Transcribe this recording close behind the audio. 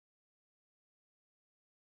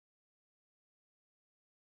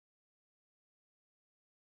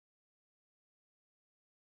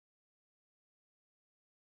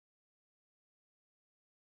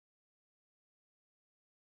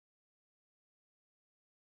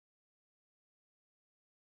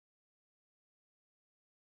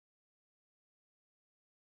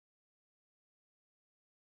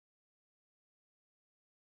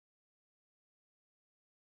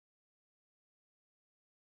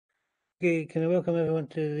Okay, can I welcome everyone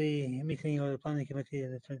to the meeting of the Planning Committee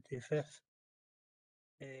on the 25th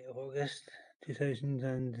of August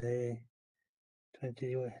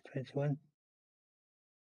 2021.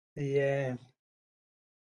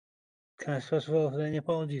 Can I ask first of all, are there any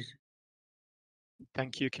apologies?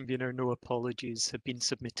 Thank you, Convener. No apologies have been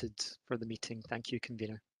submitted for the meeting. Thank you,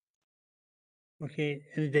 Convener. Okay,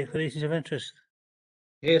 any declarations of interest?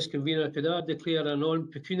 Yes, Convener, could I declare a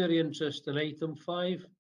non-pecuniary interest in item 5?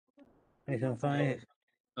 Item 5.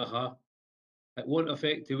 It won't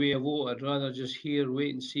affect the way I vote. I'd rather just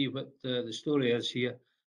wait and see what the story is here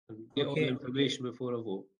and get all the Okay. information before I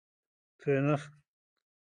vote. Fair enough.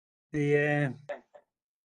 Any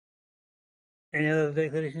other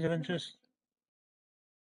declarations of interest?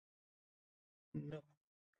 No.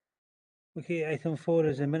 Okay, item 4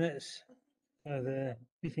 is the minutes of the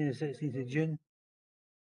meeting of the 16th of June.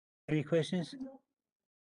 Any questions?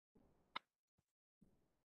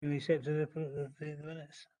 Can we accept the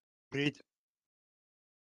minutes? Agreed.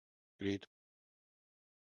 Agreed.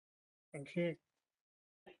 Okay.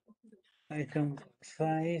 Item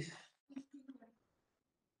 5.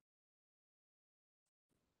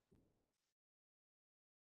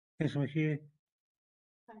 Councillor McHugh.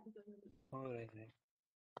 All right.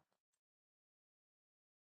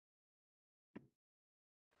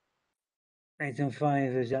 Item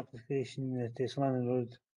 5 is the application to Slannon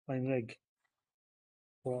Road, Line Rig,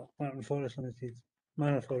 for Manor Forest Limited.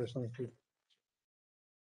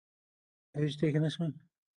 Who's taking this one?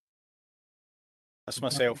 That's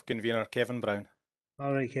myself, Convener Kevin Brown.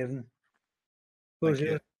 All right, Kevin. Thank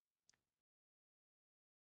you.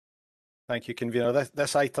 Thank you, Convener.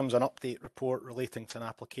 This item's an update report relating to an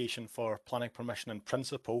application for planning permission in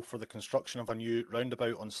principle for the construction of a new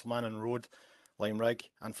roundabout on Slannon Road,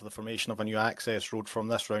 Limerick, and for the formation of a new access road from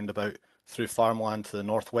this roundabout through farmland to the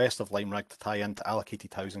northwest of Limerick to tie into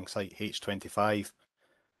allocated housing site H25.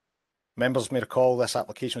 Members may recall this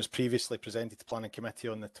application was previously presented to Planning Committee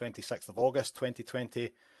on the 26th of August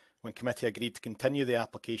 2020, when committee agreed to continue the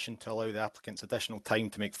application to allow the applicants additional time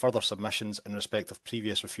to make further submissions in respect of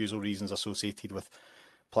previous refusal reasons associated with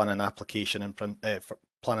planning application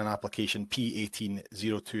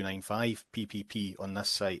P180295 PPP on this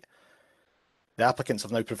site. The applicants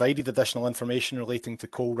have now provided additional information relating to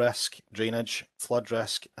coal risk, drainage, flood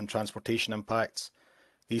risk and transportation impacts.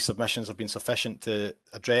 These submissions have been sufficient to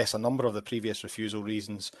address a number of the previous refusal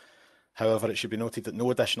reasons. However, it should be noted that no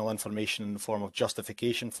additional information in the form of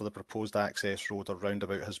justification for the proposed access road or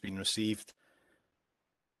roundabout has been received.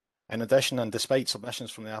 In addition, and despite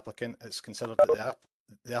submissions from the applicant, it's considered that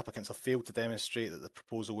the applicants have failed to demonstrate that the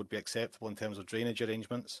proposal would be acceptable in terms of drainage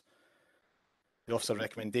arrangements. The officer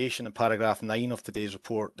recommendation in paragraph 9 of today's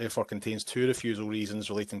report therefore contains two refusal reasons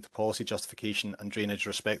relating to policy justification and drainage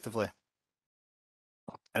respectively.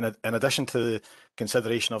 In addition to the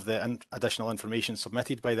consideration of the additional information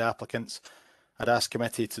submitted by the applicants, I'd ask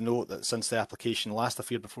committee to note that since the application last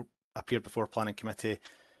appeared before Planning Committee,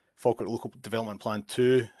 Falkirk Local Development Plan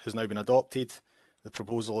 2 has now been adopted. The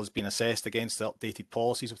proposal has been assessed against the updated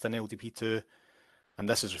policies within LDP2, and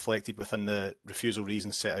this is reflected within the refusal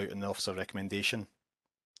reasons set out in the officer recommendation.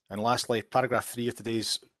 And lastly, paragraph 3 of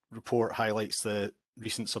today's report highlights the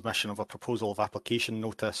recent submission of a proposal of application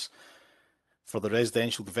notice for the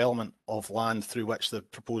residential development of land through which the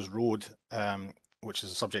proposed road, which is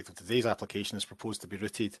the subject of today's application, is proposed to be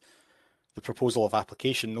routed. The proposal of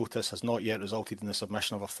application notice has not yet resulted in the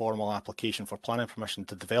submission of a formal application for planning permission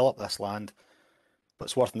to develop this land, but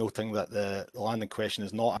it's worth noting that the land in question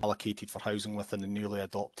is not allocated for housing within the newly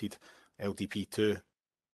adopted LDP2.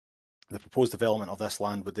 The proposed development of this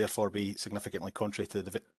land would therefore be significantly contrary to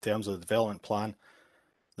the terms of the development plan.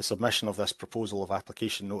 The submission of this proposal of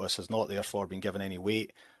application notice has not therefore been given any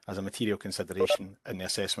weight as a material consideration in the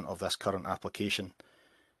assessment of this current application.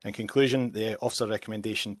 In conclusion, the officer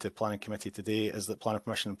recommendation to Planning Committee today is that planning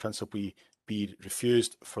permission in principle be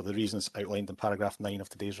refused for the reasons outlined in paragraph 9 of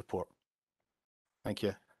today's report. Thank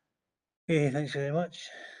you. Okay, thanks very much.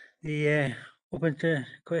 Open to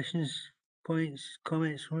questions, points,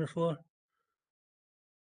 comments from the floor.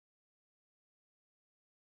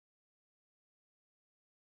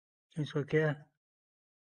 Councillor Kerr.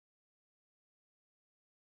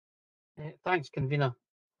 Thanks, Convener.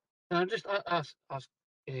 Can I just ask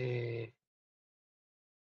Mr.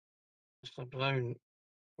 Brown,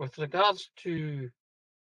 with regards to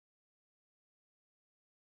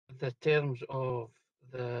the terms of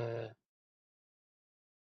the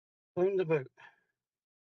roundabout,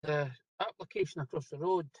 the application across the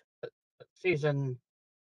road, it says in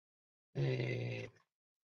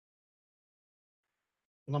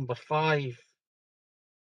number 5,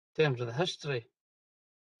 terms of the history,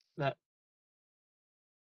 that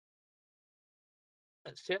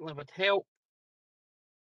it certainly would help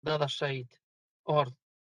the other side, or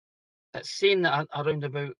it's saying that a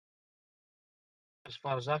roundabout, as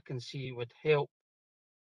far as I can see, would help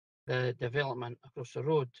the development across the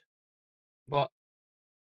road. But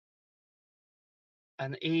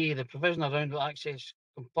in A, the provision of roundabout access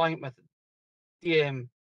compliant with DMRB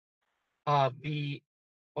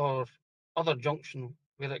or other junction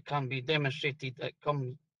where it can be demonstrated it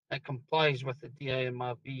complies with the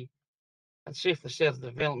DMRB and safely serve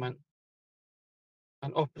the development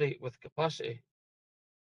and operate with capacity.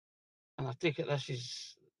 And I take it this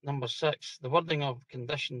is number 6. The wording of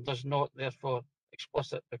condition does not therefore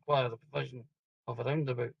explicitly require the provision of a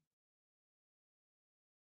roundabout.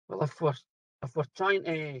 Well, if we're trying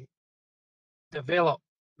to develop,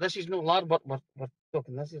 this is no Larbert we're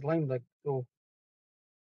talking, this is Limerick. So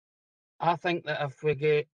I think that if we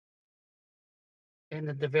get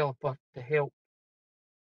any developer to help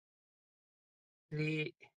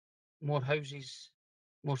create more houses,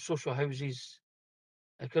 more social houses,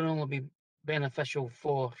 it can only be beneficial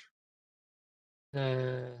for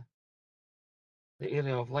the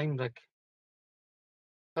area of Limerick.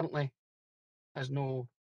 Currently has no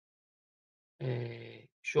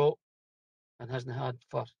shop and hasn't had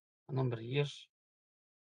for a number of years.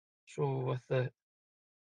 So with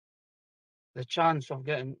the chance of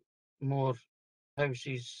getting more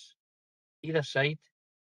houses either side,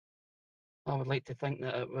 I would like to think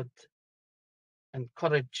that it would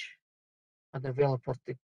encourage a developer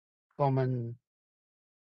to come and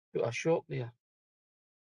put a shop there.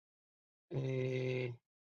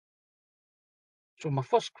 So my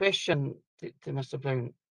first question to Mr.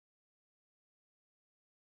 Brown,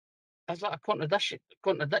 is that a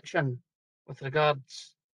contradiction with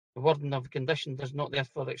regards the wording of condition does not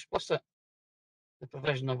therefore explicit the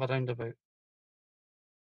provision of a roundabout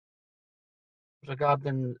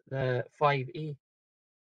regarding the 5A?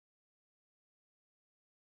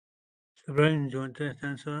 Mr. Brown, do you want to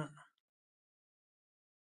answer that?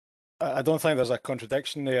 I don't think there's a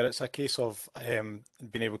contradiction there. It's a case of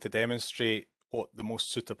being able to demonstrate what the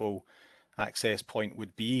most suitable access point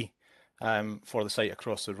would be for the site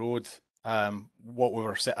across the road. What we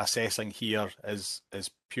were assessing here is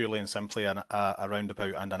purely and simply a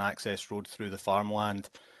roundabout and an access road through the farmland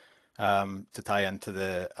to tie into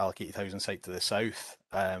the allocated housing site to the south.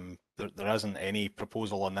 There isn't any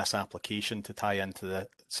proposal on this application to tie into the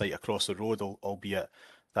site across the road, albeit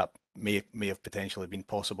that may have potentially been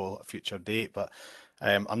possible at a future date. But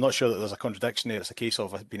I'm not sure that there's a contradiction there. It's a case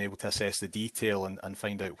of being able to assess the detail and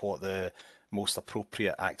find out what the most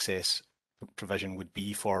appropriate access provision would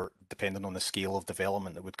be for, depending on the scale of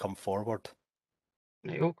development that would come forward.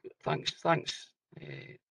 Right, okay, thanks,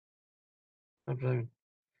 Mr. Brown.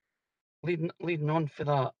 Leading on for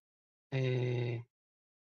that,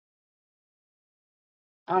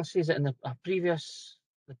 I says it in the previous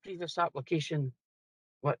application,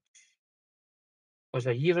 which was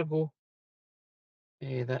a year ago,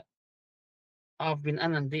 that I've been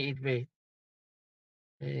inundated with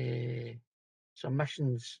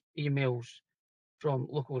submissions, emails from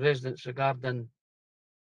local residents regarding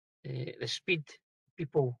the speed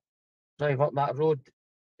people drive up that road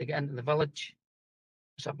to get into the village.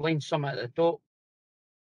 It's a blind summit at the top.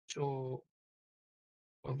 So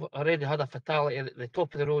we've already had a fatality at the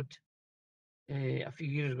top of the road a few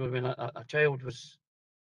years ago when a child was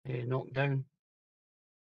knocked down.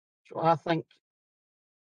 So I think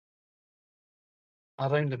a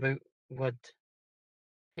roundabout would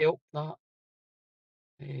help that.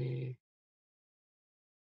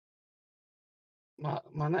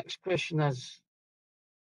 My next question is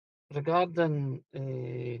regarding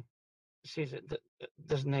says it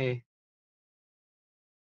doesn't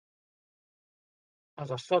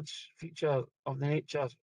as a such feature of the nature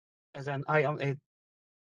as an item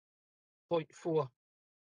 0.4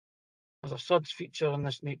 as a such feature in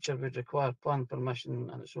this nature would require plan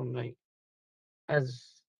permission in its own right.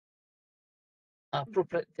 Is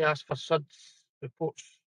appropriate to ask for such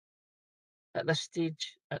reports at this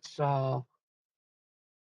stage? Is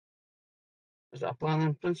it a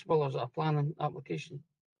planning principle or is it a planning application?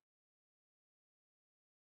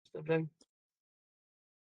 Mr. Brown?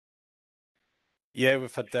 Yeah,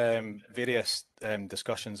 we've had various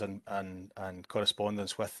discussions and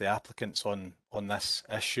correspondence with the applicants on this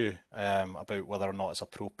issue about whether or not it's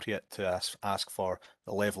appropriate to ask for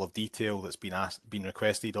the level of detail that's been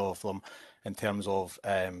requested of them in terms of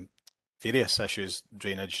various issues,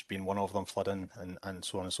 drainage being one of them, flooding and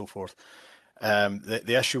so on and so forth.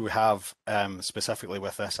 The issue we have specifically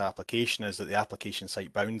with this application is that the application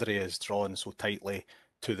site boundary is drawn so tightly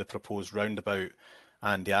to the proposed roundabout,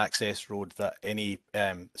 and the access road, that any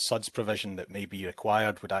SUDS provision that may be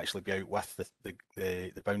required would actually be out with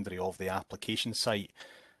the boundary of the application site,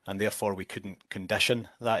 and therefore we couldn't condition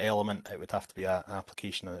that element. It would have to be an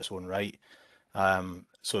application in its own right.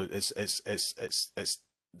 So it's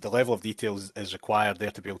the level of detail is required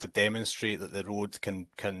there to be able to demonstrate that the road can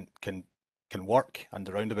work and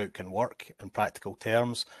the roundabout can work in practical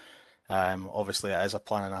terms. Obviously, it is a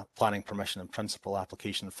planning permission in principle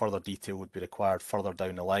application. Further detail would be required further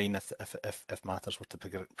down the line if matters were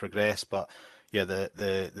to progress. But yeah,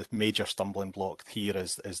 the major stumbling block here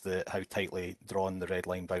is how tightly drawn the red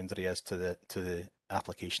line boundary is to the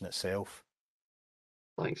application itself.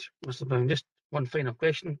 Thanks, Mr. Brown. Just one final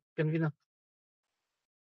question, convener.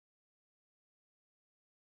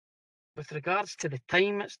 With regards to the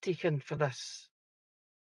time it's taken for this,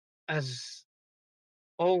 has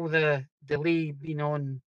all the delay been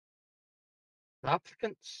on the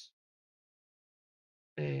applicant's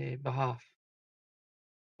behalf?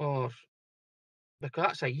 Or, because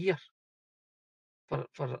that's a year for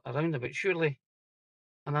a roundabout, surely,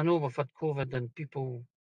 and I know we've had COVID and people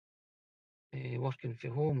working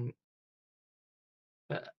from home,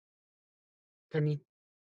 but can you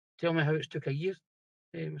tell me how it's took a year,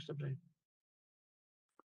 Mr. Brown?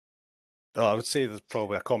 Well, I would say there's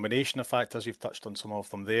probably a combination of factors. You've touched on some of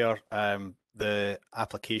them there. The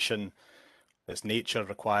application, its nature,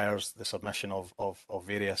 requires the submission of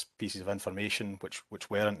various pieces of information which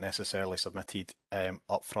weren't necessarily submitted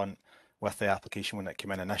upfront with the application when it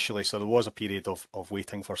came in initially. So there was a period of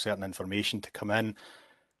waiting for certain information to come in.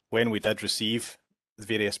 When we did receive the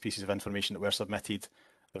various pieces of information that were submitted,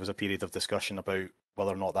 there was a period of discussion about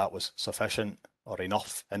whether or not that was sufficient or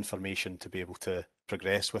enough information to be able to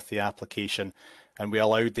progress with the application, and we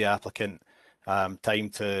allowed the applicant time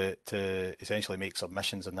to essentially make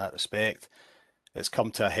submissions in that respect. It's come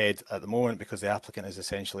to a head at the moment because the applicant has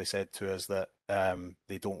essentially said to us that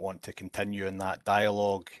they don't want to continue in that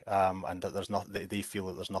dialogue, and that they feel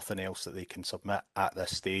that there's nothing else that they can submit at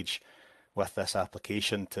this stage with this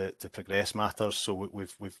application to progress matters. So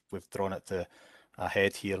we've drawn it to a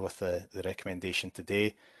head here with the recommendation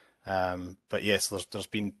today. But yes, there's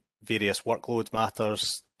been various workload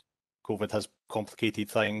matters. COVID has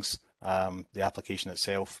complicated things. The application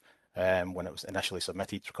itself, when it was initially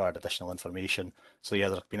submitted, required additional information. So yeah,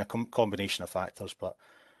 there's been a combination of factors, but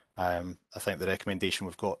I think the recommendation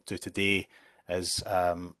we've got to today is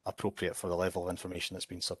appropriate for the level of information that's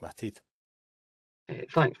been submitted.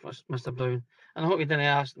 Thanks, Mr. Brown. And I hope you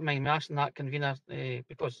didn't mind me asking that, convener,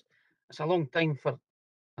 because it's a long time for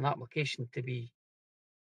an application to be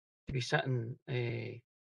sitting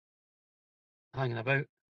hanging about.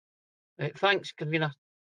 Thanks, convener.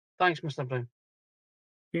 Thanks, Mr. Brown.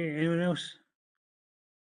 Okay, anyone else?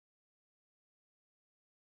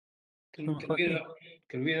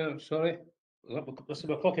 Convener, sorry. Mr.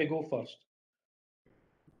 McCluckie, go first.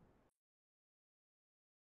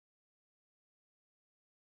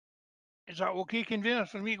 Is that okay, convener,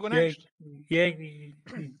 for me to go Yeah, next? yeah.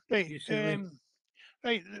 Right. you certainly-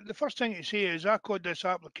 Right. The first thing to say is I called this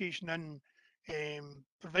application in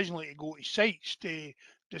provisionally to go to sites to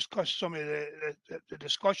discuss some of the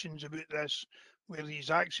discussions about this, where these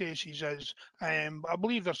accesses is. But I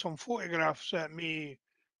believe there's some photographs that may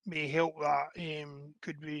help that.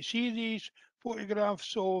 Could we see these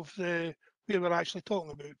photographs of where we're actually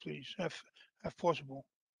talking about, please, if possible?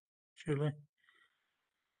 Surely.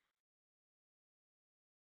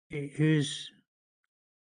 Okay, who's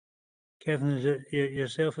Kevin? Is it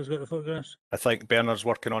yourself who's got the photographs? I think Bernard's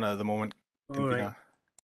working on it at the moment. All right. Convener.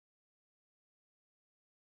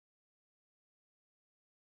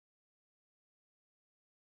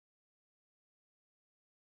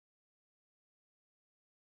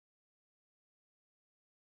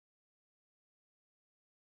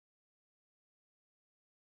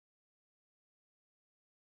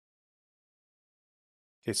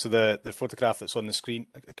 Okay, so the photograph that's on the screen,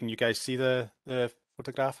 can you guys see the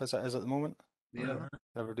photograph as it is at the moment? Yeah.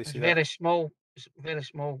 Everybody It's see very that? small. It's very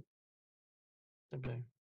small, Mr. Brown.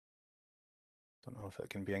 Don't know if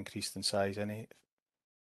it can be increased in size any.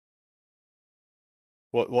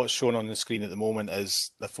 What's shown on the screen at the moment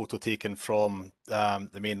is the photo taken from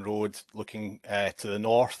the main road looking to the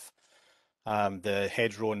north. The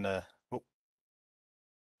hedgerow on the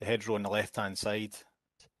hedgerow on the left-hand side.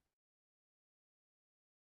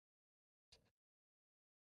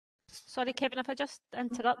 Sorry, Kevin, if I just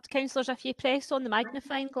interrupt, councillors, if you press on the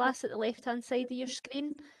magnifying glass at the left-hand side of your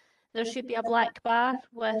screen, there should be a black bar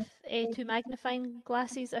with two magnifying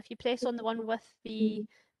glasses. If you press on the one with the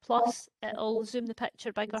plus, it'll zoom the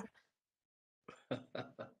picture bigger.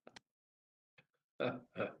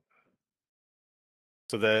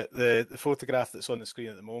 So the photograph that's on the screen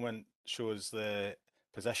at the moment shows the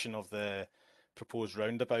position of the proposed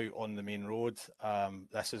roundabout on the main road.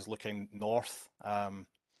 This is looking north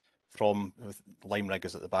from Limerick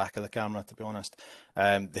is at the back of the camera, to be honest.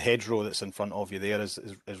 The hedgerow that's in front of you there is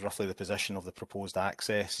roughly the position of the proposed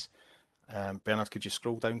access. Bernard, could you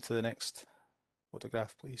scroll down to the next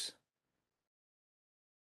photograph, please?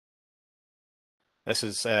 This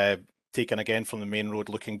is taken again from the main road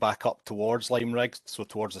looking back up towards Limerick, so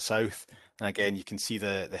towards the south. And again, you can see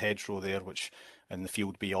the hedgerow there, which in the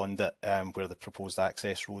field beyond it, where the proposed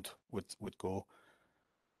access road would go.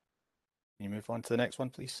 Can you move on to the next one,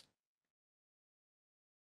 please?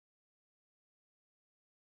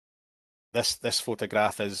 This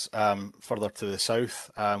photograph is further to the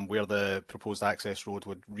south, where the proposed access road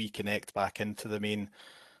would reconnect back into the main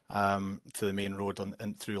road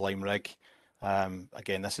and through Limerick.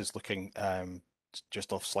 Again, this is looking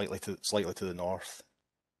just off slightly to the north.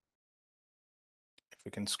 If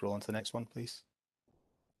we can scroll on to the next one, please.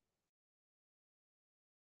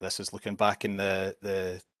 This is looking back in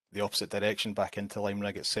the opposite direction, back into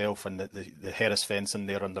Limerick itself, and the Harris fencing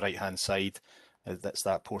there on the right hand side. That's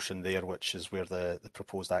that portion there, which is where the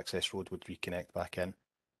proposed access road would reconnect back in.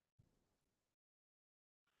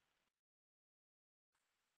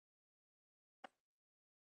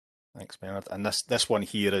 Thanks, Bernard. And this one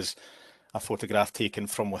here is a photograph taken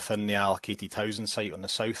from within the allocated housing site on the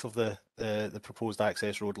south of the proposed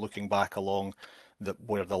access road, looking back along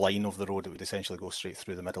where the line of the road, it would essentially go straight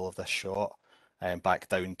through the middle of this shot and back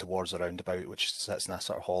down towards the roundabout, which sits in a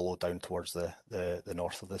sort of hollow down towards the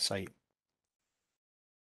north of the site.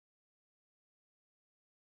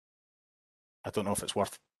 I don't know if it's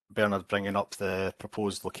worth Bernard bringing up the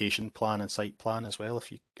proposed location plan and site plan as well,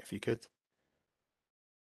 if you could.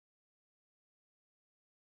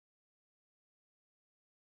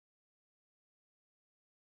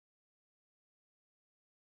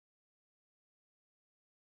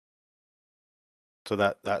 So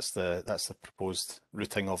that's the proposed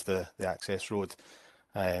routing of the access road.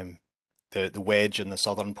 The wedge in the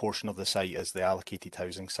southern portion of the site is the allocated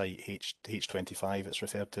housing site, H25 it's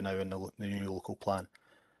referred to now in the new local plan.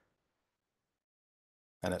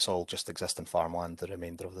 And it's all just existing farmland, the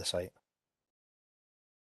remainder of the site.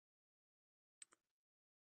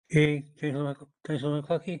 Okay, Councillor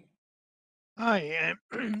McCluskey. Aye,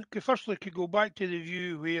 firstly, could go back to the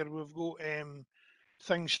view where we've got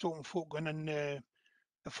things stopping folk going in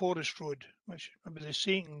the forest road, which maybe the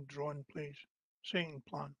Satan drawing, please. Satan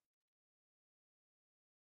plan.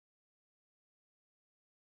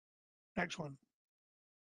 Next one.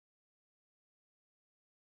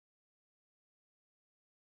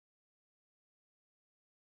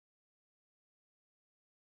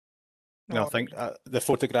 No, I think the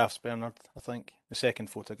photographs, Bernard, I think. The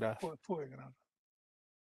second photograph. Photograph.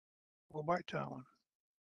 Go back to that one.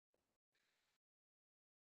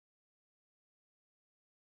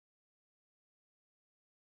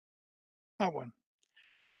 That one.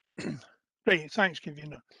 Right, thanks,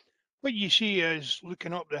 convener. What you see is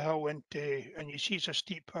looking up the hill and you see it's a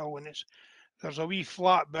steep hill, and there's a wee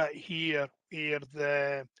flat bit here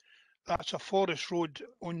where that's a forest road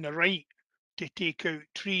on the right to take out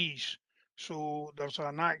trees. So there's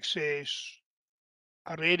an access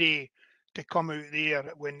already to come out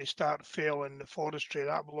there when they start felling the forestry.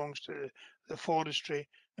 That belongs to the forestry.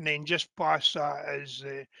 And then just past that is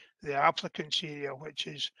the applicant's area, which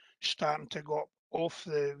is starting to go up off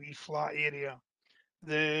the wee flat area.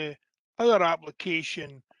 The other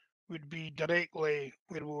application would be directly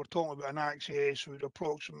where we were talking about an access, would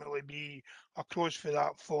approximately be across for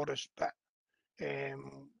that forest bit,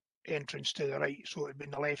 entrance to the right. So it'd be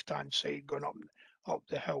on the left hand side going up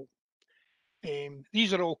the hill.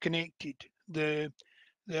 These are all connected. The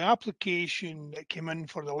application that came in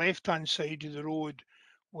for the left hand side of the road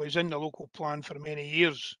was in the local plan for many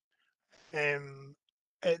years.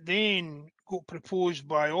 It then got proposed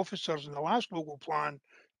by officers in the last local plan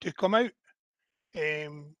to come out.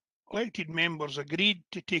 Elected members agreed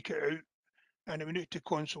to take it out, and it went out to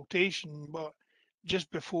consultation. But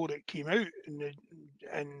just before it came out in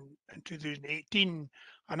 2018,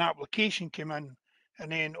 an application came in,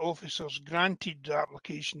 and then officers granted the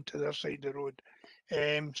application to their side of the road.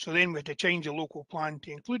 So then we had to change the local plan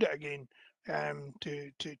to include it again,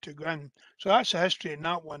 to go in. So that's the history in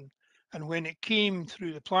that one. And when it came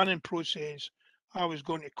through the planning process, I was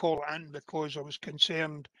going to call it in because I was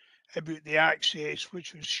concerned about the access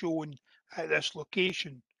which was shown at this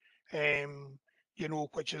location,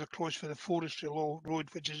 which is across for the forestry road,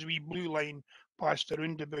 which is a wee blue line past the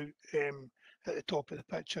roundabout at the top of the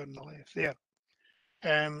picture on the left there.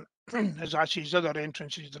 as I say, his other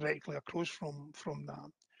entrance is directly across from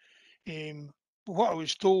that. What I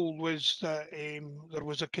was told was that there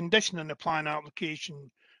was a condition in the plan application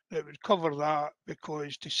that would cover that,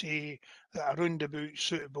 because to say that a roundabout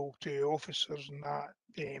suitable to officers and that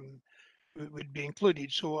would be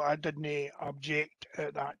included. So I didn't object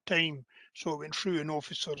at that time. So it went through an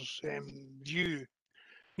officer's view.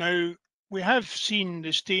 Now, we have seen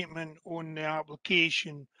the statement on the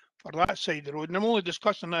application for that side of the road, and I'm only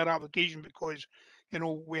discussing that application because, you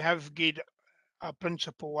know, we have gained a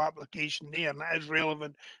principal application there, and that is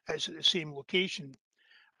relevant. It's at the same location,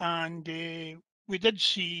 and we did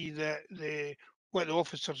see that what the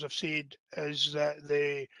officers have said is that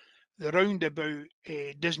the roundabout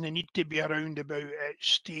doesn't need to be a roundabout. It's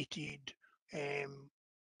stated in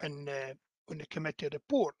on the committee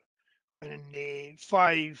report in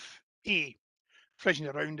 5A. Provision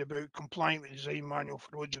a roundabout compliant with design manual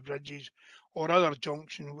for roads and bridges or other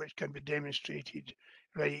junction which can be demonstrated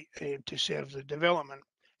right to serve the development.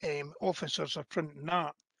 Officers are printing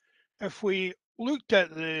that. If we looked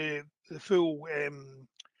at the full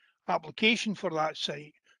application for that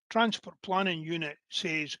site, Transport Planning Unit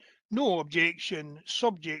says no objection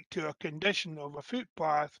subject to a condition of a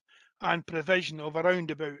footpath and provision of a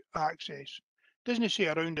roundabout access. Doesn't say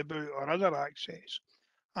a roundabout or other access.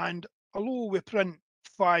 And although we print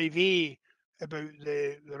 5A about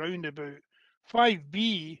the roundabout,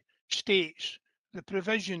 5B states the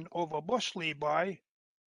provision of a bus lay-by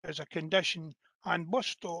as a condition and bus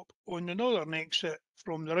stop on the northern exit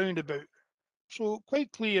from the roundabout. So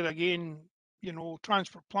quite clear again, you know,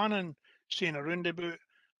 transport planning saying a roundabout,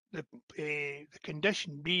 the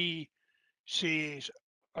condition B says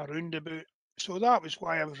a roundabout. So that was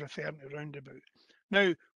why I was referring to roundabout.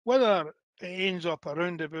 Now, whether it ends up a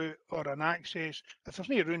roundabout or an access, if there's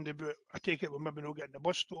no roundabout, I take it we're maybe not getting the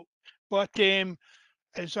bus stop. But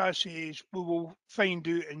as I say, we will find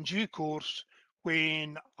out in due course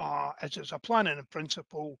when, as it's a planning in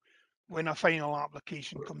principle, when a final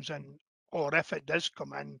application comes in, or if it does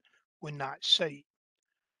come in, when that site.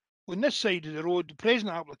 On this side of the road, the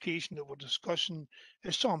present application that we're discussing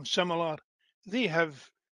is something similar. They have,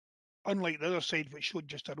 unlike the other side which showed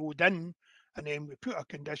just a road in, and then we put a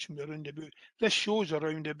condition with a roundabout. This shows a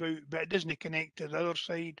roundabout, but it doesn't connect to the other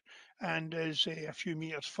side and is a few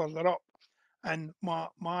metres further up. And my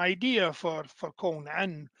idea for calling it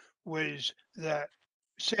in was that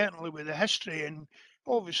certainly with the history, and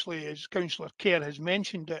obviously as Councillor Kerr has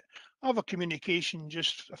mentioned it, I have a communication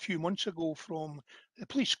just a few months ago from the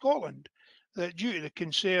Police Scotland that due to the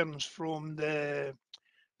concerns from the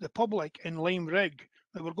public in Limerick,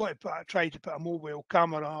 they were going to try to put a mobile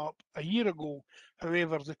camera up a year ago.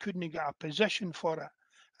 However, they couldn't get a position for it.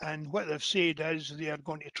 And what they've said is they are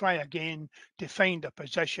going to try again to find a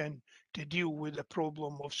position to deal with the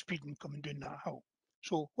problem of speeding coming down that hill.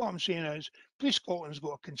 So what I'm saying is, Police Scotland's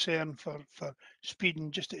got a concern for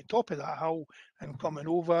speeding just at the top of that hill and coming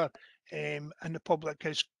over, and the public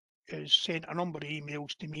has sent a number of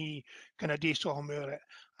emails to me, kind of do something about it.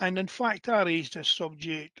 And in fact, I raised this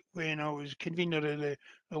subject when I was convener of the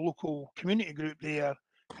local community group there,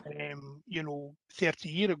 you know, 30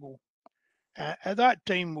 years ago. At that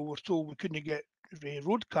time, we were told we couldn't get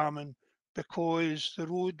road camming because the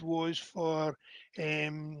road was for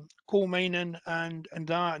coal mining and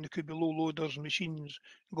that, and there could be low loaders and machines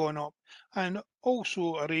going up. And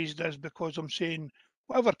also I raised this because I'm saying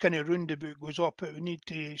whatever kind of roundabout goes up, it would need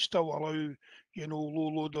to still allow, you know, low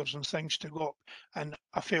loaders and things to go up. And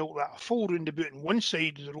I felt that a full roundabout on one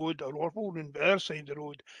side of the road or a full roundabout on the other side of the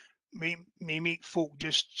road may make folk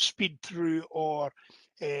just speed through, or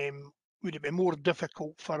would it be more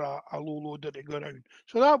difficult for a low loader to go around?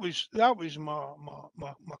 So that was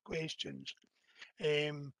my questions.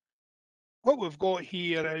 What we've got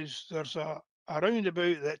here is there's a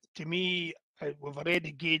roundabout that to me we've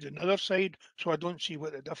already gauged on the other side, so I don't see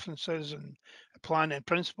what the difference is in plan in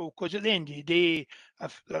principle, because at the end of the day,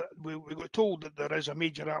 if we got told that there is a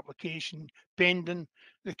major application pending,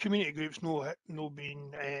 the community groups no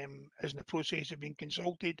being is in the process of being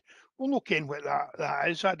consulted. We'll not ken what that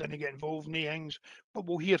is. I didn't get involved in things, but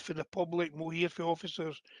we'll hear for the public, we'll hear for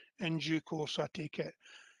officers in due course, I take it.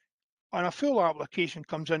 And a full application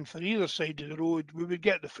comes in for either side of the road, we would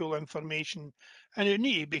get the full information, and it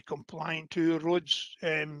need to be compliant to roads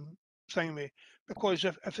thing, because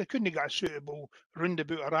if they couldn't get a suitable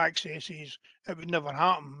roundabout or accesses, it would never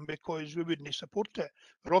happen because we wouldn't support it.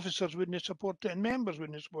 Our officers wouldn't support it and members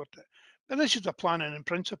wouldn't support it. But this is a planning in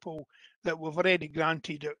principle that we've already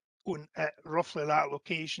granted it on at roughly that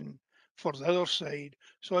location for the other side.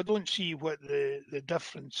 So I don't see what the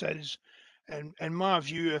difference is. in my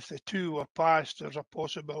view, if the two were passed, there's a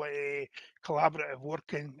possibility of collaborative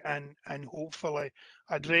working and hopefully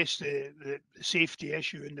address the safety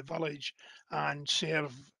issue in the village and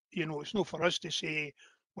serve, it's not for us to say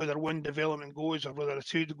whether one development goes or whether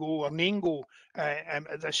two to go or none go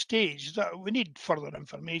at this stage. That we need further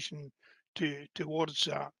information towards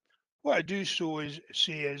that. What I do say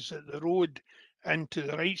is that the road into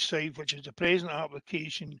the right side, which is the present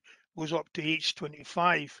application, goes up to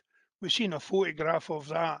H25. We've seen a photograph of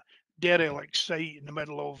that derelict site in the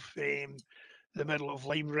middle of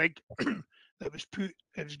Lime Rig that was put.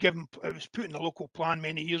 It was put in the local plan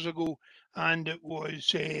many years ago, and it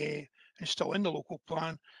was it's still in the local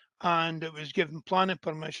plan, and it was given planning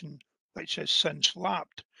permission, which has since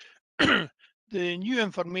lapsed. The new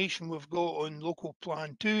information we've got on local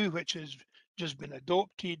plan 2, which has just been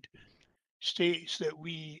adopted, states that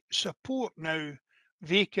we support now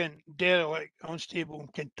vacant, derelict, unstable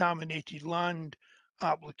and contaminated land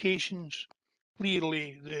applications.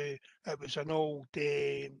 Clearly it was an old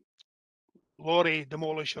lorry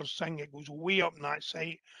demolishers thing. It goes way up in that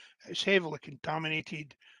site. It's heavily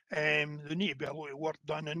contaminated. There need to be a lot of work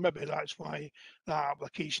done, and maybe that's why that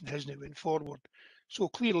application hasn't went forward. So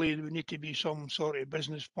clearly there would need to be some sort of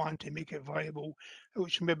business plan to make it viable,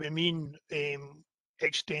 which maybe mean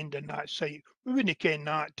extending that site. We wouldn't ken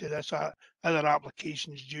that to this other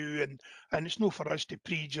applications due, and it's not for us to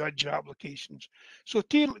prejudge applications. So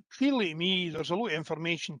clearly to me, there's a lot of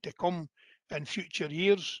information to come in future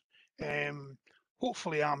years.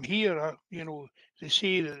 Hopefully I'm here. They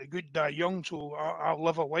say that the good die young, so I'll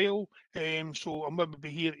live a while. So I'll maybe be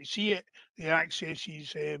here to see it, the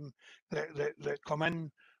accesses that come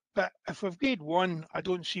in. But if we've gained one, I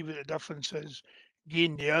don't see what the difference is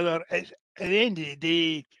gain the other. It's, at the end of the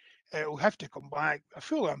day, it'll have to come back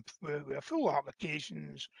with full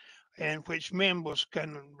applications, and which members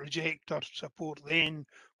can reject or support then,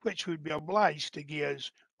 which would be obliged to give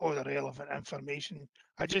us all the relevant information.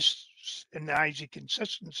 I just, in the eyes of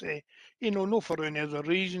consistency, not for any other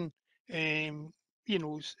reason, think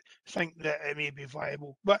that it may be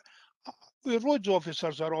viable. But the roads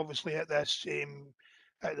officers are obviously at this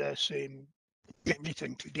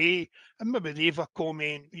meeting today, and maybe they've a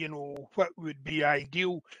comment, what would be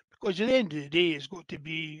ideal, because at the end of the day, it's got to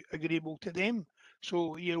be agreeable to them.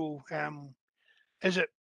 So, is it,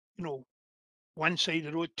 one side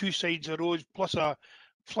of the road, two sides of the road, plus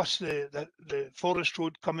the forest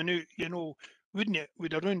road coming out,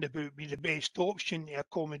 would a roundabout be the best option to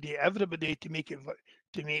accommodate everybody to make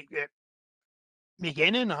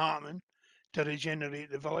anything happen to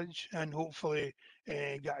regenerate the village and hopefully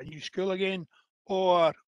get a new school again,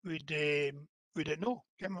 or would it not?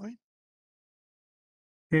 Get my mind?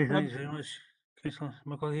 Okay, thanks very much, Councillor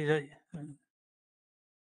McCluskey.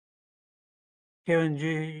 Kevin, do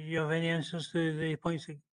you have any answers to the points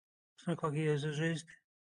that Councillor McCluskey has raised?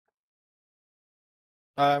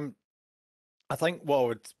 I think what I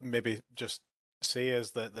would maybe just say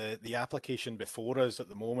is that the application before us at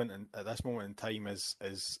the moment and at this moment in time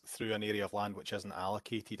is through an area of land which isn't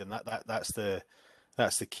allocated, and that's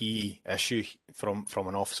the key issue from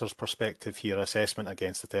an officer's perspective here. Assessment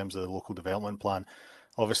against the terms of the local development plan.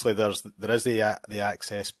 Obviously, there is the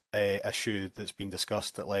access issue that's been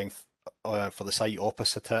discussed at length for the site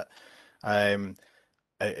opposite it.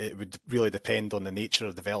 It would really depend on the nature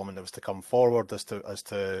of development that was to come forward as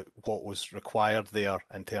to what was required there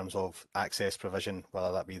in terms of access provision,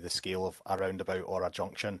 whether that be the scale of a roundabout or a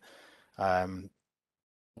junction.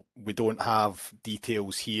 We don't have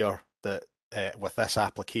details here that with this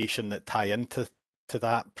application that tie into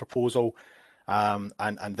that proposal.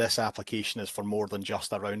 And this application is for more than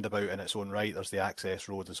just a roundabout in its own right. There's the access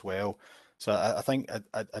road as well. So I think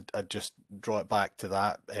I'd just draw it back to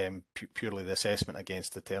that, purely the assessment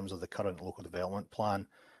against the terms of the current local development plan.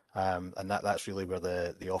 And that's really where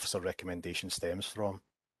the officer recommendation stems from.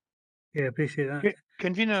 Yeah, appreciate that.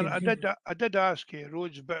 Convener, I did ask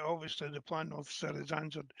roads, but obviously the plan officer has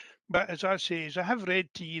answered. But as I say, I have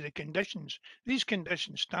read to you the conditions. These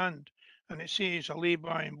conditions stand, and it says a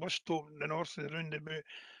lay-by and bus stop in the north of the roundabout,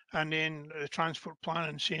 and then the transport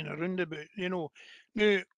planning saying a roundabout. Now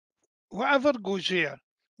whatever goes there,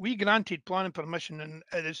 we granted planning permission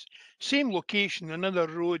at this same location, another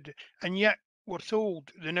road, and yet we're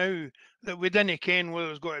told now that we didn't ken whether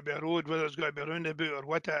it's got to be a road, whether it's got to be a roundabout or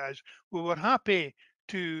what it is. We were happy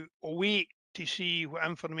to wait to see what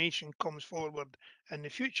information comes forward in the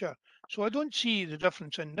future. So I don't see the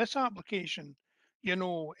difference in this application.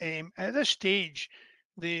 At this stage,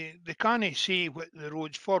 they can't say what the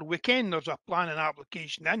road's for. We ken there's a planning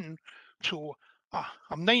application in, so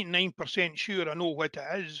I'm 99% sure I know what it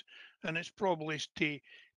is, and it's probably to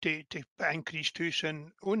to put increased use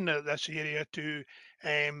on this area to,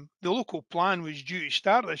 the local plan was due to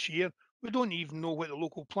start this year. We don't even know what the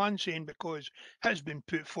local plan's saying because it's been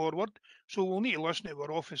put forward. So we'll need to listen to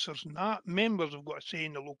our officers and that. Members have got a say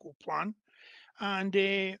in the local plan,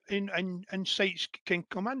 and sites can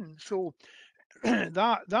come in. So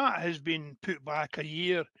that has been put back a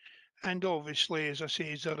year. And obviously, as I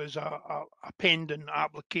say, there is a pending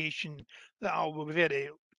application that I'll be very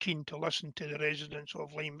keen to listen to the residents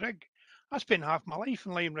of Limerick. I spent half my life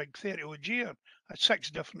in Limerick, 30 odd year, at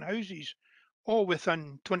 6 different houses, all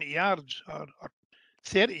within 20 yards or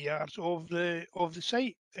 30 yards of the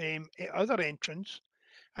site, other entrance.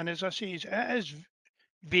 And as I say, it is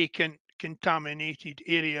vacant, contaminated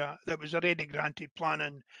area that was already granted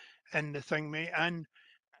planning in the thing, mate.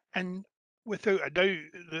 And without a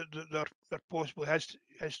doubt, there possibly has.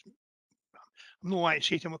 I'm not like to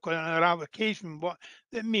say to them another application, but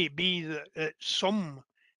it may be that some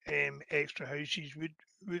extra houses would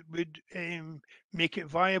make it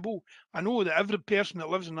viable. I know that every person that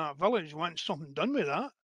lives in that village wants something done with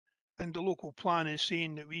that, and the local plan is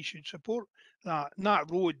saying that we should support that. And that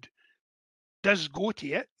road does go to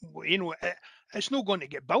it. You know, it's not going to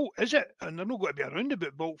get built, is it? And there's not going to be a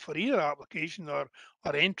roundabout built for either application or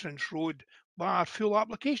entrance road. But our full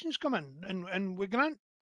applications come in, and we grant.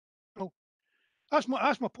 Well, that's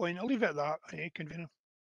my point. I'll leave it at that, convener.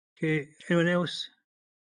 Okay, anyone else?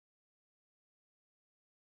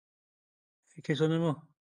 Councillor Nimmo.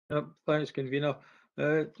 Yep, thanks, convener.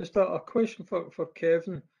 Just a question for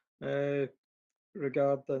Kevin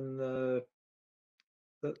regarding the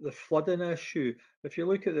flooding issue. If you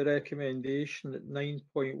look at the recommendation at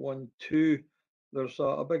 9.12, there's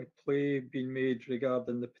a big play being made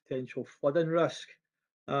regarding the potential flooding risk.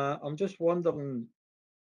 I'm just wondering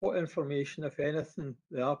what information, if anything,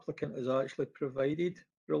 the applicant has actually provided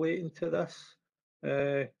relating to this.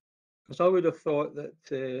 Because I would have thought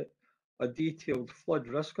that a detailed flood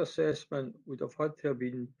risk assessment would have had to have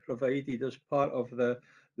been provided as part of the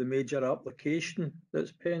major application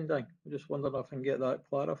that's pending. I'm just wondering if I can get that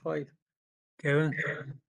clarified. Kevin.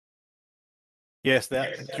 Yes,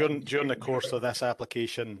 during the course of this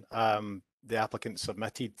application, the applicant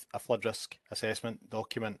submitted a flood risk assessment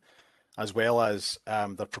document, as well as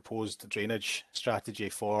their proposed drainage strategy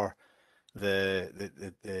for the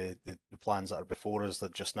plans that are before us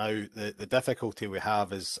that just now. The difficulty we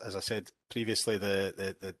have is, as I said previously,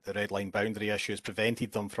 the red line boundary issue has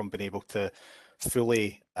prevented them from being able to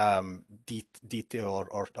fully detail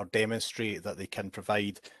or demonstrate that they can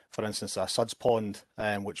provide, for instance, a suds pond,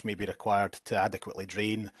 which may be required to adequately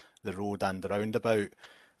drain the road and the roundabout.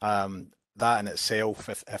 That in itself,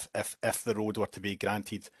 if the road were to be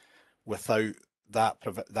granted without that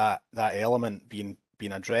element being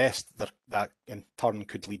addressed, that in turn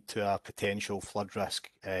could lead to a potential flood risk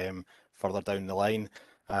further down the line.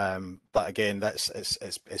 But again,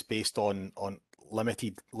 it's based on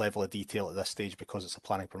limited level of detail at this stage because it's a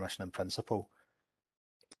planning permission in principle.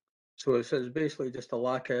 So it's basically just a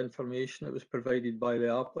lack of information that was provided by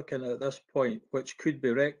the applicant at this point, which could be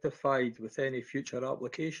rectified with any future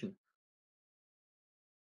application.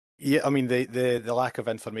 Yeah, I mean the lack of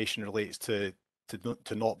information relates to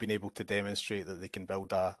not being able to demonstrate that they can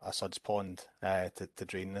build a suds pond to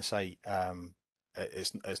drain the site.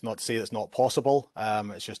 It's not to say it's not possible.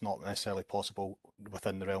 It's just not necessarily possible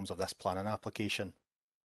within the realms of this planning application.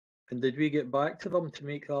 And did we get back to them to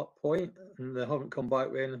make that point, and they haven't come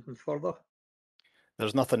back with anything further?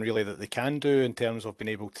 There's nothing really that they can do in terms of being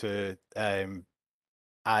able to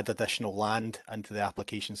add additional land into the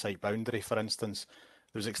application site boundary. For instance,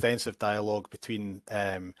 there's extensive dialogue between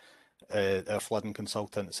our flooding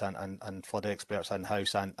consultants and flood experts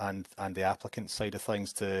in-house and the applicant side of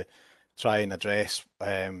things to try and address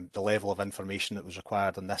the level of information that was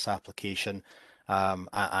required in this application,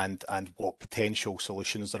 and what potential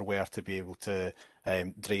solutions there were to be able to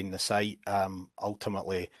drain the site.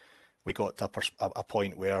 Ultimately, we got to a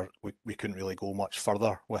point where we couldn't really go much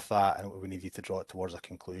further with that, and we needed to draw it towards a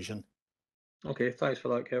conclusion. Okay, thanks for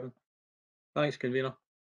that, Kevin. Thanks, convener.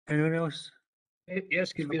 Anyone else?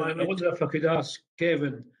 Yes, convener. I wonder if I could ask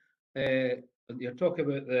Kevin, you're talking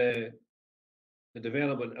about the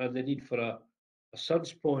development and the need for a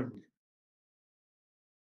suds pond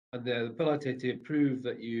and the ability to prove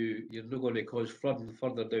that you're not going to cause flooding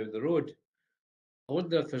further down the road. I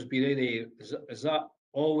wonder if there's been any, is that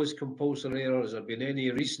always compulsory, or has there been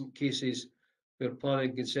any recent cases where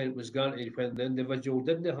planning consent was granted when the individual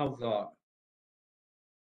didn't have that?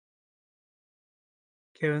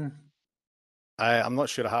 Kevin. I'm not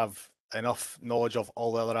sure I have enough knowledge of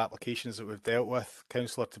all the other applications that we've dealt with,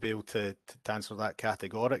 Councillor, to be able to answer that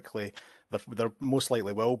categorically. There most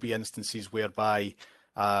likely will be instances whereby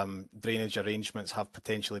drainage arrangements have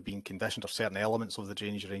potentially been conditioned, or certain elements of the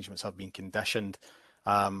drainage arrangements have been conditioned.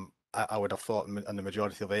 I would have thought in the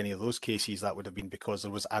majority of any of those cases that would have been because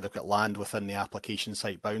there was adequate land within the application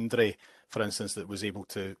site boundary, for instance, that was able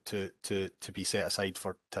to be set aside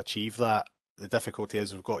to achieve that. The difficulty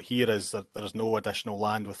as we've got here is that there's no additional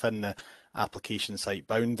land within the application site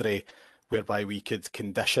boundary whereby we could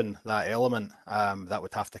condition that element. That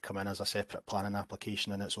would have to come in as a separate planning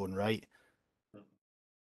application in its own right.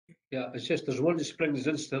 Yeah, it's just there's one that springs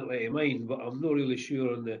instantly to mind, but I'm not really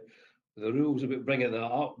sure on the rules about bringing that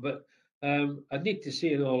up. But I need to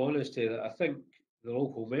say, in all honesty, that I think the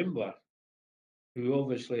local member, who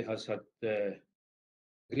obviously has had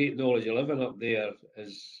great knowledge of living up there,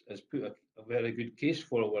 has put a very good case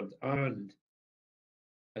forward. And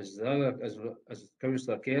as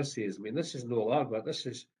Councillor Kerr says, I mean, this is no alarm, this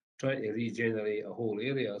is trying to regenerate a whole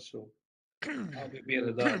area. So I'll be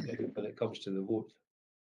bearing that in mind when it comes to the vote.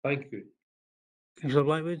 Thank you. Councillor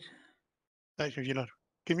Blackwood. Thanks, Convener.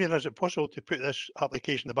 Convener, is it possible to put this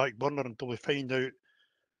application in the back burner until we find out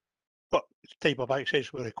what type of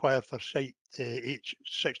access we require for site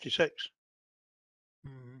H66?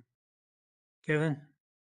 Kevin.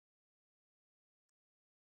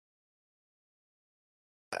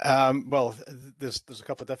 Well, there's a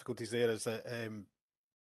couple of difficulties there. Is that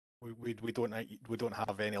we don't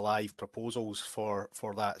have any live proposals for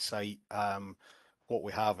that site. What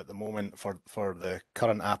we have at the moment for the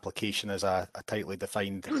current application is a tightly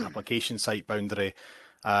defined application site boundary,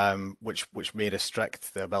 which may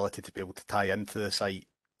restrict the ability to be able to tie into the site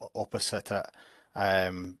opposite it.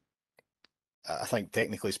 I think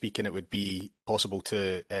technically speaking, it would be possible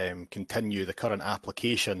to continue the current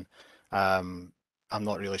application. I'm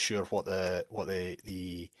not really sure what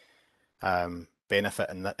the benefit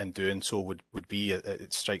in doing so would be.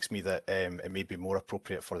 It strikes me that it may be more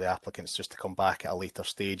appropriate for the applicants just to come back at a later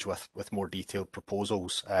stage with more detailed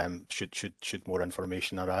proposals, should more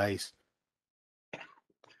information arise.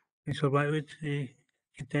 Councillor Blackwood,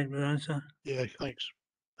 content with the answer? Yeah, thanks.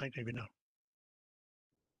 Thank you, Convener.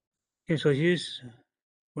 Councillor Hughes,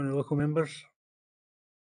 one of the local members.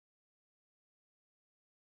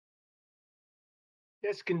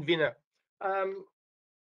 Yes, Convener. You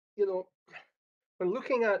know, when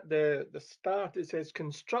looking at the start, it says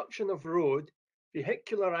construction of road,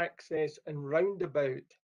 vehicular access and roundabout.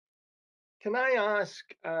 Can I ask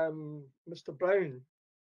Mr. Brown,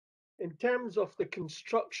 in terms of the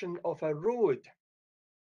construction of a road,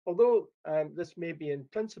 although this may be in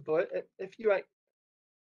principle,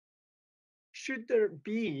 should there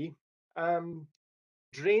be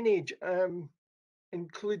drainage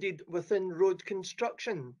included within road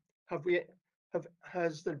construction?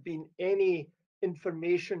 Has there been any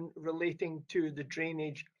information relating to the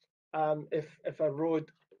drainage if a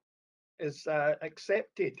road is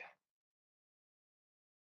accepted?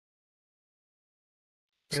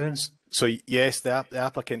 So yes, the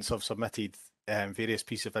applicants have submitted various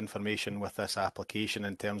pieces of information with this application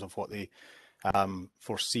in terms of what they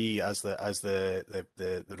foresee as the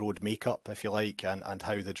road makeup, if you like, and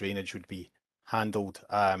how the drainage would be handled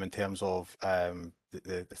in terms of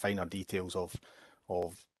the finer details of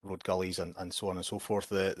road gullies and so on and so forth.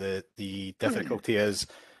 The difficulty is,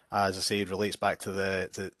 as I say, relates back to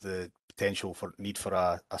the potential for need for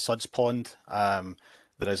a suds pond.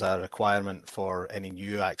 There is a requirement for any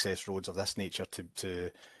new access roads of this nature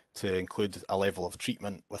to include a level of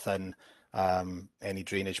treatment within any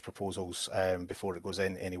drainage proposals before it goes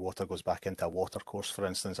in. Any water goes back into a water course, for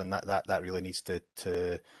instance, and that really needs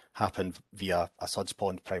to happen via a suds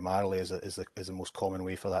pond primarily is the most common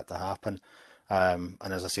way for that to happen. And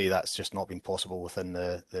as I say, that's just not been possible within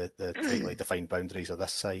the tightly defined boundaries of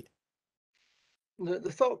this site.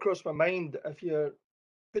 The thought crossed my mind, if you're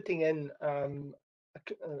putting in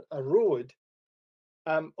a road,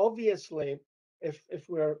 obviously, if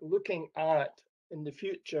we're looking at in the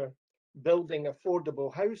future building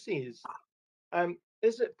affordable houses,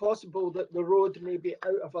 is it possible that the road may be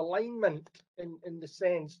out of alignment in the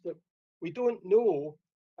sense that we don't know,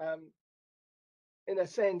 in a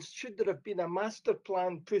sense, should there have been a master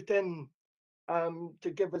plan put in to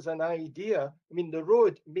give us an idea? I mean, the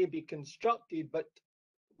road may be constructed, but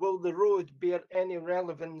will the road bear any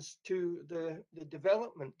relevance to the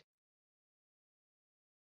development?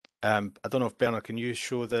 I don't know if Bernard, can you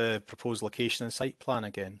show the proposed location and site plan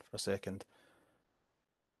again for a second?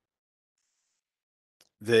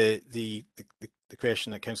 The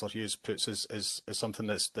question that Councillor Hughes puts is something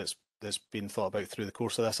that's that's been thought about through the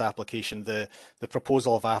course of this application. The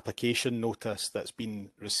proposal of application notice that's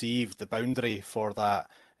been received, the boundary for that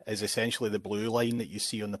is essentially the blue line that you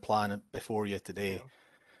see on the plan before you today. Yeah.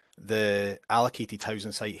 The allocated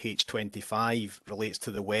housing site H25 relates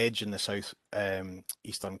to the wedge in the south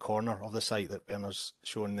eastern corner of the site that Bernard's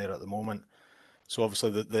shown there at the moment. So obviously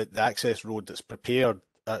the access road that's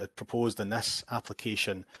proposed in this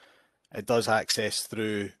application, it does access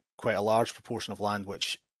through quite a large proportion of land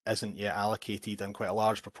which isn't yet allocated, and quite a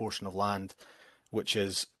large proportion of land which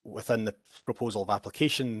is within the proposal of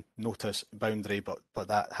application notice boundary, but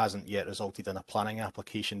that hasn't yet resulted in a planning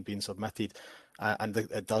application being submitted. And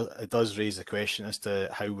it does raise the question as to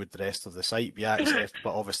how would the rest of the site be accessed,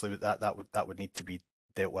 but obviously that would need to be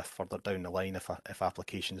dealt with further down the line if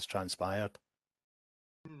applications transpired.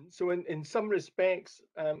 So in some respects,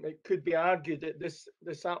 it could be argued that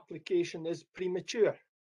this application is premature.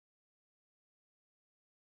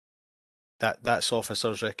 That's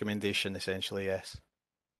officer's recommendation, essentially, yes.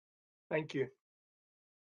 Thank you.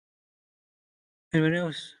 Anyone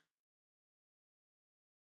else?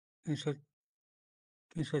 Councillor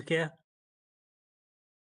Kerr?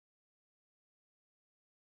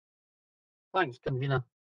 Thanks, convener.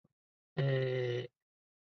 I've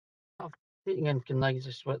taken in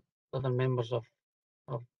cognizance what other members have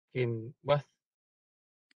came with,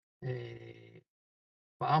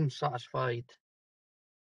 but I'm satisfied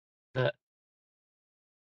that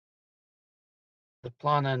the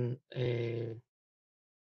planning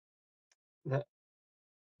that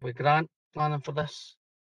we grant planning for this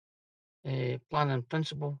planning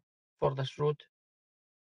principle for this road,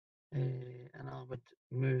 and I would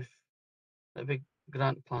move that we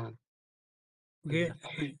grant planning. Okay,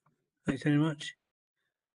 thanks very much.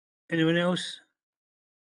 Anyone else?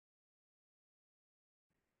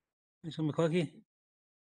 Councillor McCluskey?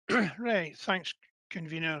 Right, thanks,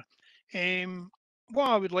 convener. What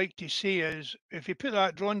I would like to say is, if you put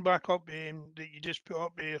that drawing back up that you just put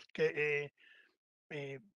up there,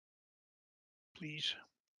 please,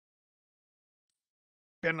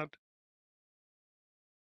 Bernard.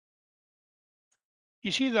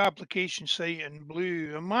 You see the application site in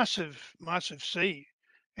blue, a massive site.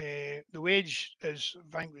 The wedge is,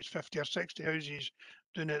 I think, it's 50 or 60 houses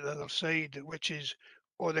down at the other side, which is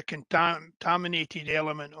the contaminated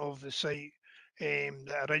element of the site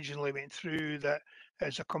that originally went through. That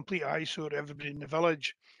is a complete eyesore to everybody in the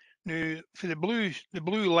village. Now, for the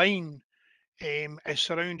blue line is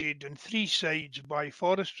surrounded on three sides by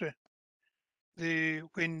forestry.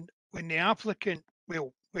 When the applicant,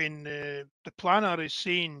 when the planner is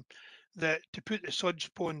saying that to put the suds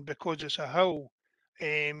pond because it's a hill,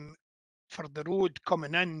 for the road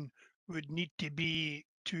coming in would need to be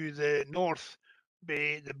to the north,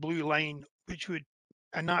 by the blue line, which would,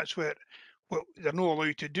 and that's what they're not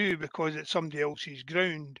allowed to do because it's somebody else's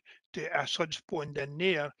ground to a suds pond in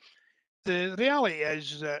there. The reality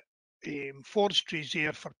is that forestry is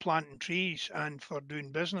there for planting trees and for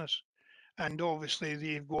doing business. And obviously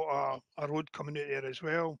they've got a road coming out there as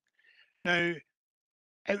well. Now,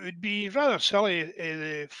 it would be rather silly,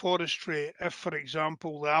 the forestry, if, for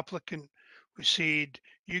example, the applicant was said,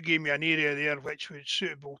 you gave me an area there which was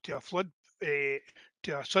suitable to a flood,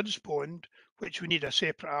 to a suds pond, which we need a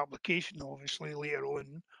separate application, obviously, later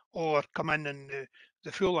on, or come in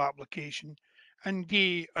the full application, and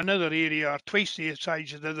give another area, twice the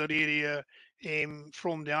size of the other area,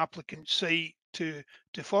 from the applicant's site to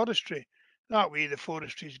forestry. That way, the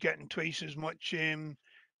forestry is getting twice as much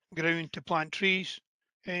ground to plant trees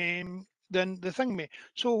than the thing may.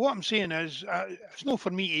 So what I'm saying is, it's not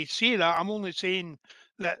for me to say that. I'm only saying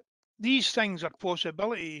that these things are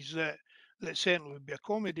possibilities that certainly would be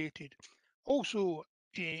accommodated. Also,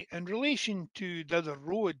 in relation to the other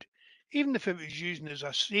road, even if it was using as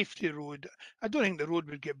a safety road, I don't think the road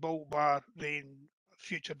would get built by the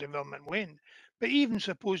future development when. But even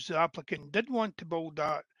suppose the applicant did want to build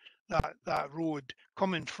that road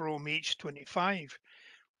coming from H25,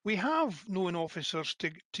 we have known officers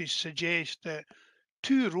to suggest that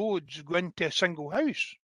two roads go into a single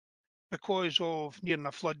house because of near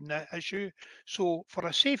a flooding issue. So for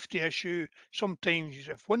a safety issue, sometimes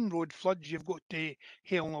if one road floods, you've got to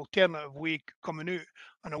have an alternative way coming out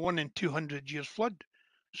on a 1 in 200 years flood.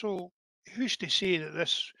 So who's to say that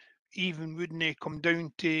this even wouldn't come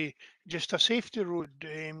down to just a safety road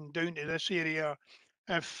down to this area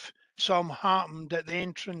if some happened at the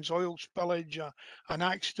entrance, oil spillage, an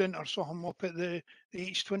accident or something up at the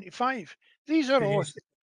H25. These are all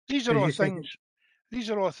Just a things. these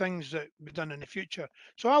are all things that be done in the future.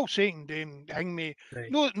 So I'll second Hingme. Right.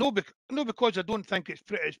 No, because I don't think it's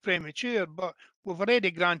premature, but we've already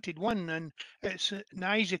granted one, and it's an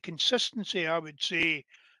eyes of consistency, I would say,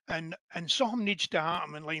 and something needs to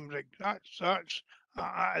happen in Limerick. That's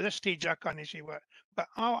at this stage I can't see what, but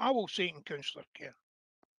I will second Councillor Kerr.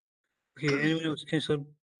 Okay, anyone else? Councillor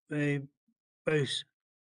Bowes.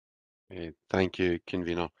 Thank you,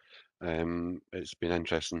 convener. It's been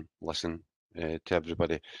interesting listening to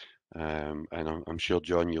everybody, and I'm sure,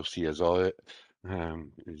 John, you'll see us all out.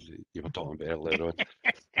 As you were talking about earlier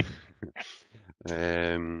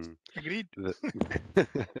on. Agreed.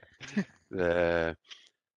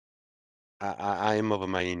 I am of a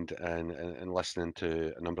mind, and listening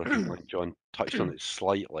to a number of people, like John touched on it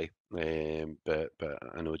slightly, but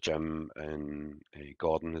I know Jim and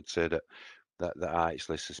Gordon had said it, that I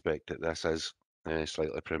actually suspect that this is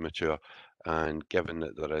slightly premature, and given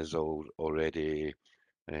that there is already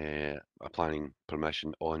a planning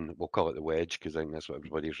permission on, we'll call it the wedge, because I think that's what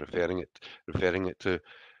everybody's referring it to.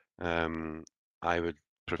 I would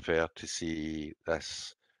prefer to see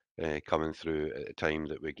this coming through at the time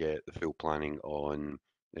that we get the full planning on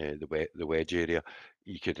the wedge area.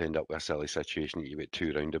 You could end up with a silly situation that you get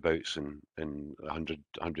two roundabouts and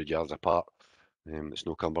 100 yards apart. It's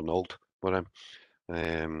no Cumbernauld for him.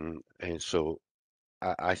 And so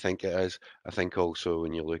I think it is. I think also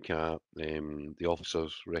when you look at the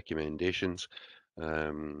officer's recommendations,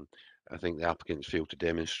 I think the applicants failed to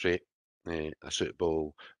demonstrate a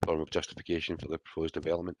suitable form of justification for the proposed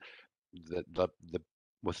development.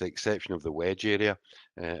 With the exception of the wedge area,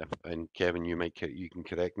 and Kevin, you can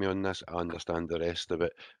correct me on this. I understand the rest of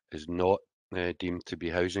it is not deemed to be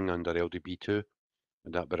housing under LDB2.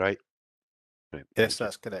 Would that be right? Right. Yes,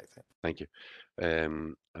 that's correct. Thank you.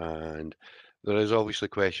 And there is obviously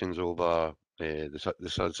questions over the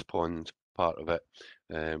Suds Pond part of it,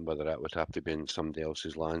 whether that would have to be in somebody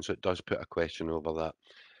else's land. So it does put a question over that.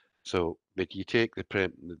 So, but you take that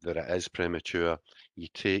it is premature, you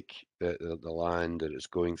take the land that it's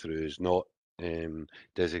going through is not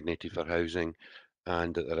designated for housing,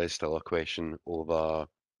 and that there is still a question over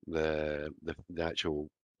the actual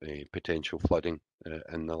potential flooding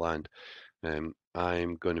in the land.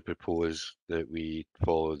 I'm going to propose that we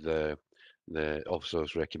follow the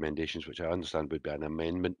officer's recommendations, which I understand would be an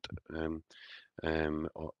amendment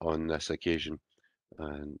on this occasion,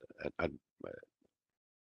 and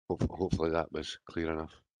hopefully that was clear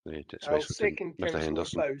enough. I'll second Mr. Councillor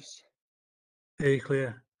Henderson. Bowes. Very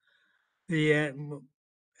clear. The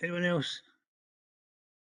anyone else?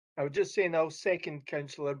 I was just saying I'll second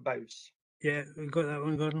Councillor Bowes. Yeah, we got that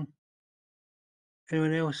one, Gordon.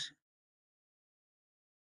 Anyone else?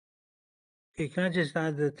 Okay, can I just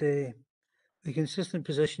add that the consistent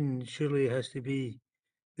position surely has to be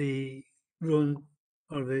the role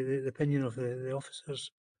or the opinion of the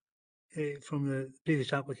officers from the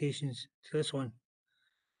previous applications to this one,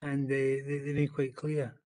 and they've been quite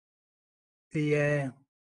clear. I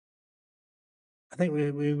think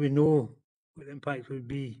we know what the impact would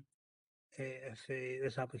be if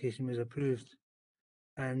this application was approved,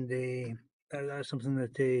 and that's something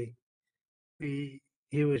that we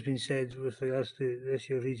hear has been said with regards to the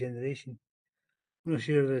issue of regeneration. I'm not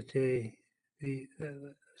sure that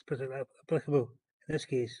it's particularly applicable in this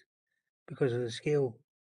case because of the scale,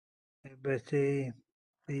 but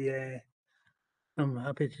I'm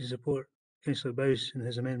happy to support Councillor Bowes in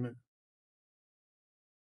his amendment.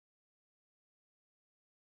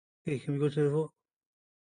 Okay, can we go to the vote?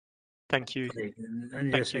 Thank you. Okay, and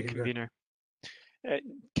Thank yes, you, convener.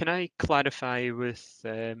 Can I clarify with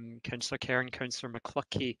Councillor Kerr and Councillor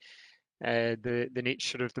McCluckie the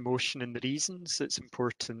nature of the motion and the reasons? It's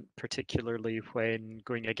important, particularly when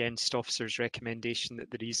going against officers' recommendation,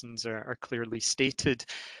 that the reasons are clearly stated.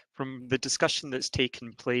 From the discussion that's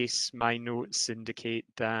taken place, my notes indicate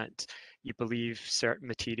that you believe certain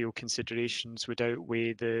material considerations would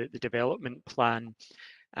outweigh the development plan.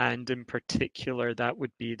 And in particular, that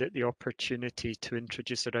would be that the opportunity to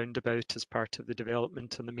introduce a roundabout as part of the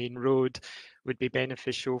development on the main road would be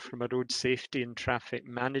beneficial from a road safety and traffic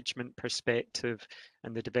management perspective,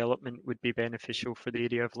 and the development would be beneficial for the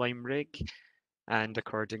area of Limerick. And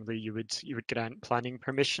accordingly, you would grant planning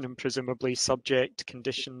permission and presumably subject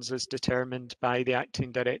conditions as determined by the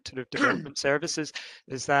Acting Director of Development Services.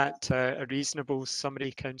 Is that a reasonable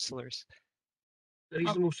summary, councillors? A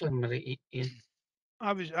reasonable summary, Ian.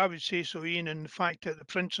 I would say so, Ian, and the fact that the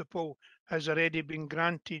principal has already been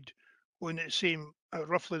granted on the same,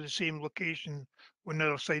 roughly the same location on the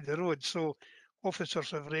other side of the road. So officers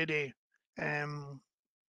have already,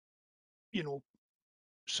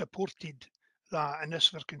 supported that, and this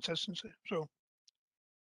for consistency. So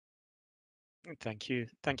Thank you,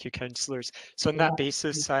 councillors. So on that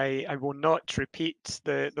basis, I will not repeat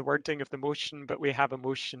the wording of the motion, but we have a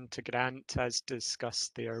motion to grant as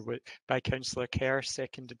discussed there by Councillor Kerr,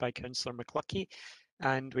 seconded by Councillor McCluckie.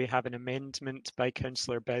 And we have an amendment by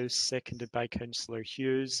Councillor Bowes, seconded by Councillor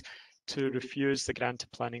Hughes, to refuse the grant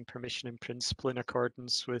of planning permission in principle in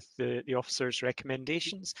accordance with the officer's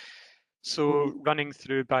recommendations. So running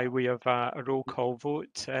through by way of a roll call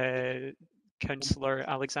vote, Councillor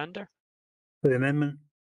Alexander. For the amendment.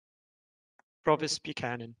 Provost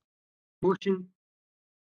Buchanan. Motion.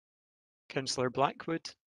 Councillor Blackwood.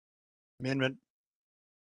 Amendment.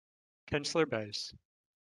 Councillor Bowes.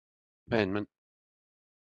 Amendment.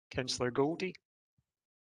 Councillor Goldie.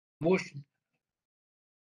 Motion.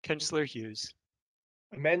 Councillor Hughes.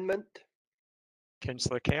 Amendment.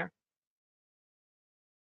 Councillor Kerr.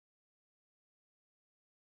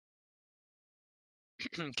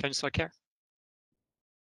 Councillor Kerr.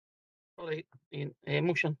 Sorry,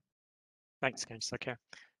 motion. Thanks, Councillor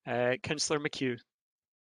Kerr. Councillor McHugh.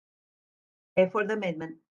 For the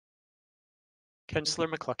amendment. Councillor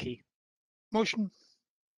McCluckie. Motion.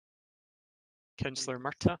 Councillor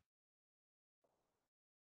Murtagh.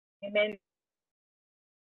 Amendment.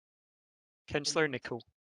 Councillor Nicholl.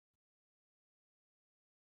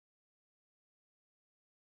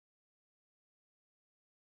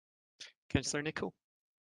 Councillor Nicholl.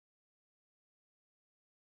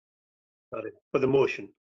 Sorry, for the motion.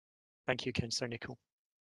 Thank you, Councillor Nicholl.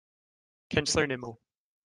 Councillor Nimmo.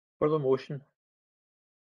 For the motion.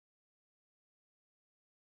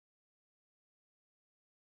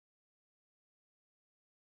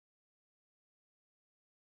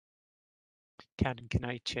 Karen, can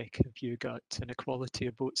I check if you got an equality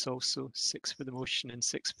of votes also? 6 for the motion and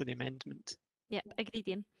 6 for the amendment. Yep, agreed,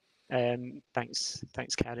 Ian. Thanks,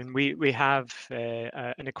 Karen. We have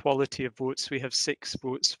an equality of votes. We have 6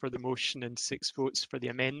 votes for the motion and 6 votes for the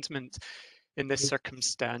amendment. In this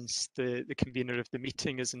circumstance, the convener of the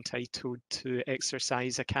meeting is entitled to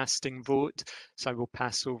exercise a casting vote. So I will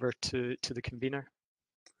pass over to the convener.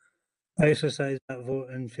 I exercise that vote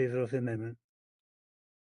in favour of the amendment.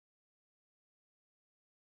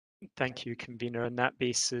 Thank you, convener. On that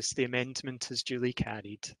basis, the amendment is duly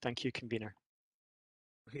carried. Thank you, convener.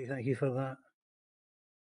 Okay, thank you for that.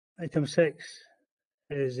 Item 6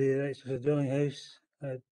 is the rights of the dwelling house.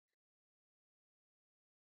 Sorry,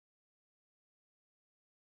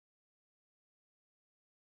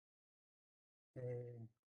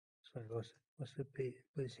 what's the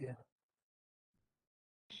place here?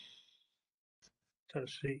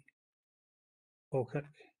 Church Street, Falkirk.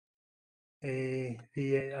 I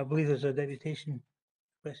believe there's a deputation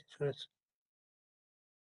question for us.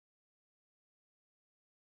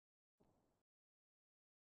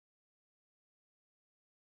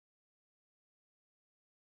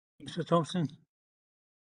 Mr. Thompson.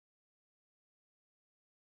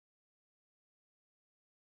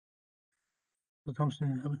 Mr.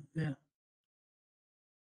 Thompson, yeah.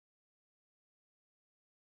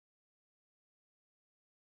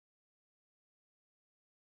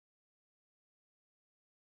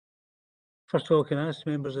 First of all, can I ask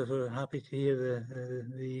members if they're happy to hear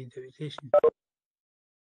the deputation?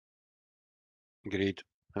 Agreed.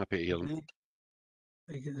 Happy to hear them.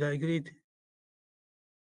 Is that agreed?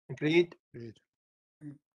 Agreed. Agreed.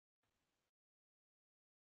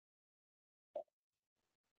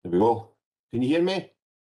 There we go. Can you hear me?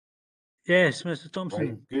 Yes, Mr. Thompson.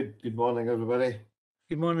 Right. Good. Good morning, everybody.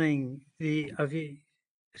 Good morning.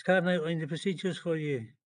 Has Karen outlined the procedures for you?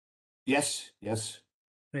 Yes. Yes.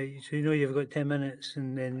 Right. So you know you've got 10 minutes,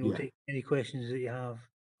 and then we'll Yeah. take any questions that you have,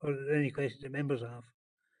 or any questions that members have.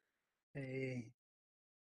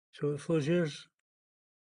 So the floor is yours.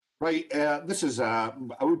 Right. This is. I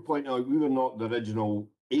would point out we were not the original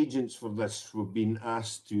agents for this. We've been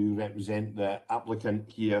asked to represent the applicant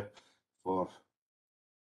here for,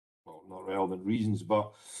 well, not relevant reasons,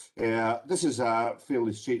 but this is a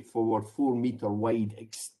fairly straightforward 4 metre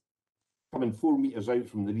wide, coming 4 metres out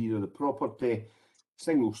from the rear of the property,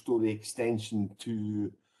 single storey extension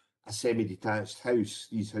to a semi-detached house.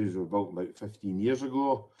 These houses were built about 15 years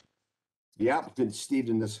ago. The applicant stayed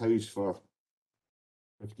in this house for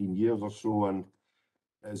 15 years or so, and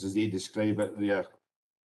as they describe it, their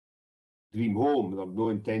dream home. They have no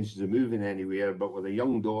intentions of moving anywhere, but with a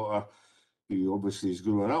young daughter who obviously is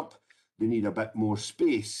growing up, they need a bit more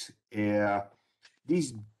space.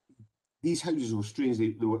 These houses were strange.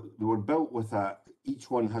 They were built with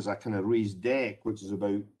each one has a kind of raised deck, which is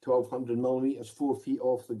about 1,200 millimetres, 4 feet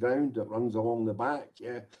off the ground, that runs along the back.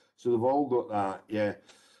 Yeah, so they've all got that. Yeah,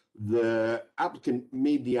 the applicant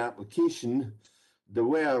made the application there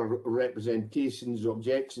were representations,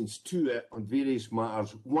 objections to it on various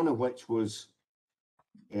matters, one of which was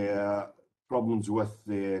problems with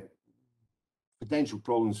the potential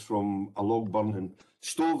problems from a log burning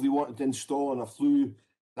stove they wanted to install in a flue.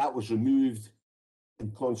 That was removed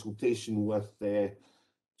in consultation with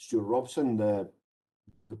Stuart Robson, the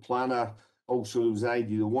planner. Also, there was the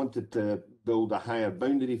idea they wanted to build a higher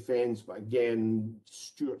boundary fence, but again,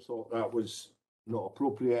 Stuart thought that was not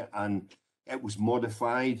appropriate and it was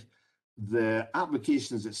modified. The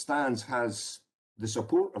application as it stands has the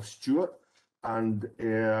support of Stuart, and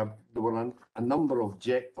there were a number of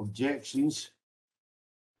objections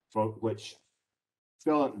for which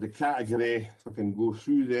fell into the category, if I can go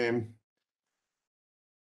through them.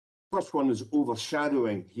 First one is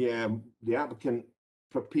overshadowing. Yeah, the applicant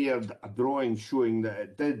prepared a drawing showing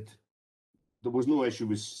that there was no issue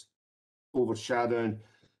with overshadowing,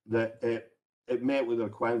 that it met with the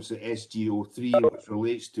requirements of SGO3, which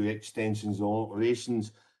relates to extensions and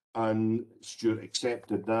alterations, and Stuart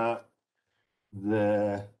accepted that.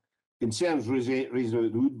 The concerns raised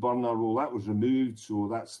about the wood burner, well, that was removed, so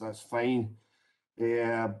that's fine.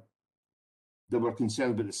 There were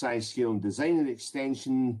concerns about the size, scale and design of the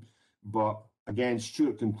extension, but again,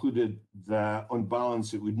 Stuart concluded that on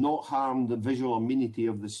balance it would not harm the visual amenity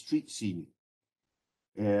of the street scene.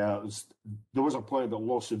 There was a point about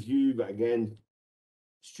loss of view, but again,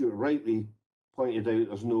 Stuart rightly pointed out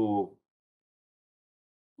there's no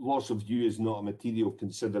loss of view is not a material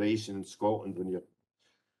consideration in Scotland when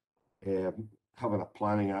you're having a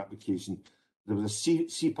planning application. There was a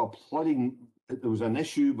SEPA flooding, there was an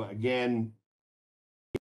issue, but again,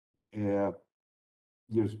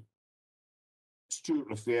 Stuart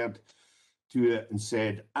referred to it and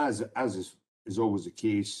said, as is always the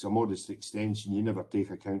case, a modest extension, you never take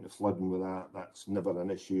account of flooding with that, that's never an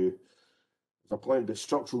issue. There's a point about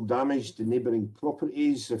structural damage to neighbouring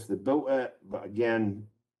properties if they built it, but again,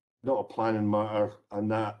 not a planning matter,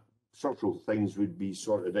 and that structural things would be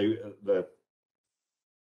sorted out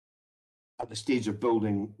at the stage of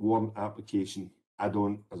building warrant application. I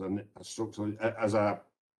don't, as an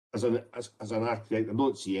architect, I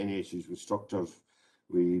don't see any issues with structures.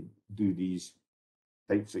 We do these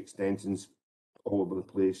types of extensions all over the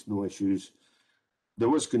place, no issues. There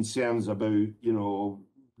was concerns about, you know,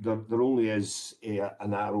 there only is a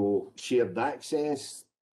narrow shared access,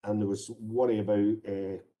 and there was worry about,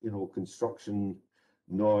 you know, construction,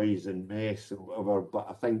 noise and mess and whatever, but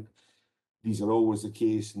I think these are always the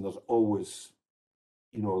case, and there's always,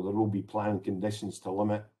 you know, there will be planning conditions to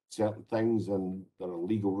limit certain things, and there are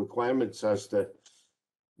legal requirements as to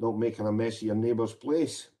not making a mess of your neighbour's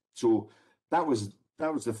place. So that was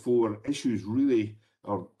the 4 issues really,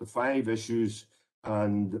 or the 5 issues,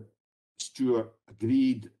 and Stuart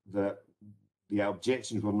agreed that the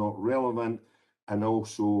objections were not relevant, and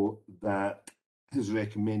also that his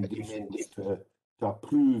recommendation was to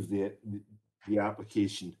approve the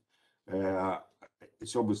application.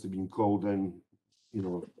 It's obviously been called in, you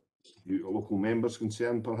know, due to local members'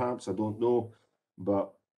 concern, perhaps, I don't know,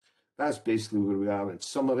 but that's basically where we are in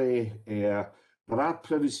summary. There are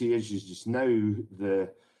privacy issues just now. The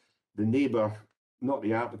neighbour, not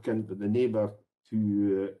the applicant, but the neighbour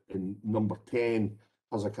who in number 10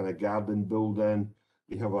 has a kind of garden building.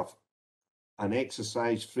 They have an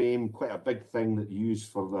exercise frame, quite a big thing that they use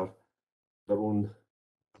for their own,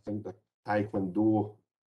 I think the Taekwondo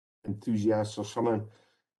enthusiasts or something,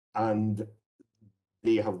 and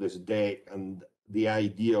they have this deck, and the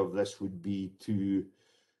idea of this would be to,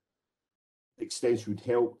 the extension would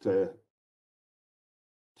help to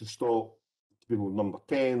stop people with number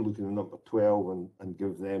 10 looking at number 12 and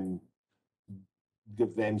give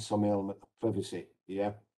them some element of privacy.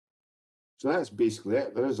 Yeah. So that's basically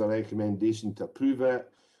it. There is a recommendation to approve it.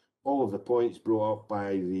 All of the points brought up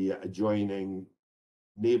by the adjoining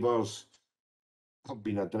neighbours have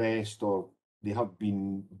been addressed, or they have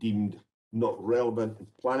been deemed not relevant in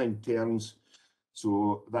planning terms.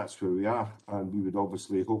 So that's where we are, and we would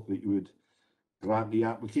obviously hope that you would grant the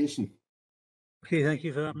application. Okay, thank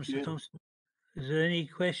you for that, Mr. Thompson. Is there any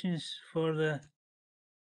questions for the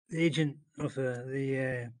agent of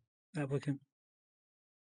the applicant?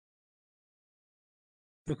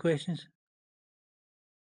 No questions?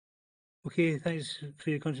 Okay, thanks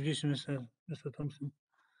for your contribution, Mr. Thompson.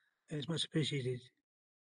 It's much appreciated.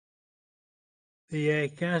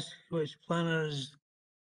 Can I ask which planner is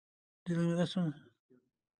dealing with this one?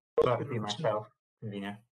 That would be myself,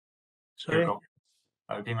 convener. Sorry?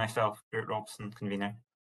 That would be myself, Stuart Robson, convener.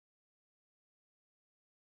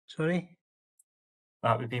 Sorry?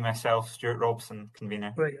 That would be myself, Stuart Robson,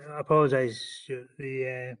 convener. Right, I apologise, Stuart.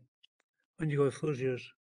 When you go, the floor's yours.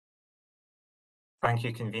 Thank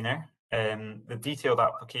you, convener. The detailed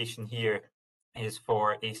application here is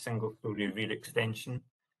for a single-storey rear extension,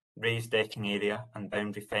 raised decking area and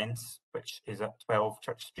boundary fence, which is at 12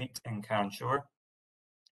 Church Street in Carnshaw.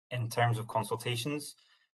 In terms of consultations,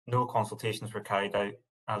 no consultations were carried out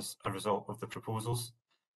as a result of the proposals.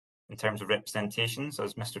 In terms of representations,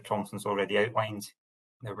 as Mr. Thompson's already outlined,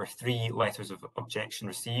 there were 3 letters of objection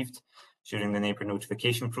received during the neighbour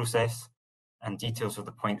notification process, and details of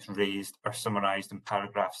the points raised are summarised in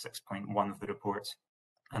paragraph 6.1 of the report,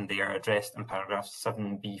 and they are addressed in paragraphs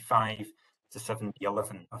 7b5 to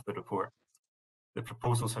 7b11 of the report. The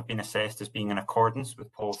proposals have been assessed as being in accordance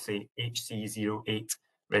with policy HC08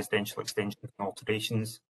 residential extensions and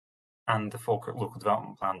alterations, and the Falkirk Local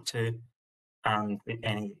Development Plan 2, and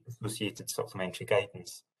any associated supplementary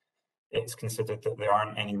guidance. It's considered that there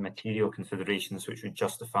aren't any material considerations which would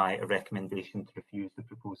justify a recommendation to refuse the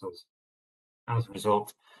proposals. As a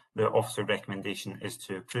result, the officer recommendation is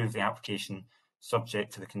to approve the application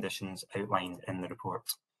subject to the conditions outlined in the report.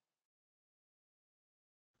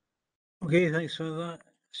 Okay, thanks for that.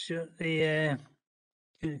 Sure. Can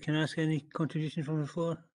I ask any contribution from the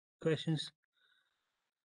floor? Questions?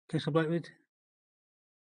 Councillor Blackwood?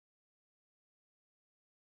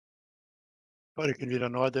 Sorry, convener,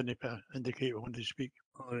 no, I didn't indicate I wanted to speak.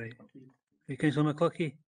 All right. Councillor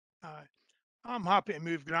McCluckie? Aye. I'm happy to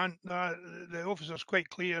move Grant. The officer's quite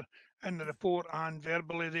clear in the report and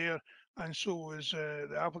verbally there, and so is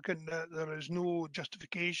the applicant, that there is no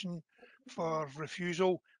justification for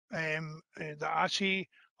refusal that I see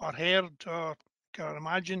or heard or can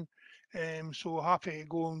imagine. So happy to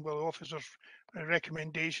go on with the officer's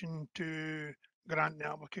recommendation to grant the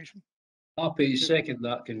application. Happy to second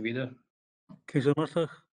that, convener. Councillor Murtagh?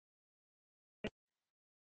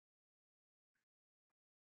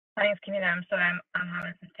 Thanks, convener. I'm sorry, I'm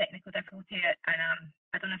having some technical difficulty, and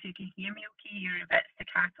I don't know if you can hear me okay. You're a bit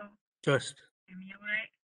staccato. Just. Hear me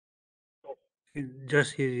all right?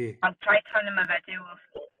 Just hear you. I'll try turning my video off.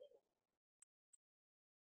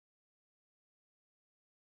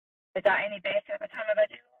 Is that any better if I turn my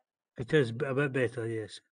video off? It is a bit better,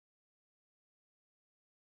 yes.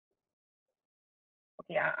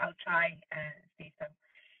 Okay, I'll try and say so.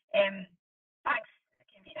 Thanks,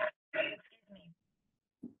 convener. Excuse me.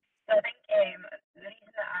 So I think the reason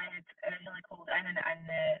that I had originally called in and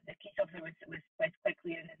the case officer was quite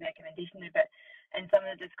clear in his recommendation there, but in some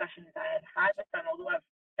of the discussions I had with them, although I've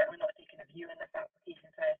certainly not taken a view in this application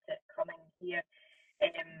prior to coming here,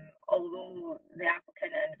 although the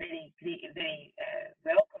applicant and very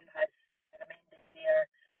welcome has amended their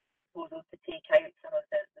proposal to take out some of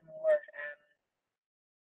the more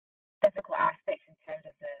difficult aspects in terms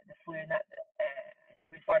of the fluid that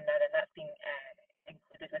referring that, and that's been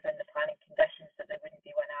included within the planning conditions, so there wouldn't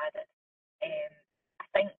be one added. I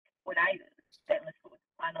think when I certainly spoke with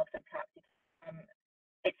the plan officer, perhaps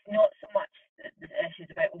it's not so much the issues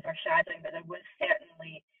about overshadowing, but there was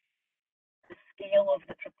certainly the scale of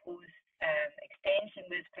the proposed extension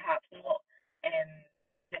was perhaps not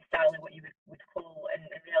necessarily what you would call in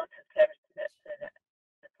relative terms to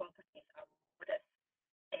the properties are modest.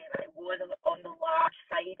 It was on the large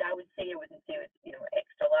side, I would say. I wouldn't say it was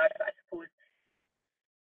extra large, but I suppose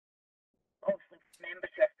obviously members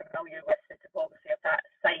who are familiar with the topography of that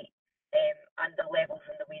site and the levels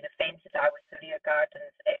and the way the fences are with the rear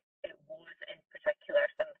gardens, it was in particular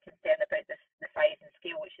some concern about the size and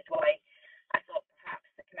scale, which is why I thought perhaps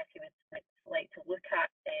the committee would like to look at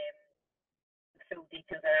the full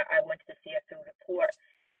details, and I wanted to see a full report.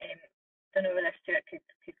 I don't know whether Stuart could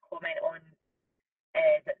comment on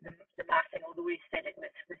the massing, although he said it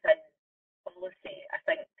was within policy. I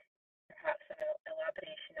think perhaps an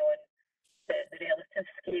elaboration on the relative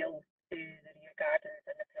scale to the rear gardens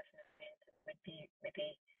and the personal fences would be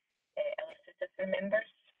maybe illustrative for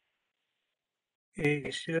members.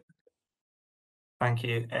 Stuart? Thank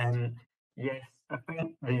you. Yes, I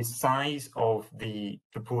think the size of the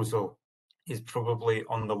proposal is probably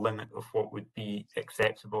on the limit of what would be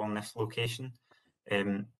acceptable in this location.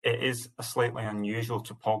 It is a slightly unusual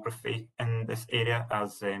topography in this area,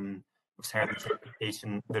 as was heard in the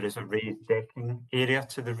presentation. There is a raised decking area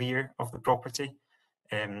to the rear of the property,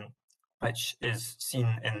 which is seen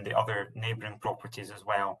in the other neighbouring properties as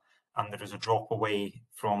well. And there is a drop away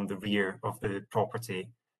from the rear of the property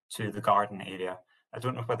to the garden area. I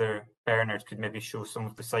don't know whether Bernard could maybe show some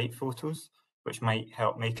of the site photos, which might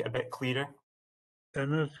help make it a bit clearer.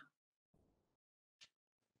 Bernard?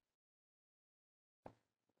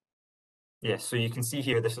 Yes, so you can see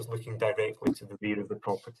here, this is looking directly to the rear of the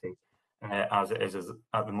property, as it is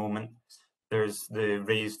at the moment. There's the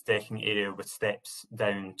raised decking area with steps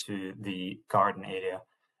down to the garden area.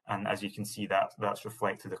 And as you can see, that's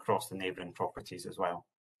reflected across the neighbouring properties as well.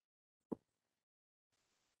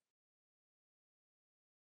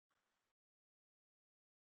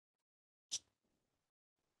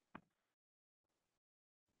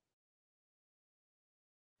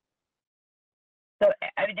 So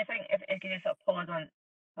I would just think if you could just sort of pause on,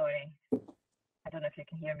 sorry, I don't know if you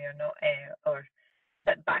can hear me or not,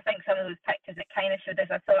 but I think some of those pictures, it kind of showed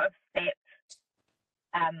there's a sort of step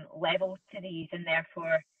level to these, and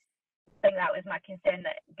therefore I think that was my concern,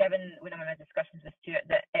 that given when I'm in my discussions with Stuart,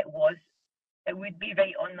 that it would be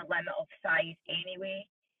right on the limit of size anyway,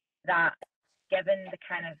 that given the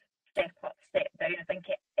kind of step up, step down, I think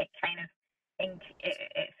it kind of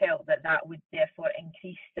it felt that would therefore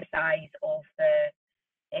increase the size of the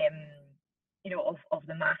of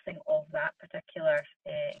the massing of that particular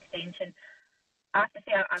extension. I have to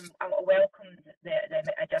say I welcome the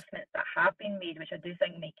adjustments that have been made, which I do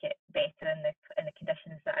think make it better in the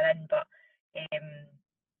conditions that are in. But I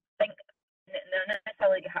think not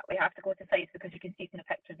necessarily we have to go to sites, because you can see from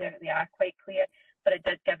the pictures there that they are quite clear. But it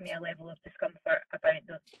did give me a level of discomfort about it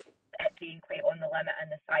being quite on the limit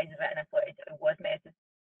and the size of it, and I thought it was meant to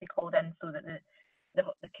be called in so that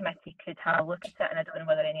the committee could have a look at it. And I don't know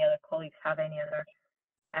whether any other colleagues have any other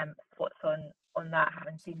thoughts on that,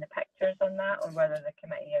 having seen the pictures on that, or whether the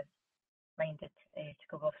committee is minded to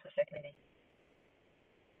go off the second day.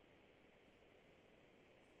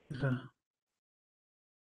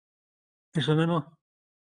 Yes or no?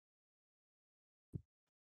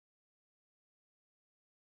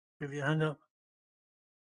 Give your hand up.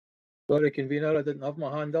 Sorry, convener, I didn't have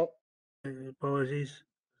my hand up. Apologies.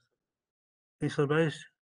 Councillor Bowes?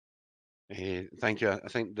 Thank you. I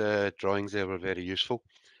think the drawings there were very useful,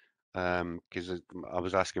 because I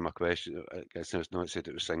was asking my question. I guess it said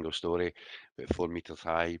it was single story, but 4 metres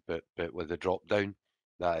high. But with the drop down,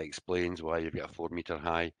 that explains why you've got a 4 metre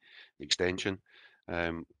high extension.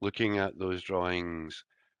 Looking at those drawings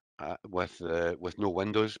with no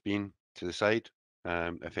windows being to the side,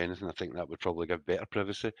 if anything, I think that would probably give better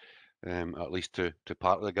privacy, at least to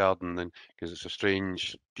part of the garden, because it's a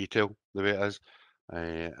strange detail the way it is.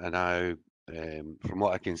 And now, from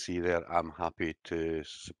what I can see there, I'm happy to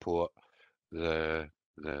support the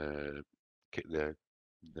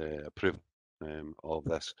approval of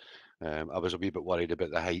this. I was a wee bit worried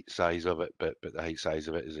about the height size of it, but the height size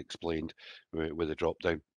of it is explained with the drop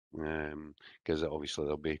down, because obviously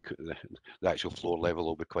there'll be the actual floor level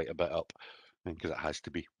will be quite a bit up, because it has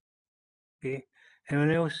to be. Okay.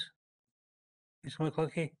 Anyone else? Ms.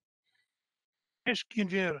 McCluskey? Yes,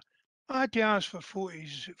 convener. I had to ask for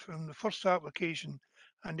photos from the first application,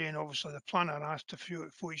 and then obviously the planner asked a few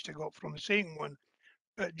photos to go up from the second one.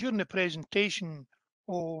 But during the presentation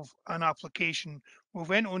of an application, we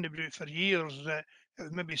went on about it for years that it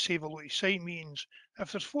would maybe save a lot of site meetings.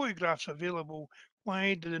 If there's photographs available,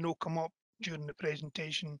 why do they not come up during the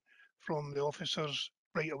presentation from the officers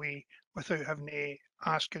right away without having to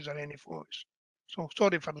ask is there any photos? So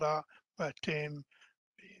sorry for that, but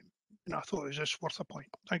I thought it was just worth a point.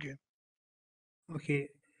 Thank you. Okay,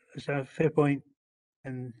 it's a fair point,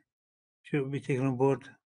 and sure will be taken on board,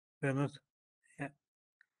 Bernard. Yeah.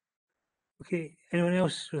 Okay, anyone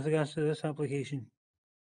else with regards to this application?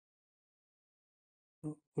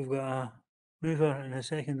 We've got a mover and a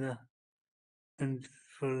seconder, and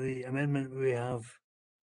for the amendment we have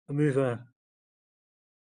a mover.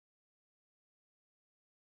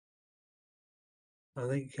 I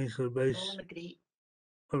think Councillor Bowes. agree.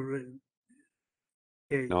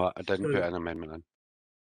 Yeah, No, I didn't put sorry. an amendment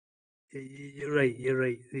in. You're right. You're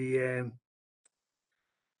right.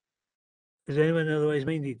 Is anyone otherwise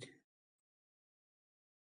minded?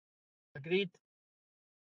 Agreed.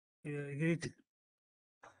 Yeah, agreed.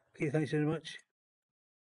 Okay, thanks very much.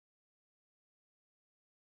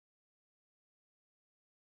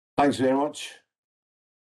 Thanks very much.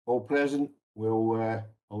 All present.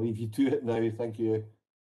 I'll leave you to it now. Thank you.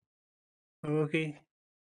 Okay.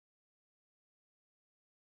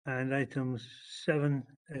 And item 7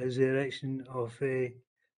 is the erection of a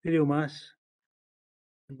video mass.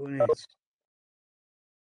 Bonus.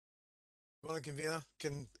 Morning, convener.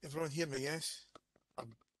 Can everyone hear me? Yes. How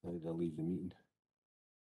did I leave the meeting?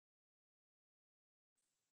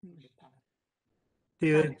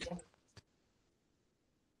 David.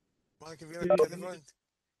 Morning, convener.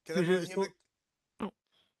 Can everyone hear me?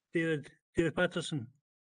 David Patterson.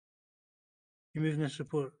 You moving this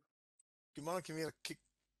report? Good morning, convener.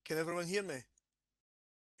 Can everyone hear me?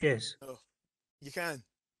 Yes. Oh, you can?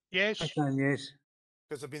 Yes. I can, yes.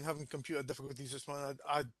 Because I've been having computer difficulties this morning.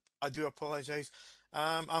 I do apologise.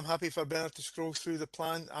 I'm happy for Bernard to scroll through the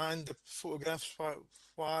plan and the photographs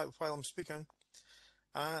while I'm speaking.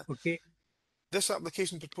 Okay. This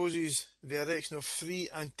application proposes the erection of 3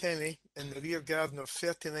 antennae in the rear garden of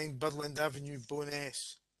 39 Birdland Avenue,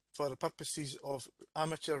 Bowness, for the purposes of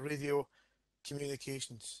amateur radio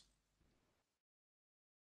communications.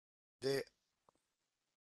 The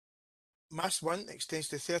mast 1 extends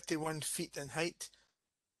to 31 feet in height.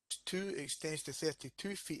 2 extends to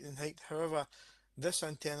 32 feet in height. However, this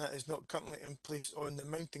antenna is not currently in place on the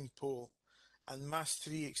mounting pole, and mast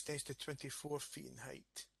 3 extends to 24 feet in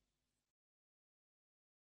height.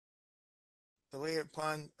 The layout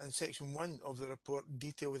plan and section 1 of the report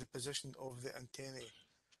detail the position of the antennae.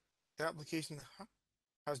 The application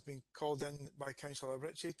has been called in by Councillor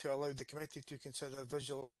Ritchie to allow the committee to consider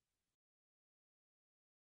visual.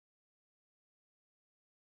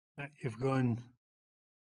 You've gone.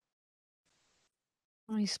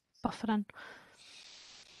 Oh, he's buffering.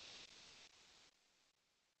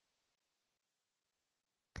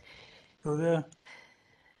 Still there?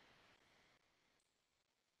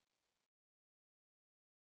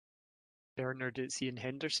 Bernard, it's Ian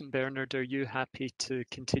Henderson. Bernard, are you happy to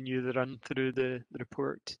continue the run through the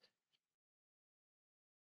report?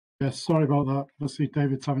 Yes, sorry about that. I see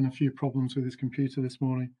David's having a few problems with his computer this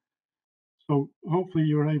morning. So hopefully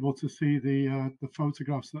you were able to see the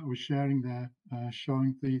photographs that I was sharing there,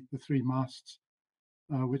 showing the 3 masts,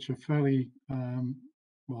 which are fairly,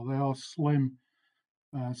 well, they are slim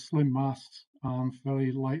masts and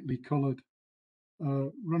very lightly coloured.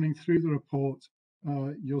 Running through the report,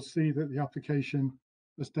 you'll see that the application,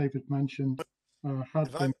 as David mentioned,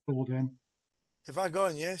 had been called in. Have I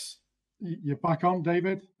gone? Yes. You're back on,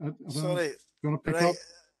 David? Sorry. You want to pick Right. up?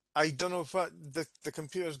 I don't know what the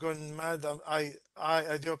computer's gone mad.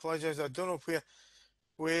 I do apologise. I don't know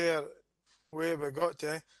where we got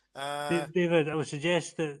to. David, I would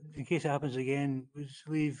suggest that in case it happens again, we just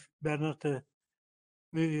leave Bernard to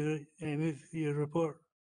move your report,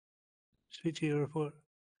 speak to your report.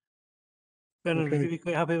 Bernard, would Okay. you be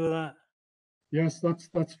quite happy with that? Yes,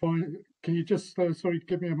 that's fine. Can you just sorry,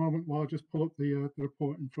 give me a moment while I just pull up the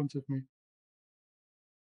report in front of me.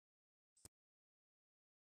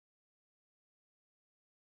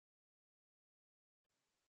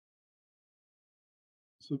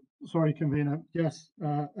 So sorry, convener. Yes,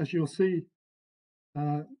 as you'll see,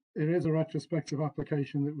 it is a retrospective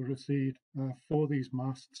application that we received for these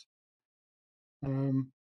masts.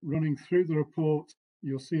 Running through the report,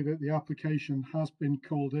 you'll see that the application has been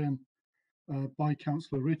called in by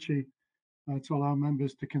Councillor Ritchie to allow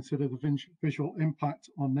members to consider the visual impact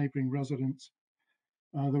on neighbouring residents.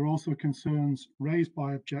 There are also concerns raised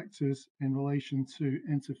by objectors in relation to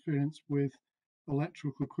interference with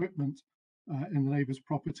electrical equipment in the neighbours'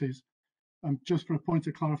 properties. Just for a point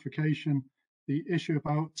of clarification, the issue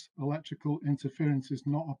about electrical interference is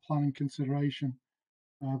not a planning consideration.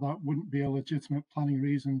 That wouldn't be a legitimate planning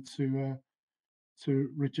reason to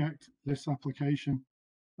reject this application.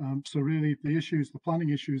 So really the planning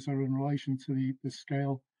issues are in relation to the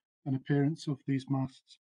scale and appearance of these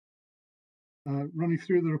masts. Running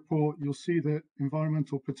through the report, you'll see that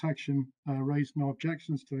Environmental Protection raised no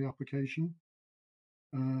objections to the application.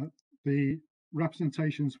 The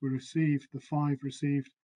representations we received, the 5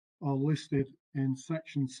 received, are listed in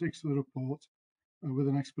section 6 of the report with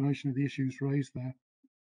an explanation of the issues raised there.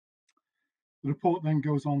 The report then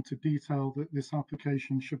goes on to detail that this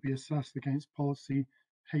application should be assessed against policy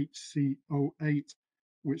HC08,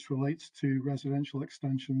 which relates to residential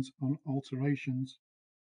extensions and alterations.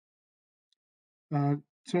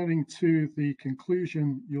 Turning to the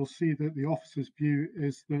conclusion, you'll see that the officer's view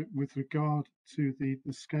is that with regard to the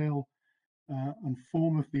scale and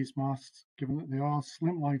form of these masts, given that they are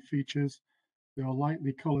slimline features, they are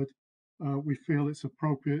lightly coloured, we feel it's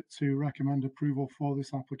appropriate to recommend approval for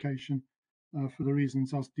this application for the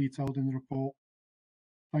reasons as detailed in the report.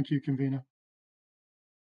 Thank you, convener.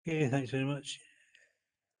 Okay, thanks very much.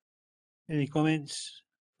 Any comments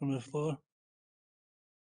from the floor?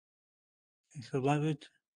 Councillor Blackwood?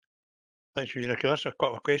 Thanks, Convener. Can I ask a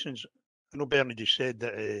couple of questions? I know Bernard just said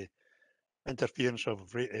that interference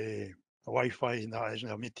of Wi-Fi and that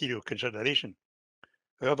isn't a material consideration.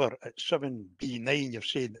 However, at 7B9, you've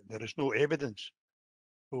said there is no evidence.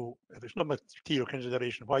 So if it's not a material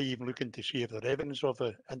consideration, why are you even looking to see if there's evidence of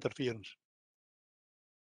the interference?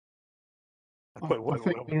 I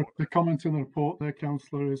think the comment in the report there,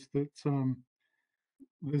 Councillor, is that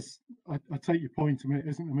I take your point. I mean, it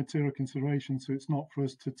isn't a material consideration, so it's not for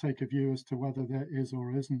us to take a view as to whether there is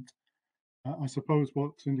or isn't. I suppose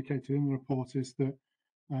what's indicated in the report is that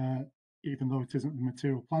even though it isn't a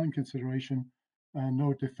material planning consideration,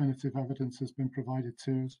 no definitive evidence has been provided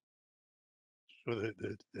to us. So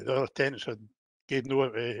the other tenants gave no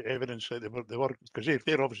evidence that they were because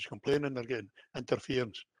they're obviously complaining they're getting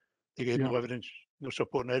interference. They gave no Yeah. evidence, no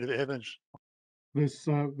supporting evidence. There's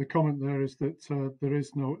the comment there is that there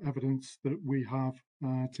is no evidence that we have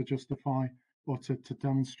to justify or to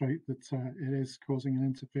demonstrate that it is causing an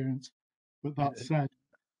interference. But that said,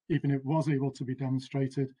 even if it was able to be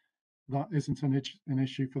demonstrated, that isn't an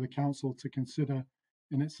issue for the council to consider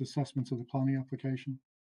in its assessment of the planning application.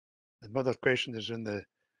 Another question is in the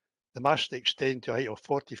mast extend to a height of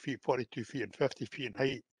 40 feet, 42 feet and 50 feet in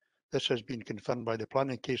height. This has been confirmed by the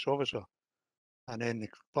planning case officer. And then the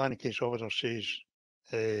planning case officer says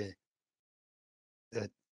that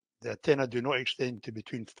the antenna do not extend to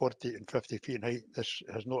between 40 and 50 feet in height. This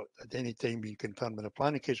has not at any time been confirmed by the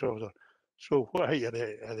planning case officer. So what height are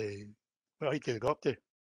they what height do they go up to?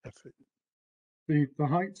 The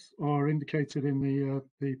heights are indicated in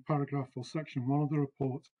the paragraph or section 1 of the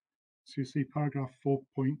report. So you see paragraph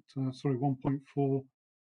 1.4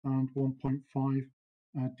 and 1.5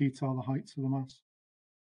 detail the heights of the mast.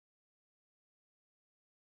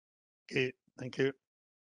 Okay, thank you.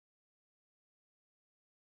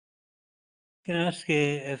 Can I ask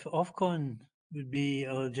if Ofcon would be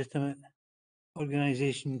a legitimate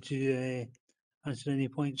organisation to answer any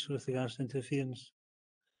points with regards to interference?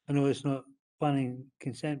 I know it's not planning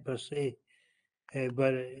consent per se,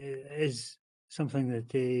 but it is something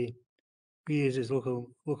that we as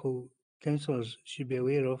local councillors should be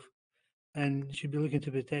aware of and should be looking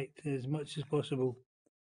to protect as much as possible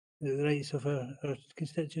the rights of our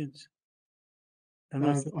constituents. I'm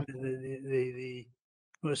not saying that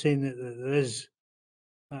I'm not saying that there is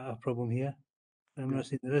a problem here. I'm not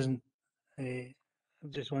saying there isn't. I'm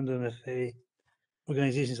just wondering if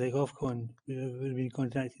organisations like Ofcon would have been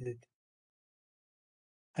contacted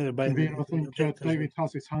either by Convener, I the think objectors. David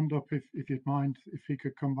has his hand up. If you'd mind, if he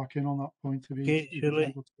could come back in on that point, if Okay, he's surely.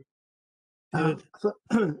 able to.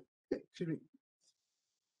 Excuse me.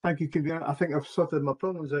 Thank you, Convener. I think I've sorted my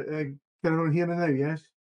problems out. Can everyone hear me now? Yes.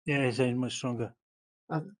 Yeah, it sounds much stronger.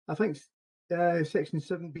 I think section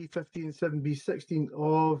 7B15 and 7B16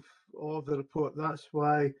 of the report. That's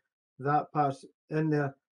why that part's in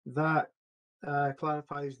there. That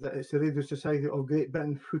clarifies that it's the Radio Society of Great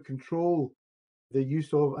Britain who control the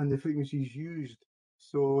use of and the frequencies used.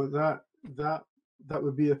 So that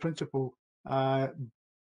would be a principal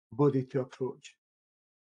body to approach.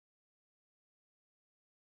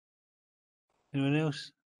 Anyone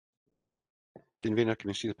else? Convener, can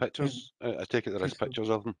you see the pictures? I take it there is pictures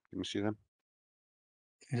of them. Can you see them?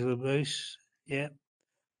 Councillor Bruce, yeah,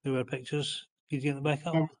 there were pictures. Could you get the back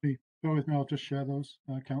up? Bear with me, I'll just share those,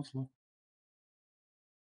 Councillor.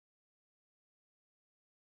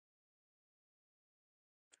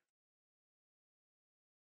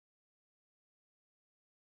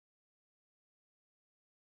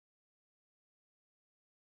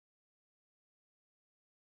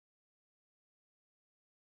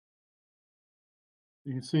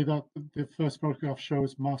 You can see that the first photograph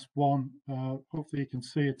shows mast 1. Hopefully you can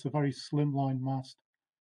see it's a very slimline mast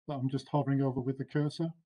that I'm just hovering over with the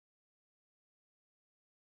cursor.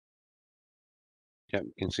 Yeah,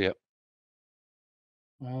 you can see it.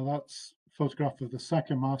 That's a photograph of the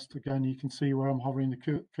second mast. Again, you can see where I'm hovering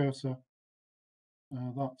the cursor.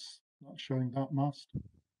 That's showing that mast.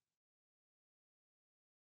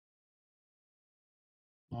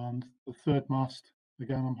 And the third mast,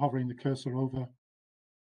 again, I'm hovering the cursor over,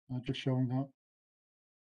 just showing that.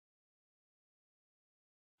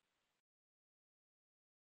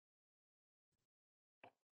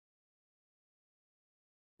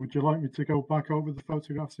 Would you like me to go back over the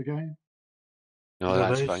photographs again? No,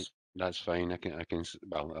 that's fine. That's fine. I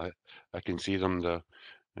can see them.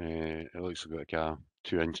 It looks like a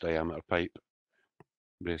 2-inch diameter pipe,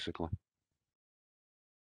 basically.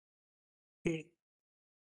 Okay.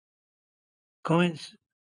 Comments?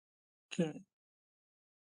 Sorry.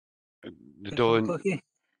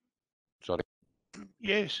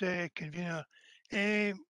 Yes, Convener.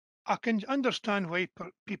 I can understand why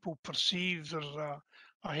people perceive there's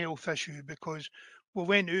a health issue because we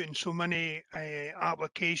went out in so many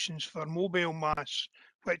applications for mobile masts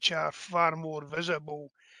which are far more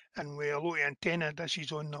visible and with a lot of antenna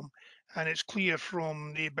dishes on them. And it's clear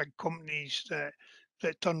from the big companies that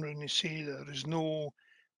turn around and say there is no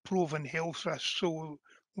proven health risk. So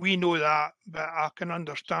we know that, but I can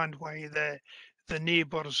understand why the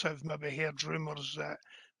neighbours have maybe heard rumours that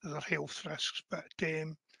there are health risks. But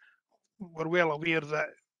we're well aware that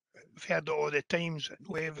we've heard it all the times that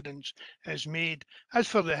no evidence is made. As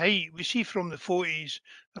for the height, we see from the photos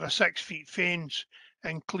there are 6 feet fence,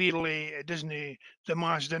 and clearly it doesn't. The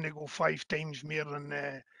mast didn't go 5 times more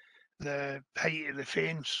than the height of the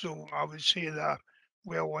fence. So I would say they're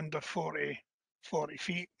well under 40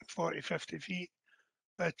 feet, 40, 50 feet.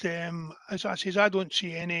 But as I says, I don't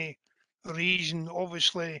see any reason.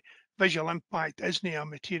 Obviously, visual impact isn't a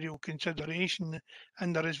material consideration,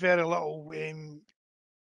 and there is very little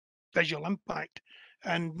visual impact,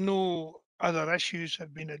 and no other issues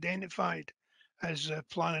have been identified, as the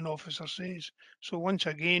planning officer says. So once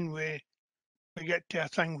again, we get to a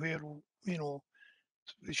thing where, you know,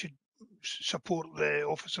 we should support the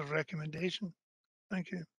officer's recommendation.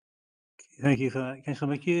 Thank you. Thank you for that.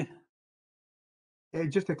 Councillor McHugh.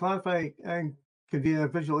 Just to clarify, convener,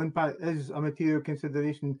 visual impact is a material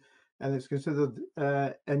consideration, and it's considered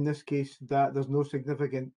in this case that there's no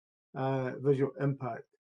significant visual impact.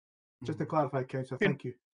 Just to clarify, Councillor, thank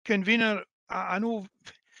you. Convener, I know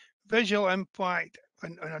visual impact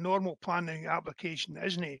in a normal planning application,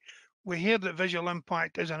 isn't it? We hear that visual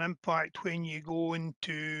impact is an impact when you go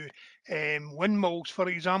into windmills, for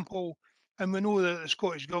example, and we know that the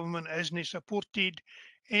Scottish Government hasn't supported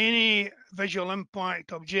any visual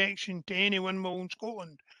impact objection to any windmill in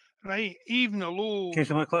Scotland, right? Even though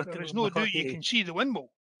there is no doubt you can see the windmill.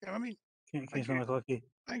 You know what I mean? Councillor McCluskey.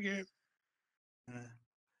 Thank you.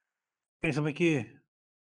 Councillor McHugh.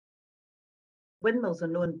 Windmills are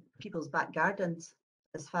known in people's back gardens,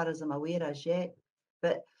 as far as I'm aware as yet.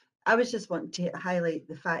 But I was just wanting to highlight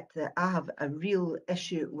the fact that I have a real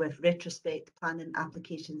issue with retrospect planning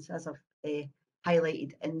applications, as I've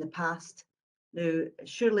highlighted in the past. Now,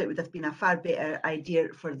 surely it would have been a far better idea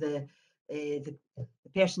for the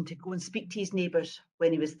person to go and speak to his neighbours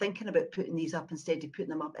when he was thinking about putting these up, instead of putting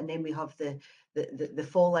them up, and then we have the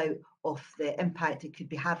fallout of the impact it could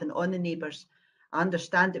be having on the neighbours. I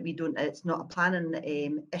understand that it's not a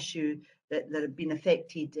planning issue, that they're being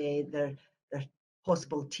affected, their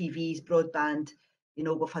possible TVs, broadband. You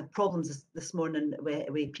know, we've had problems this morning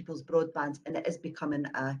with people's broadband, and it is becoming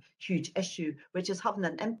a huge issue, which is having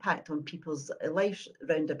an impact on people's lives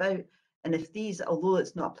round about. And if these, although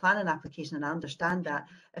it's not a planning application, and I understand that,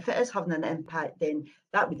 if it is having an impact, then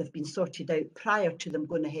that would have been sorted out prior to them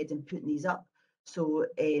going ahead and putting these up. So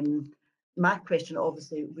my question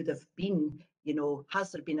obviously would have been, you know,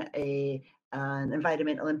 has there been an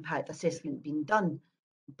environmental impact assessment being done?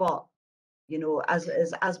 But, you know, as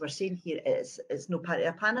we're saying here, it's no part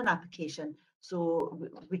of a planning application. So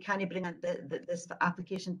we can't bring this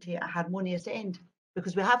application to a harmonious end,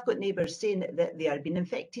 because we have got neighbours saying that they are being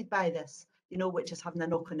infected by this, you know, which is having a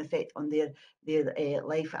knock-on effect on their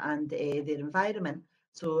life and their environment.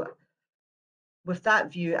 So with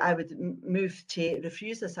that view, I would move to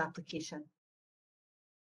refuse this application.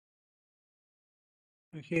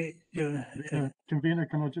 Okay. Convener,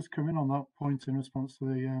 can I just come in on that point in response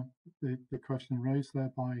to the question raised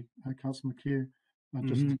there by Councillor McHugh, and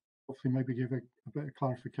just hopefully maybe give a bit of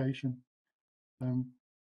clarification.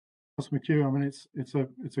 Councillor McHugh, I mean,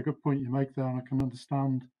 it's a good point you make there, and I can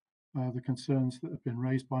understand the concerns that have been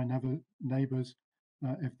raised by neighbours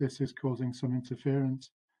if this is causing some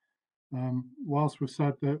interference. Whilst we've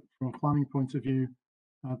said that from a planning point of view,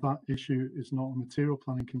 that issue is not a material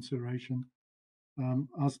planning consideration,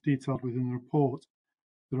 as detailed within the report,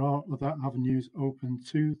 there are other avenues open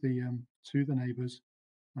to the neighbours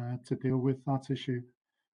to deal with that issue.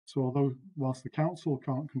 So although whilst the council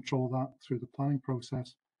can't control that through the planning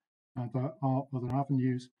process, there are other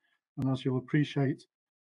avenues, and as you'll appreciate,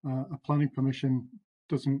 a planning permission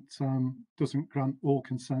doesn't grant all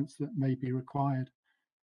consents that may be required.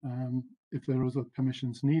 If there are other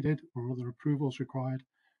permissions needed or other approvals required,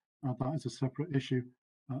 that is a separate issue.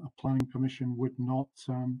 A planning permission would not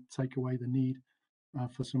take away the need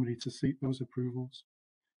for somebody to seek those approvals.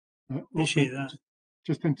 Appreciate that.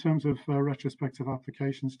 Just in terms of retrospective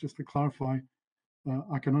applications, just to clarify,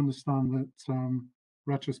 I can understand that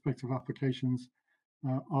retrospective applications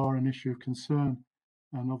are an issue of concern,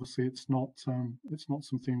 and obviously it's not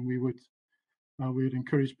something we would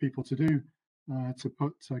encourage people to do,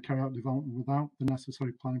 to carry out development without the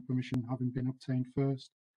necessary planning permission having been obtained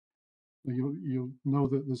first. You'll know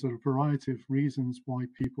that there's a variety of reasons why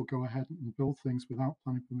people go ahead and build things without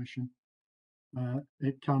planning permission.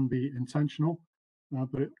 It can be intentional,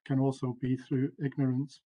 but it can also be through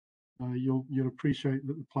ignorance. You'll appreciate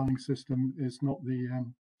that the planning system is not the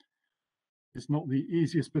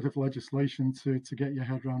easiest bit of legislation to get your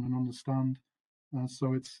head around and understand.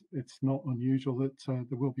 So it's not unusual that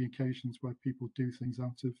there will be occasions where people do things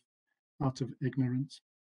out of ignorance.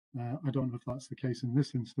 I don't know if that's the case in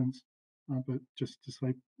this instance, but just to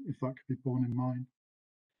say if that could be borne in mind.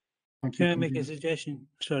 Thank you. Can I make a suggestion?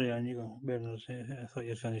 Sorry, Anne, you go. Bernard, I thought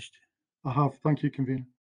you'd finished. I have. Thank you, Convener.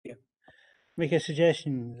 Yeah. Make a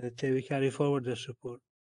suggestion that we carry forward this report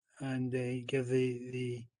and give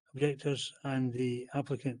the objectors and the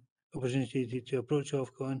applicant opportunity to approach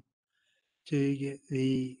Ofcom to get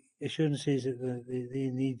the assurances that they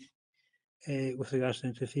need with regards to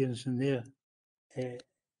interference in their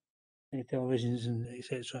televisions and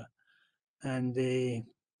etc. And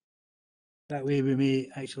that way we may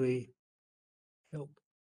actually help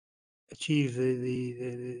achieve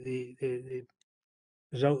the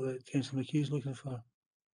result that Councillor McHugh is looking for.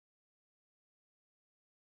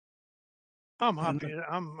 I'm happy.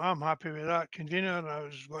 I'm happy with that, convener. I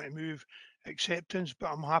was going to move acceptance,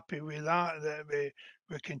 but I'm happy with that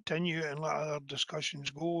we continue and let other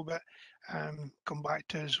discussions go. But come back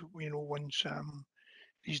to us, once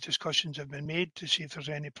these discussions have been made to see if there's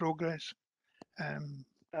any progress.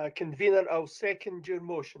 Convener, I'll second your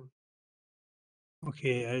motion.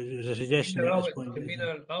 Okay, there's a suggestion at this point.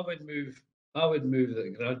 Convener, I would move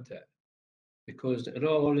that grant it, because in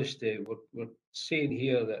all honesty, we're saying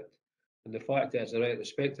here that, and the fact that it's a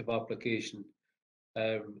retrospective application,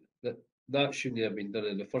 that shouldn't have been done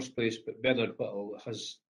in the first place. But Bernard Whittle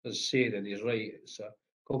has said, and he's right, it's a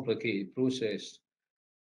complicated process.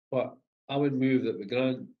 But I would move that we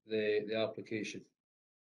grant the application.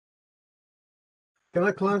 Can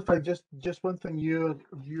I clarify just one thing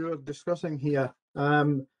you're discussing here?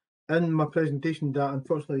 In my presentation that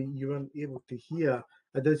unfortunately you weren't able to hear,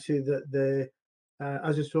 I did say that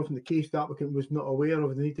as is often the case, the applicant was not aware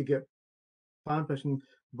of the need to get plan permission,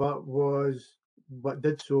 but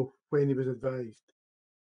did so when he was advised.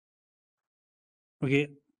 Okay,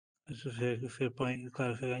 that's a fair point,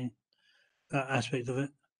 clarifying that aspect of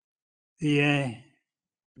it. Yeah.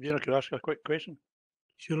 Could I ask a quick question?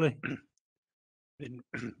 Surely.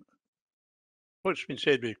 What's been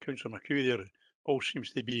said by Councillor McHugh there all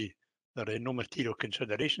seems to be there are no material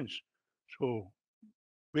considerations. So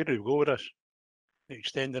where do we go with this?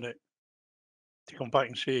 Extending it to come back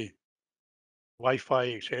and say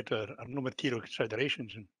Wi-Fi, etc., are no material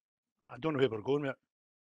considerations, and I don't know where we're going with it.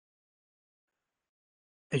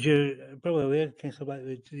 As you're probably aware, Councillor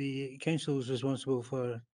Blackwood, the council is responsible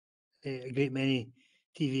for a great many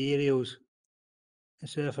TV aerials, and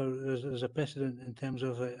so therefore there's a precedent in terms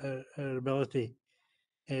of our ability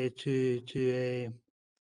to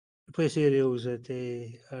replace aerials that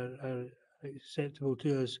are acceptable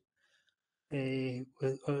to us,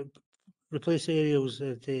 or replace aerials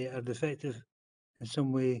that are defective in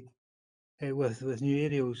some way with new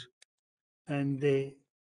aerials, and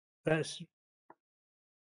that's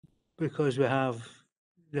because we have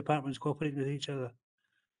departments cooperating with each other.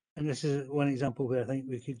 And this is one example where I think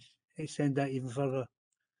we could extend that even further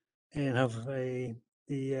and have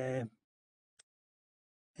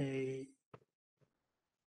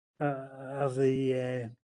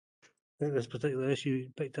this particular issue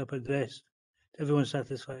picked up, addressed to everyone's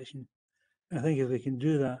satisfaction. I think if we can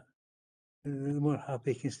do that, the more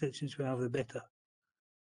happy constituents we have, the better.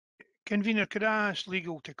 Convener, could I ask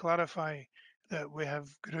legal to clarify that we have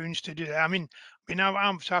grounds to do that? I mean,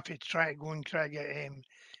 I'm happy to try to get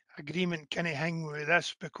agreement kind of hang with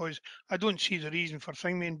this, because I don't see the reason for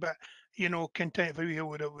thinging, but content for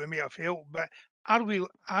we may have helped. But have we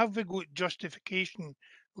got justification,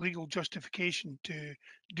 legal justification to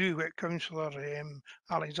do what Councillor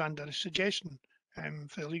Alexander is suggesting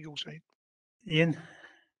for the legal side? Ian?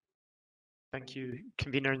 Thank you,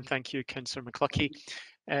 Convener, and thank you, Councillor McCluckie.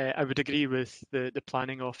 I would agree with the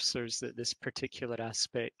planning officers that this particular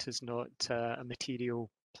aspect is not a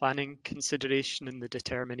material planning consideration in the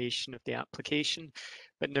determination of the application,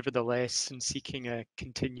 but nevertheless, in seeking a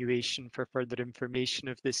continuation for further information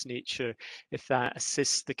of this nature, if that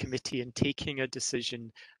assists the committee in taking a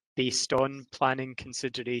decision based on planning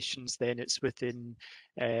considerations, then it's within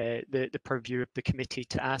the purview of the committee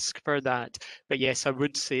to ask for that. But yes, I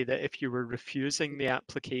would say that if you were refusing the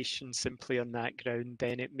application simply on that ground,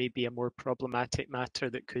 then it may be a more problematic matter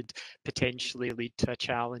that could potentially lead to a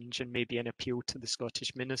challenge and maybe an appeal to the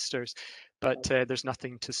Scottish ministers. But there's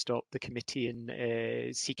nothing to stop the committee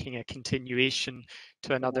in seeking a continuation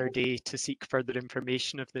to another day to seek further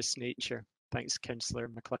information of this nature. Thanks, Councillor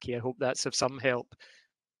McCluckie. I hope that's of some help.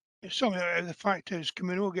 Some of the fact is, can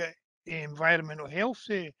we not get environmental health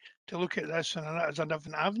to look at this as a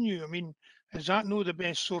different avenue? I mean, is that no the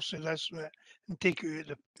best source of this? And take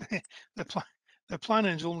it out the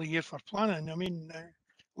planning is only here for planning. I mean,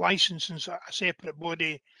 licensing's a separate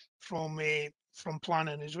body from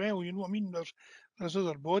planning as well. You know what I mean? There's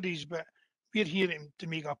other bodies, but we're here to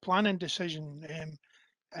make a planning decision.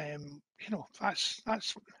 That's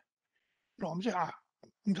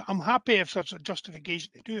I'm happy if there's a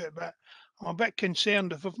justification to do it, but I'm a bit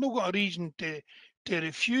concerned if we've not got a reason to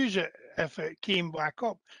refuse it if it came back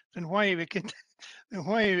up, then why are we then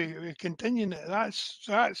why are we continuing it? That's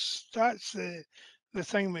the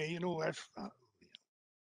thing with,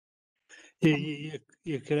 if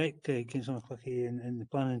You're correct, Councillor McCluckie, in the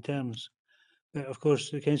planning terms. But of course,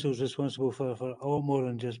 the council is responsible for a lot more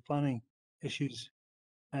than just planning issues.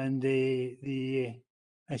 And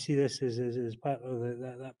I see this as part of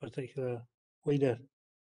that particular wider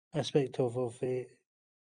aspect of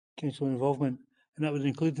council involvement, and that would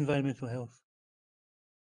include environmental health.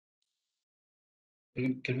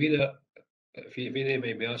 Convener, if you don't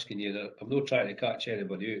mind me asking you, that I'm not trying to catch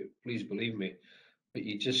anybody out, please believe me, but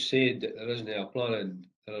you just said that there isn't a planning,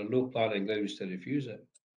 there are no planning grounds to refuse it.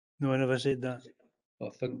 No, I never said that. I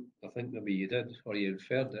think maybe you did, or you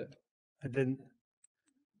inferred it. I didn't.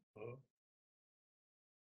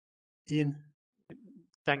 Ian?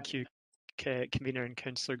 Thank you, Convener and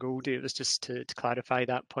Councillor Goldie. It was just to clarify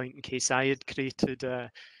that point in case I had created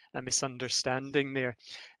a misunderstanding there.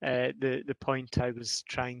 The point I was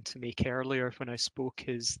trying to make earlier when I spoke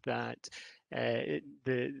is that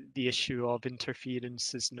the issue of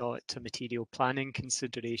interference is not a material planning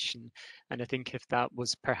consideration, and I think if that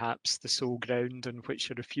was perhaps the sole ground on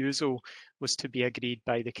which a refusal was to be agreed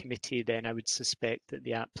by the committee, then I would suspect that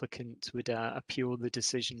the applicant would appeal the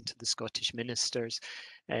decision to the Scottish Ministers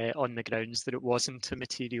on the grounds that it wasn't a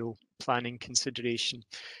material planning consideration.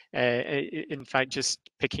 In fact, just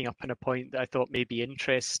picking up on a point that I thought may be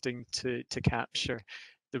interesting to capture,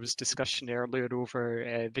 there was discussion earlier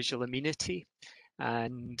over visual amenity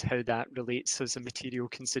and how that relates as a material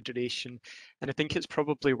consideration. And I think it's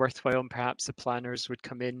probably worthwhile, and perhaps the planners would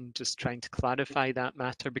come in just trying to clarify that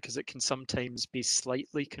matter, because it can sometimes be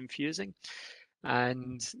slightly confusing.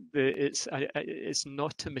 And it's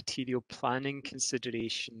not a material planning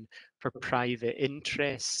consideration for private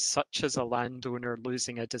interests, such as a landowner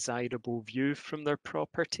losing a desirable view from their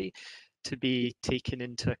property, to be taken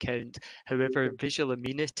into account. However, visual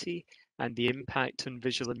amenity and the impact on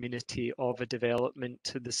visual amenity of a development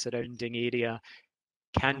to the surrounding area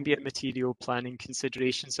can be a material planning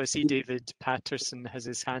consideration. So I see David Patterson has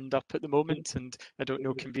his hand up at the moment, and I don't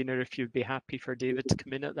know, Convener, if you'd be happy for David to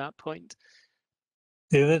come in at that point.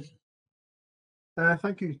 David?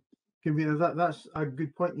 Thank you, Convener. That's a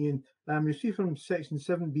good point, Ian. You see from section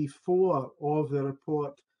 7B4 of the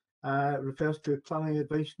report, refers to Planning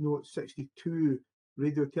Advice Note 62,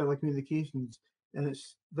 radio telecommunications, and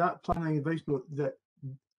it's that planning advice note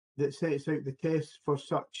that sets out the tests for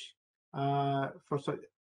such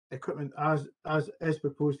equipment as is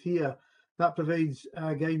proposed here. That provides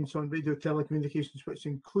guidance on radio telecommunications, which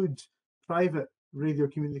includes private radio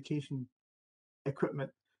communication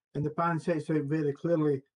equipment, and the plan sets out very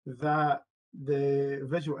clearly that the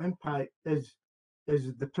visual impact is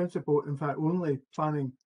the principal, in fact only,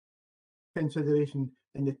 planning consideration,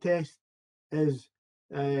 and the test is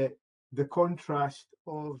the contrast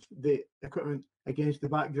of the equipment against the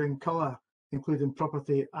background colour, including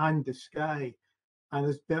property and the sky. And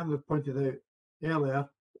as Bernard pointed out earlier,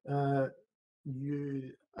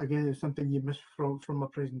 it's something you missed from my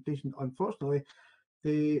presentation. Unfortunately,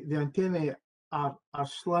 the antennae are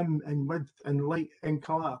slim in width and light in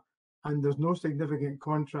colour, and there's no significant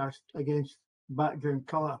contrast against background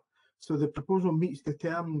colour. So the proposal meets the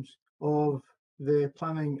terms of the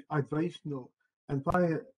planning advice note,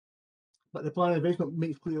 but the planning advice note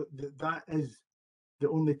makes clear that that is the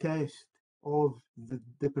only test of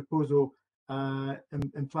the proposal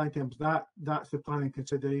in planning terms. That's the planning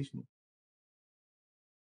consideration.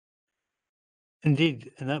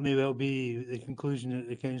 Indeed, and that may well be the conclusion that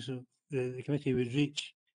the committee would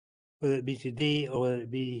reach, whether it be today or whether it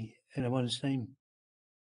be in a month's time.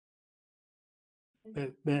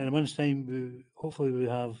 But in a month's time, hopefully we'll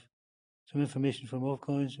have some information from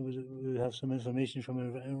Ofcoms, we'll have some information from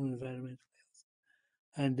our own environmental health,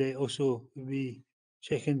 and also we'll be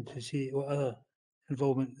checking to see what other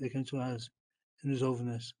involvement the council has in resolving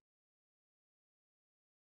this.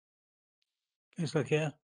 Councillor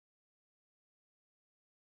Kerr?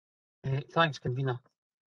 Thanks, Convener.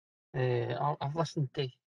 I've listened to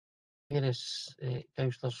various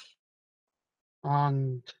councillors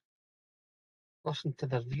and listened to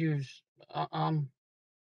their views. I'm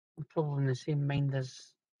probably in the same mind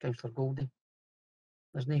as Councillor Goldie.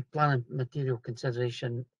 There's no planning material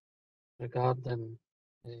consideration regarding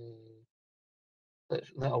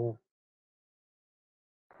that'll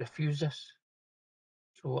refuse this.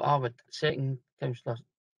 So I would second Councillor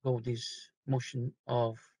Goldie's motion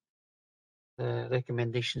of the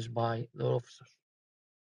recommendations by the officers.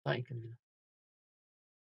 Thank you, Convener.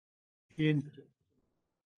 Ian?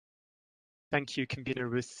 Thank you, convener.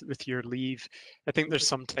 With your leave, I think there's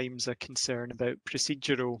sometimes a concern about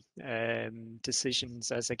procedural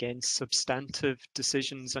decisions as against substantive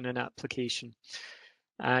decisions on an application.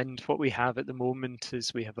 And what we have at the moment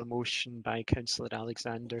is we have a motion by Councillor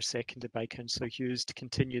Alexander, seconded by Councillor Hughes, to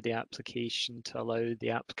continue the application to allow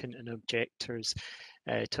the applicant and objectors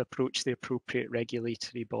to approach the appropriate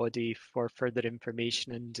regulatory body for further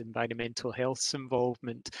information and environmental health's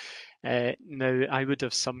involvement. Now, I would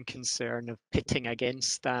have some concern of pitting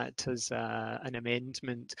against that as an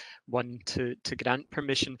amendment, one to grant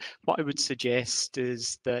permission. What I would suggest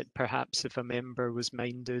is that perhaps if a member was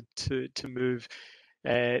minded to move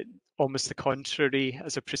almost the contrary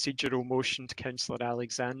as a procedural motion to Councillor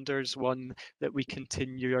Alexander's one, that we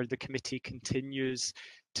continue, or the committee continues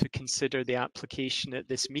to consider the application at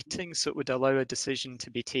this meeting, so it would allow a decision to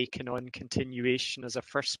be taken on continuation as a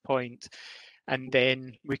first point, and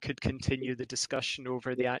then we could continue the discussion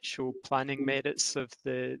over the actual planning merits of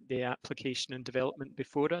the application and development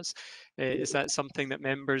before us. Is that something that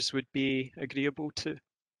members would be agreeable to?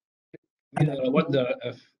 I wonder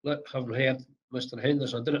if, having heard Mr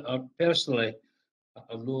Henderson, personally,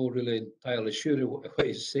 I'm not really entirely sure what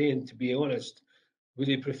he's saying, to be honest. Would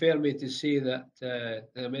he prefer me to say that the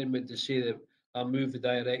amendment to say that I move the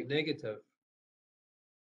direct negative?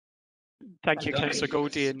 Thank you, Councillor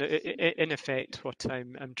Goldie. In effect, what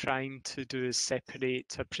I'm trying to do is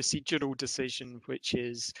separate a procedural decision, which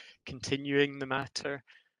is continuing the matter,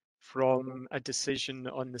 from a decision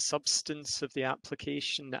on the substance of the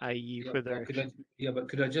application, i.e. whether... But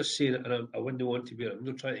could I just say that, and I wouldn't want to be, I'm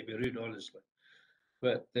not trying to be rude, honestly,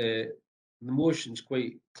 but the motion's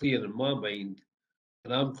quite clear in my mind,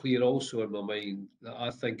 and I'm clear also in my mind that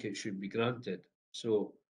I think it should be granted.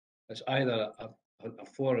 So it's either a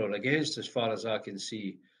for or against, as far as I can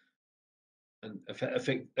see. And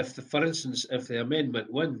for instance, if the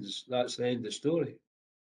amendment wins, that's the end of the story.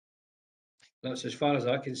 That's as far as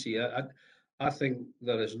I can see. I think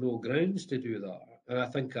there is no grounds to do that. And I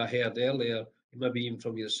think I heard earlier, maybe even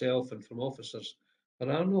from yourself and from officers,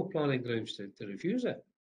 there are no planning grounds to refuse it.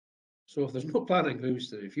 So if there's no planning grounds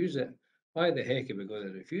to refuse it, why the heck are we going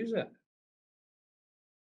to refuse it?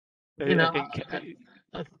 I think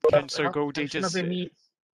Councillor Goldie just...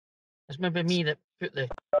 It's maybe me that put the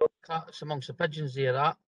cats amongst the pigeons there.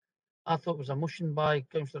 I thought it was a motion by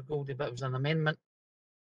Councillor Goldie, but it was an amendment.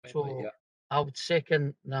 So I would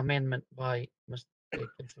second the amendment by Mr.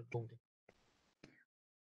 Councillor Goldie.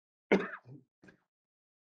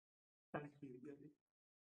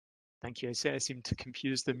 Thank you. I seem to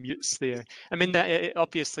confuse the mutes there. I mean, that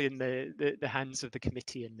obviously in the hands of the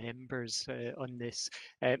committee and members on this.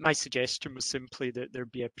 My suggestion was simply that there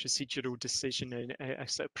be a procedural decision, a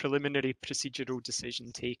sort of preliminary procedural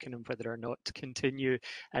decision taken on whether or not to continue,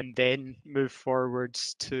 and then move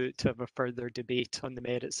forwards to have a further debate on the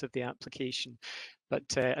merits of the application.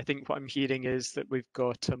 But I think what I'm hearing is that we've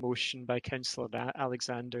got a motion by Councillor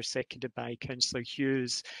Alexander, seconded by Councillor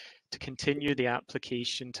Hughes, to continue the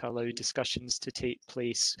application to allow discussions to take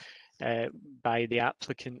place by the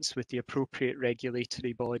applicants with the appropriate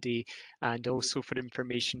regulatory body, and also for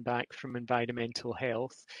information back from Environmental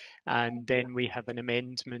Health. And then we have an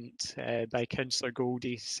amendment by Councillor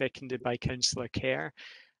Goldie, seconded by Councillor Kerr,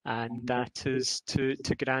 and that is to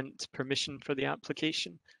grant permission for the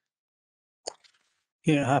application.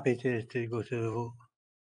 Yeah, happy to go to the vote.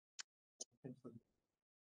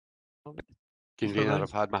 Convener,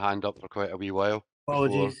 I've had my hand up for quite a wee while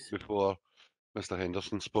before Mr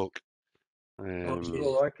Henderson spoke.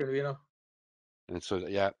 Convener. And so,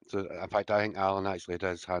 yeah, so in fact, I think Alan actually had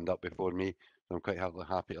his hand up before me. So I'm quite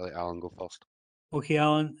happy to let Alan go first. Okay,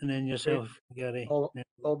 Alan, and then yourself, Gary.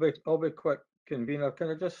 I'll be quick, Convener. Can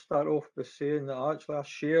I just start off by saying that actually I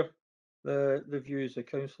share the views of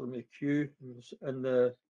Councillor McHugh in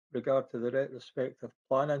the regard to the retrospective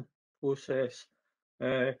planning process.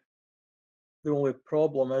 The only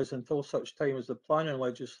problem is, until such time as the planning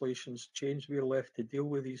legislation's changed, we're left to deal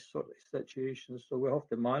with these sort of situations. So we have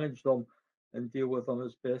to manage them and deal with them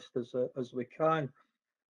as best as we can.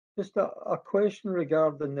 Just a question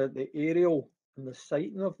regarding the aerial and the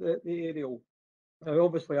siting of the aerial. Now,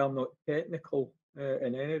 obviously, I'm not technical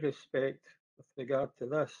in any respect with regard to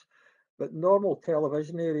this, but normal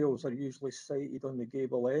television aerials are usually sited on the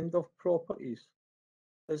gable end of properties.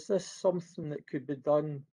 Is this something that could be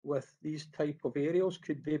done with these type of aerials?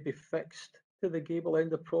 Could they be fixed to the gable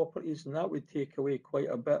end of properties? And that would take away quite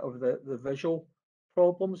a bit of the visual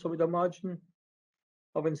problems, I would imagine.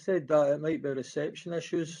 Having said that, it might be reception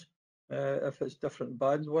issues if it's different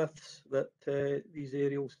bandwidths that these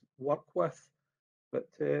aerials work with. But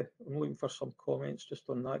I'm looking for some comments just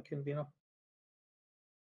on that, Convener.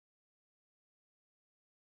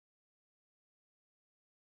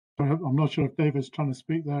 Sorry, I'm not sure if David's trying to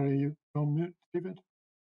speak there. Are you on mute, David?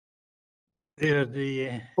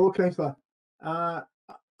 Oh, Councillor, I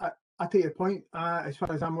take your point. As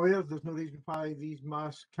far as I'm aware, there's no reason why these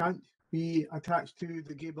masts can't be attached to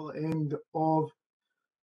the gable end of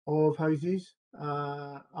houses.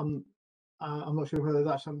 I'm not sure whether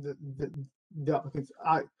that's something that the applicants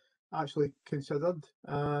actually considered.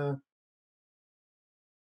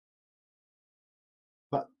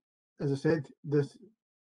 But as I said, this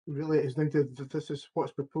really is down to this is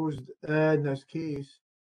what's proposed in this case.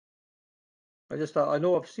 I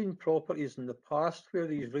know I've seen properties in the past where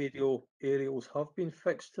these radio aerials have been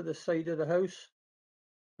fixed to the side of the house,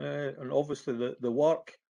 and obviously the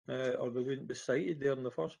work or they wouldn't be sited there in the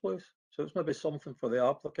first place. So it's maybe something for the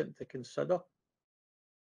applicant to consider.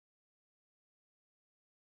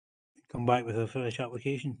 Come back with a fresh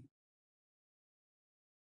application.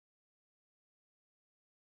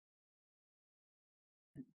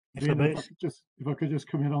 Dean, if I could just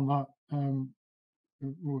come in on that,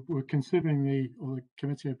 we're considering or the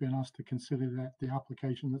committee have been asked to consider the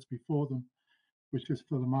application that's before them, which is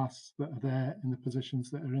for the masts that are there in the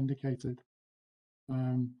positions that are indicated.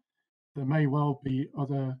 There may well be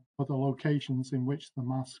other locations in which the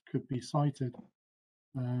masts could be sited.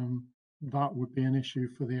 That would be an issue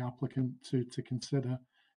for the applicant to consider,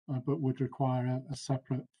 but would require a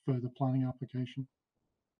separate further planning application.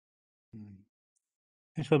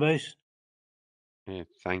 Councillor Bryce.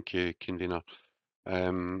 Thank you, convener.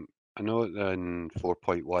 I know that in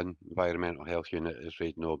 4.1, Environmental Health Unit has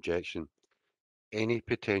raised no objection. Any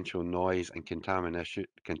potential noise and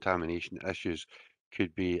contamination issues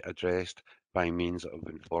could be addressed by means of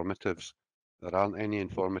informatives. There aren't any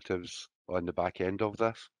informatives on the back end of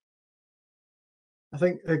this. I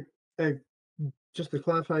think just to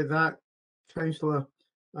clarify that, Councillor,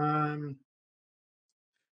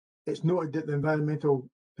 it's noted that the Environmental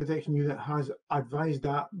Protection Unit has advised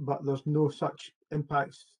that, but there's no such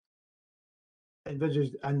impacts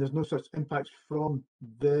envisaged, and there's no such impacts from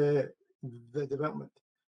the development.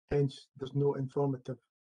 Hence, there's no informative.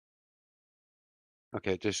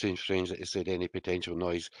 Okay, it just seems strange that it said any potential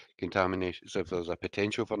noise contamination. So if there's a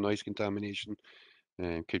potential for noise contamination,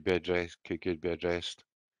 could be addressed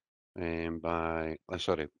by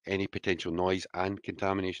sorry, any potential noise and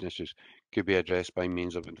contamination issues could be addressed by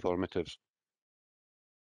means of informatives.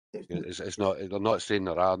 It's not. They're not saying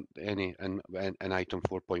there aren't any in item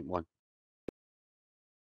 4.1.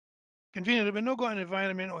 Convener, we've not got an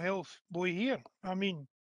environmental health boy here. I mean,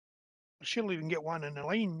 surely we can get one in the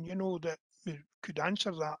line, you know, that we could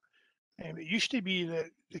answer that. It used to be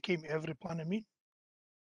that they came to every planning meeting.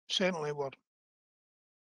 Certainly we're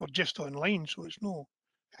just online, so it's no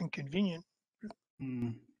inconvenient.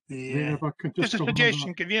 If I could Just a comment on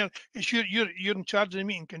suggestion, convener. It's you're in charge of the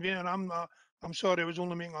meeting, convener. I'm sorry, I was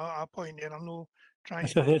only making a point there. I'm not trying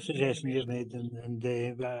That's to. a fair suggestion you've made, and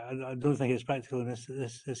but I don't think it's practical in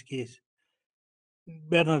this case.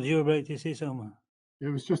 Bernard, you were about to say something. It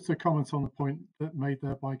was just a comment on the point that made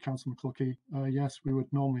there by Councillor McCluskey. Yes, we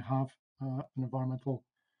would normally have an environmental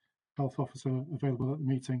health officer available at the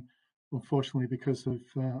meeting. Unfortunately, because of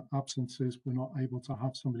absences, we're not able to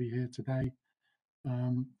have somebody here today.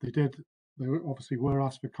 They obviously were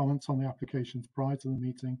asked for comments on the applications prior to the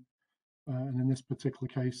meeting. And in this particular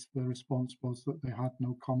case, the response was that they had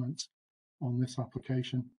no comments on this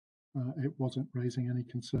application. It wasn't raising any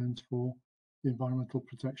concerns for the Environmental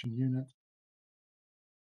Protection Unit.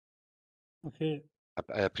 Okay.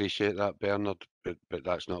 I appreciate that, Bernard, but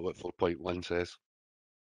that's not what 4.1 says.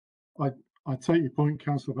 I take your point,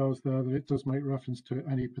 Councillor Bowes, there, that it does make reference to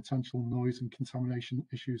any potential noise and contamination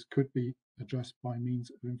issues could be addressed by means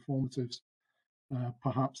of informatives.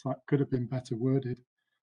 Perhaps that could have been better worded.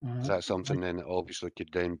 Is that something then that obviously could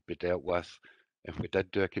then be dealt with if we did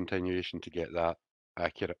do a continuation to get that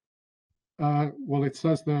accurate? Well, it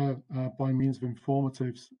says there by means of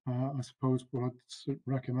informatives. I suppose what I'd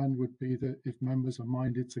recommend would be that if members are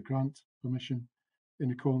minded to grant permission in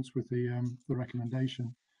accordance with the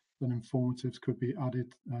recommendation, then informatives could be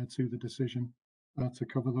added to the decision to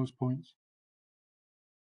cover those points.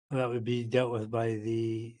 That would be dealt with by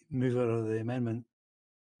the mover of the amendment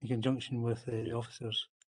in conjunction with the officers.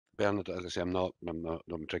 Bernard, as I say, I'm not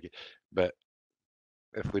tricky, but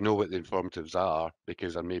if we know what the informatives are,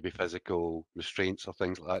 because there may be physical restraints or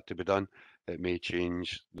things like that to be done, it may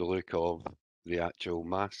change the look of the actual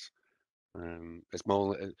mass. It's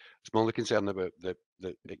more only concerned about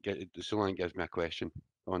it's only gives me a question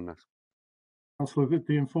on this. Councillor,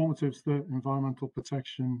 the informatives that Environmental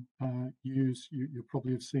Protection use, you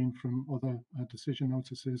probably have seen from other decision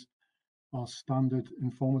notices, are standard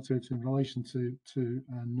informatives in relation to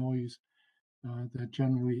noise. They're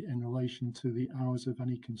generally in relation to the hours of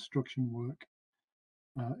any construction work.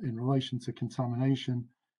 In relation to contamination,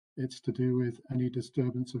 it's to do with any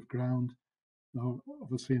disturbance of ground. Now,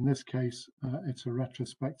 obviously, in this case, it's a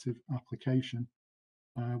retrospective application,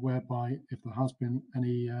 whereby if there has been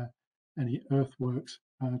any earthworks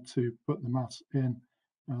to put the mass in,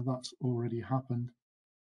 that's already happened.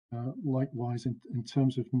 Likewise, in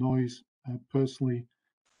terms of noise, personally,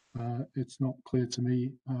 it's not clear to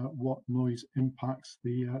me what noise impacts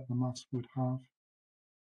the mass would have.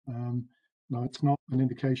 Now, it's not an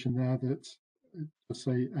indication there that, to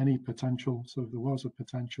say any potential, so if there was a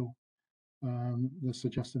potential, they're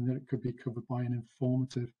suggesting that it could be covered by an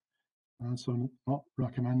informative. So I'm not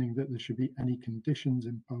recommending that there should be any conditions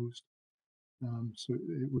imposed. So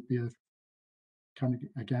it would be a kind of,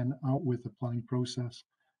 again, out with the planning process,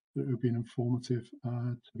 that it would be an informative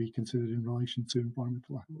to be considered in relation to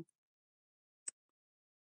environmental health.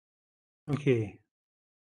 Okay.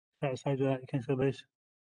 Satisfied with that, Councillor Bowes?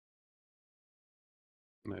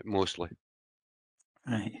 Mostly.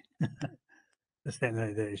 Right. A step in the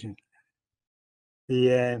right direction.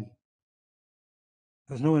 There's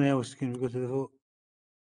no one else. Can we go to the vote?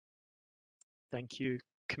 Thank you,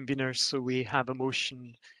 convener. So we have a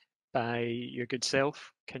motion by your good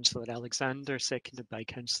self, Councillor Alexander, seconded by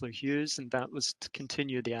Councillor Hughes, and that was to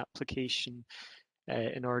continue the application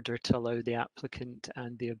in order to allow the applicant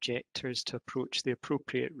and the objectors to approach the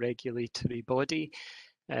appropriate regulatory body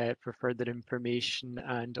for further information,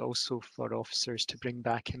 and also for officers to bring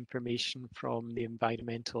back information from the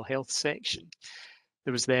environmental health section.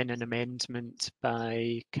 There was then an amendment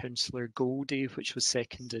by Councillor Goldie, which was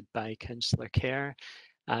seconded by Councillor Kerr,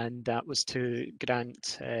 and that was to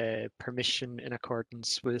grant permission in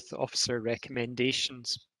accordance with officer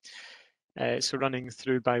recommendations. So running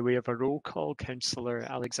through by way of a roll call, Councillor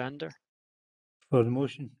Alexander. For the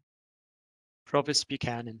motion. Provost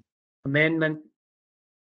Buchanan. Amendment.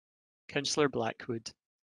 Councillor Blackwood.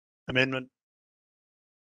 Amendment.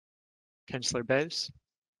 Councillor Bowes.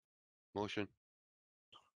 Motion.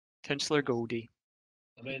 Councillor Goldie.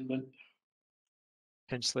 Amendment.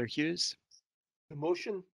 Councillor Hughes. The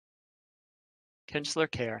motion. Councillor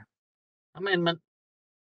Kerr. Amendment.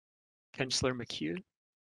 Councillor McHugh.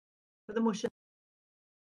 For the motion.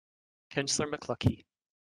 Councillor McCluckie.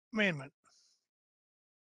 Amendment.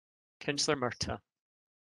 Councillor Murtagh.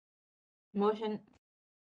 Motion.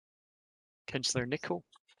 Councillor Nicholl.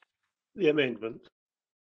 The amendment.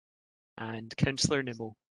 And Councillor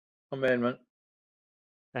Nimmo. Amendment.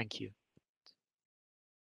 Thank you.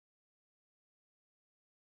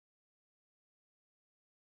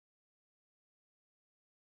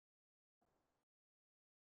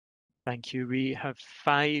 Thank you. We have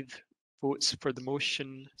 5 votes for the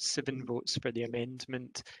motion, 7 votes for the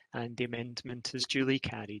amendment, and the amendment is duly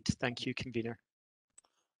carried. Thank you, convener.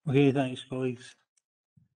 Okay, thanks, colleagues.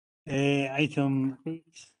 Item 8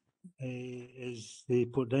 is the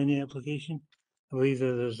Portdowney application. I believe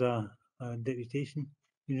that there's a deputation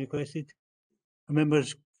being requested. Are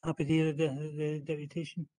members happy to hear the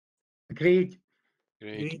deputation? Agreed.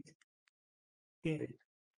 Agreed. Okay.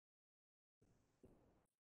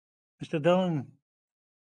 Mr. Dillon.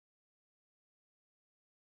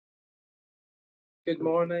 Good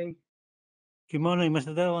morning. Good morning,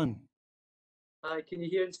 Mr. Dillon. Hi, can you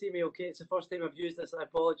hear and see me okay? It's the first time I've used this, I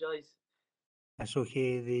apologise. That's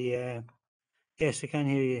okay. Yes, I can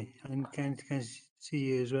hear you and can see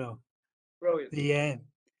you as well. Brilliant.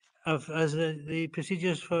 Has the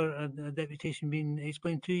procedures for a deputation been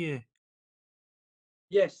explained to you?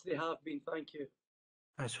 Yes, they have been, thank you.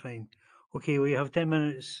 That's fine. Okay, we have 10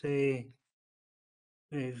 minutes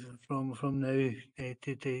from now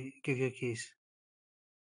to give your case.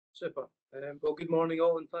 Super. Well, good morning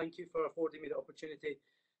all, and thank you for affording me the opportunity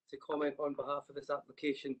to comment on behalf of this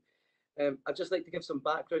application. I'd just like to give some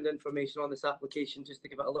background information on this application, just to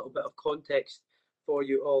give it a little bit of context for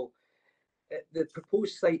you all. The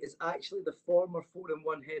proposed site is actually the former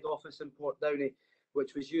 4-in-1 head office in Portdowney,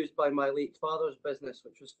 which was used by my late father's business,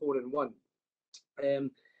 which was 4-in-1.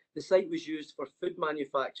 The site was used for food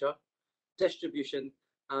manufacture, distribution,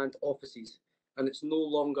 and offices, and it's no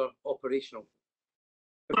longer operational.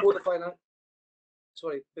 Before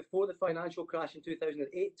the financial crash in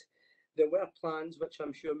 2008, there were plans, which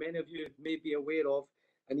I'm sure many of you may be aware of,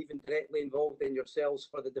 and even directly involved in yourselves,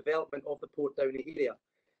 for the development of the Portdowney area.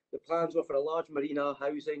 The plans were for a large marina,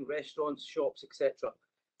 housing, restaurants, shops, etc.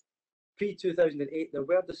 Pre-2008, there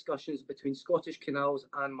were discussions between Scottish Canals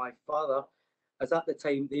and my father, as at the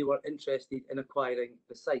time they were interested in acquiring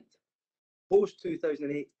the site.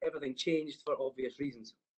 Post-2008, everything changed for obvious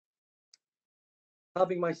reasons.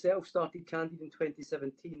 Having myself started Candide in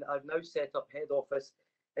 2017, I've now set up head office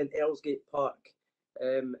in Earlsgate Park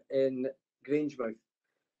in Grangemouth.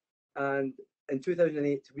 And in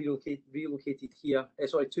 2008, relocated here,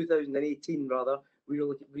 2018 rather, we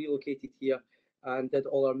relocated here and did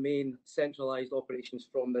all our main centralised operations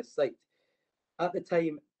from this site. At the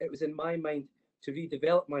time, it was in my mind to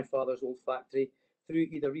redevelop my father's old factory through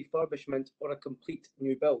either refurbishment or a complete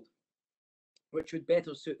new build, which would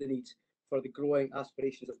better suit the needs for the growing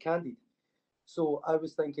aspirations of Candide. So I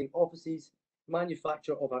was thinking offices,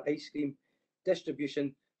 manufacture of our ice cream,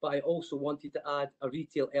 distribution, but I also wanted to add a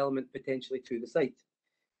retail element potentially to the site.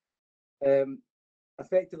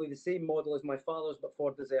 Effectively the same model as my father's, but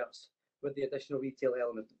for desserts, with the additional retail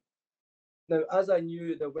element. Now, as I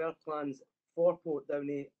knew there were plans for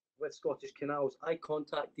Portdowney with Scottish Canals, I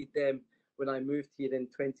contacted them when I moved here in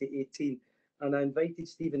 2018, and I invited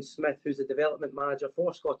Stephen Smith, who's the development manager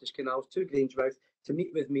for Scottish Canals, to Grangemouth to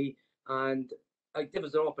meet with me and give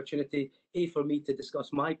us an opportunity, for me to discuss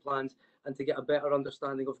my plans and to get a better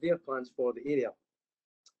understanding of their plans for the area.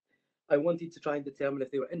 I wanted to try and determine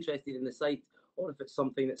if they were interested in the site or if it's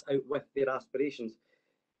something that's out with their aspirations.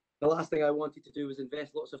 The last thing I wanted to do was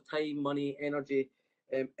invest lots of time, money, energy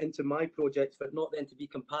into my project, but not then to be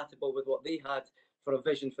compatible with what they had for a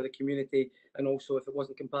vision for the community, and also if it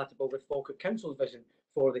wasn't compatible with Falkirk Council's vision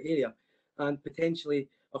for the area, and potentially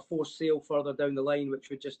a forced sale further down the line,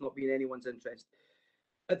 which would just not be in anyone's interest.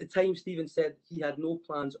 At the time, Stephen said he had no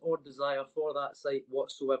plans or desire for that site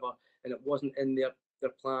whatsoever, and it wasn't in their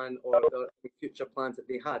plan or the future plans that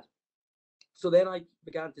they had. So then I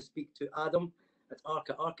began to speak to Adam at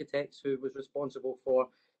Arca Architects, who was responsible for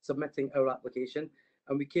submitting our application,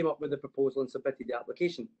 and we came up with a proposal and submitted the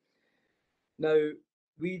application. Now,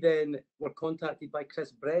 we then were contacted by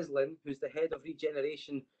Chris Breslin, who's the head of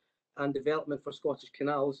regeneration and development for Scottish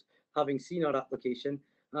Canals, having seen our application,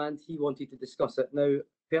 and he wanted to discuss it. Now,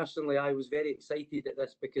 personally, I was very excited at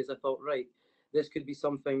this because I thought, right, this could be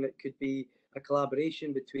something that could be a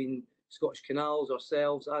collaboration between Scottish Canals,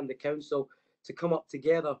 ourselves, and the council to come up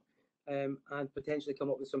together and potentially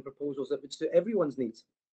come up with some proposals that would suit everyone's needs.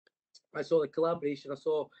 I saw the collaboration, I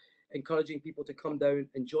saw encouraging people to come down,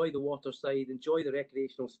 enjoy the waterside, enjoy the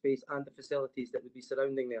recreational space and the facilities that would be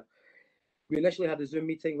surrounding there. We initially had a Zoom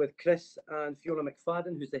meeting with Chris and Fiona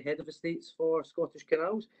McFadden, who's the head of estates for Scottish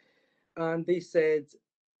Canals, and they said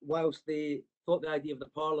whilst they thought the idea of the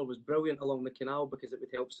parlour was brilliant along the canal because it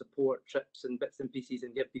would help support trips and bits and pieces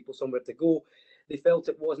and give people somewhere to go, they felt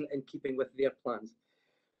it wasn't in keeping with their plans.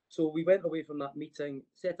 So we went away from that meeting,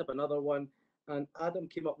 set up another one, and Adam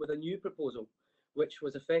came up with a new proposal, which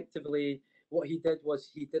was effectively, what he did was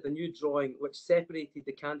he did a new drawing which separated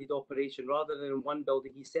the Candide operation. Rather than in one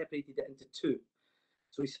building, he separated it into two.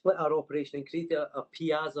 So he split our operation and created a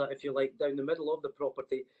piazza, if you like, down the middle of the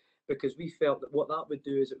property, because we felt that what that would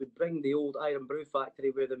do is it would bring the old Iron Brew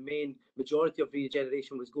factory, where the main majority of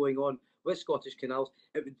regeneration was going on with Scottish Canals,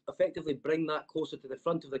 it would effectively bring that closer to the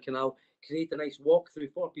front of the canal, create a nice walk-through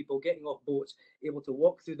for people getting off boats, able to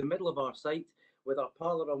walk through the middle of our site with our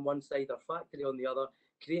parlour on one side, our factory on the other,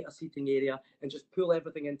 create a seating area and just pull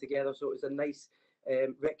everything in together so it was a nice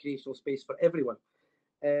recreational space for everyone.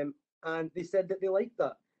 And they said that they liked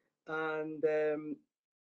that. And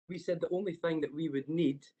we said the only thing that we would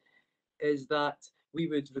need is that we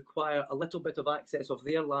would require a little bit of access of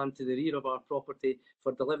their land to the rear of our property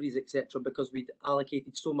for deliveries, etc., because we'd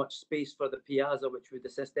allocated so much space for the piazza, which would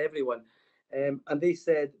assist everyone. And they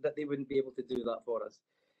said that they wouldn't be able to do that for us.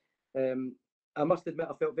 I must admit,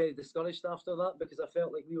 I felt very discouraged after that because I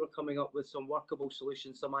felt like we were coming up with some workable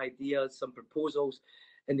solutions, some ideas, some proposals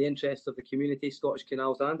in the interest of the community, Scottish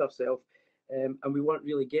Canals and ourselves, and we weren't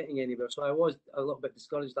really getting anywhere. So I was a little bit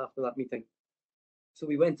discouraged after that meeting. So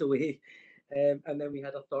we went away and then we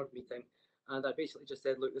had a third meeting, and I basically just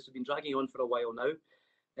said, look, this has been dragging on for a while now.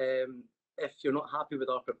 If you're not happy with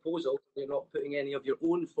our proposal, you're not putting any of your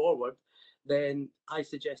own forward, then I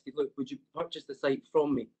suggested, look, would you purchase the site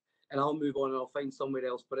from me? And I'll move on and I'll find somewhere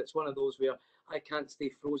else. But it's one of those where I can't stay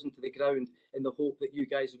frozen to the ground in the hope that you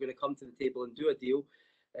guys are going to come to the table and do a deal.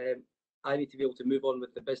 I need to be able to move on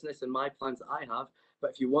with the business and my plans that I have.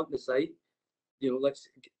 But if you want the site, you know, let's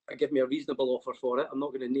give me a reasonable offer for it. I'm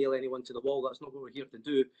not going to nail anyone to the wall. That's not what we're here to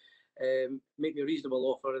do. Make me a reasonable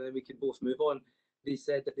offer and then we can both move on. They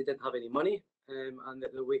said that they didn't have any money and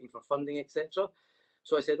that they're waiting for funding, etc.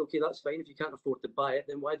 So I said, okay, that's fine. If you can't afford to buy it,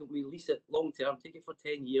 then why don't we lease it long term, take it for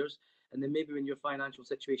 10 years, and then maybe when your financial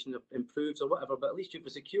situation improves or whatever, but at least you've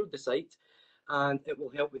secured the site and it will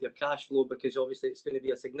help with your cash flow because obviously it's going to be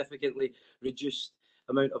a significantly reduced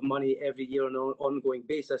amount of money every year on an ongoing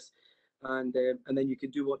basis. And then you can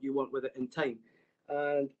do what you want with it in time.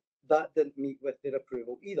 and that didn't meet with their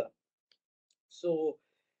approval either. So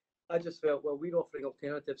I just felt, well, we're offering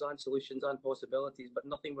alternatives and solutions and possibilities, but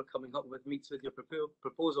nothing we're coming up with meets with your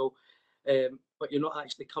proposal, but you're not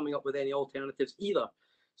actually coming up with any alternatives either.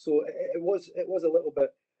 So it was a little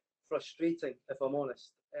bit frustrating, if I'm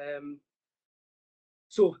honest.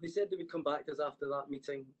 So they said they would come back to us after that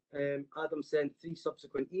meeting. Adam sent 3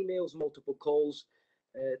 subsequent emails, multiple calls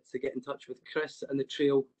to get in touch with Chris, and the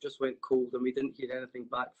trail just went cold and we didn't hear anything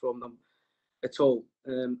back from them at all.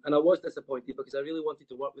 And I was disappointed because I really wanted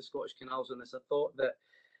to work with Scottish Canals on this. I thought that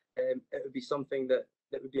it would be something that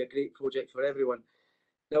would be a great project for everyone.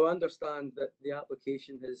 Now, I understand that the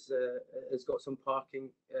application has got some parking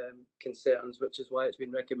concerns, which is why it's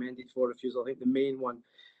been recommended for refusal. I think the main one,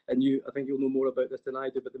 and I think you'll know more about this than I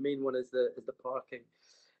do, but the main one is the parking.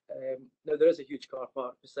 Now, there is a huge car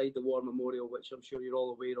park beside the War Memorial, which I'm sure you're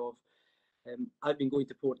all aware of. I've been going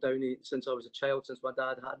to Portdowney since I was a child, since my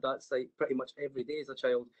dad had that site pretty much every day as a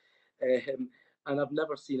child, and I've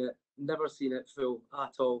never seen it full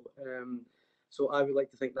at all. So I would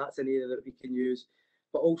like to think that's an area that we can use.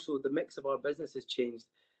 But also the mix of our business has changed.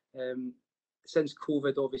 Since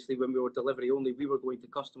COVID, obviously, when we were delivery only, we were going to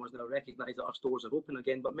customers now recognise that our stores are open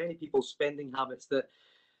again. But many people's spending habits that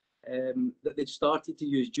they'd started to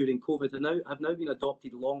use during COVID have now been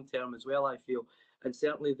adopted long term as well, I feel. And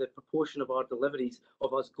certainly the proportion of our deliveries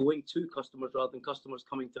of us going to customers rather than customers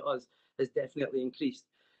coming to us has definitely increased.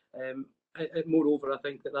 And moreover, I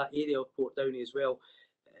think that area of Portdowney as well,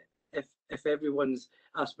 if everyone's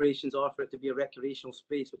aspirations are for it to be a recreational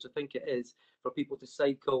space, which I think it is, for people to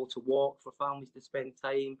cycle, to walk, for families to spend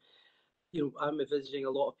time, I'm envisaging a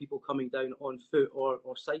lot of people coming down on foot or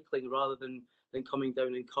cycling rather than coming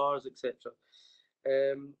down in cars, etc.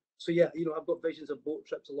 So yeah, I've got visions of boat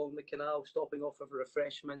trips along the canal, stopping off for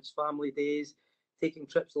refreshments, family days, taking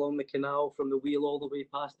trips along the canal from the wheel all the way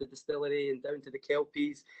past the distillery and down to the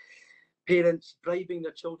Kelpies. Parents bribing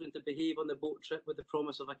their children to behave on the boat trip with the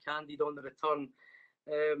promise of a candied on the return.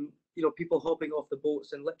 People hopping off the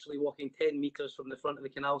boats and literally walking 10 metres from the front of the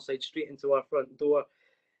canal side straight into our front door.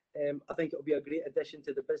 I think it'll be a great addition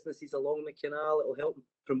to the businesses along the canal. It'll help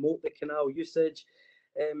promote the canal usage,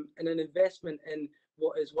 and an investment in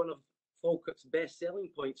what is one of Falkirk's best selling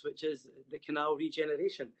points, which is the canal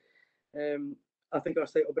regeneration. I think our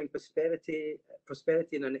site will bring prosperity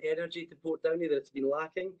and an energy to Portdowney that's been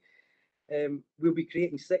lacking. We'll be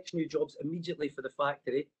creating 6 new jobs immediately for the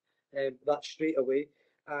factory, that's straight away,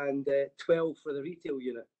 and 12 for the retail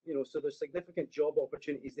unit. So there's significant job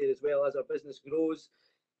opportunities there as well as our business grows.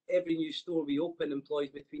 Every new store we open employs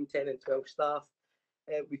between 10 and 12 staff.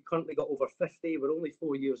 We've currently got over 50. We're only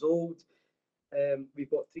 4 years old. We've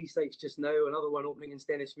got 3 sites just now, another one opening in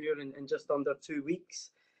Stennismuir in just under 2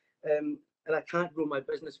 weeks. And I can't grow my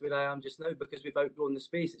business where I am just now because we've outgrown the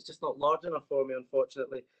space. It's just not large enough for me,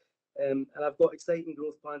 unfortunately. And I've got exciting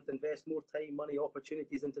growth plans to invest more time, money,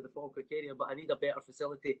 opportunities into the Falkirk area, but I need a better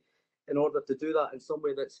facility in order to do that, in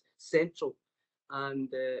somewhere that's central. And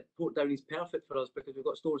Portdowney is perfect for us because we've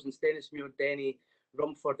got stores in Stennismuir, Denny,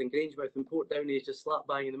 Rumford and Grangemouth, and Portdowney is just slap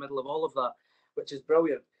bang in the middle of all of that, which is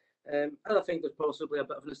brilliant. And I think there's possibly a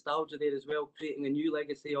bit of nostalgia there as well, creating a new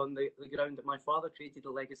legacy on the ground that my father created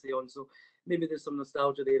a legacy on. So maybe there's some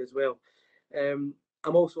nostalgia there as well.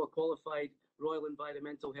 I'm also a qualified Royal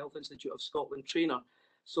Environmental Health Institute of Scotland trainer.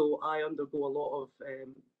 So I undergo a lot of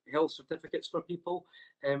health certificates for people,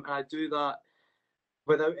 and I do that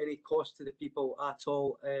without any cost to the people at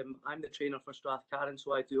all. I'm the trainer for Strathcarron,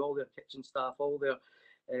 so I do all their kitchen staff, all their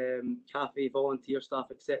cafe volunteer staff,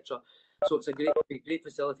 etc. So it's a great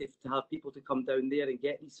facility to have people to come down there and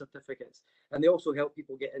get these certificates. And they also help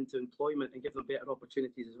people get into employment and give them better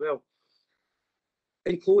opportunities as well.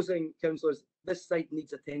 In closing, councillors, this site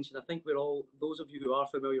needs attention. I think those of you who are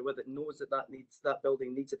familiar with it knows that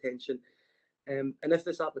building needs attention. And if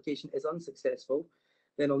this application is unsuccessful,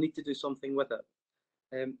 then I'll need to do something with it.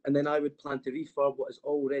 And then I would plan to refurb what is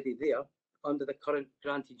already there under the current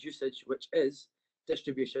granted usage, which is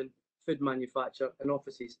distribution, food manufacture and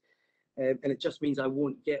offices. And it just means I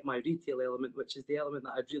won't get my retail element, which is the element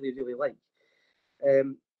that I'd really, really like.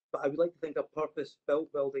 But I would like to think a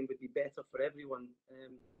purpose-built building would be better for everyone,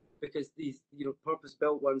 because these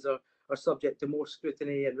purpose-built ones are subject to more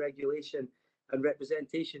scrutiny and regulation and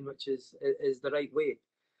representation, which is the right way.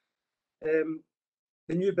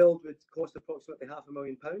 The new build would cost approximately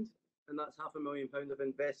 £500,000, and that's £500,000 of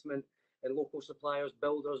investment in local suppliers,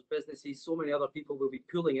 builders, businesses. So many other people will be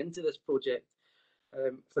pulling into this project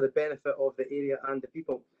for the benefit of the area and the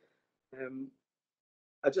people.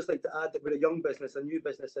 I'd just like to add that we're a young business, a new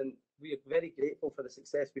business, and we are very grateful for the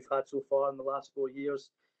success we've had so far in the last 4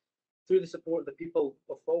 years. Through the support of the people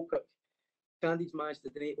of Falkirk, Candy's managed to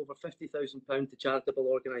donate over £50,000 to charitable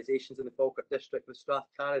organisations in the Falkirk district, with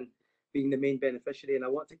Strathcarron being the main beneficiary. And I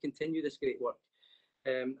want to continue this great work.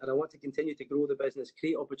 And I want to continue to grow the business,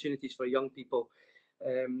 create opportunities for young people,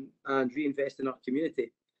 and reinvest in our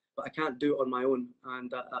community. But I can't do it on my own,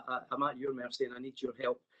 and I'm at your mercy, and I need your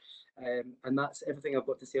help. And that's everything I've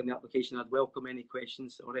got to say on the application. I'd welcome any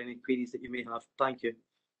questions or any queries that you may have. Thank you.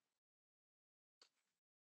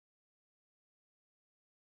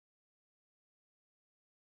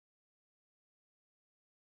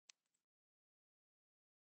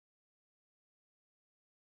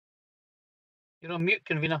 You're on mute,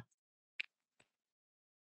 convener.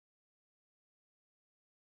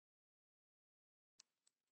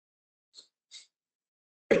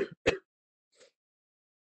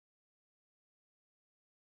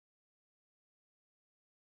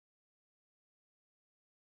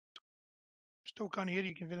 Still can't hear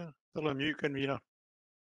you, convener. Still on mute, convener.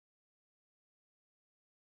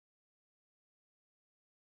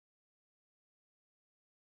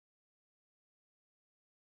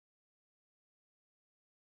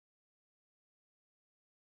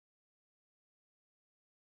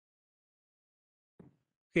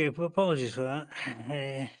 Okay, apologies for that.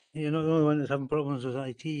 You're not the only one that's having problems with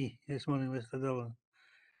IT this morning, Mr. Dillon.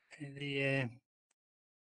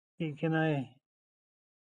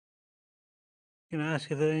 Can I ask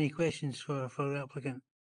if there are any questions for the applicant?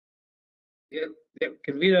 Yep,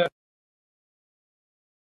 convener.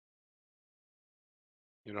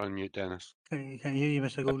 You're on mute, Dennis. Can hear you,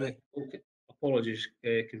 Mr. Goldie. Okay. Apologies,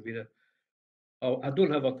 convener. I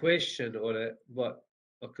don't have a question on it, but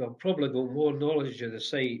I've probably got more knowledge of the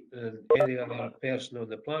site than any other person on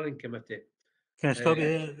the planning committee. Can I stop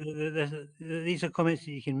you there? These are comments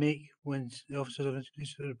that you can make once the officers have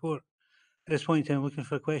introduced the report. At this point in time, I'm looking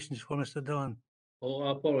for questions for Mr. Dillon. Oh,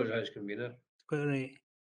 I apologise, convener. Quite all right.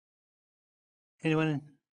 Anyone?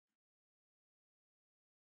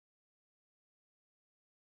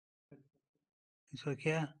 It's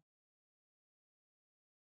okay.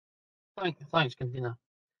 Thanks, convener.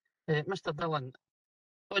 Mr. Dillon,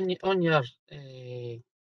 on your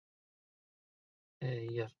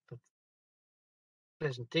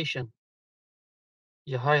presentation,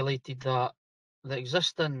 you highlighted that the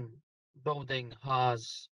existing building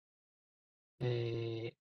has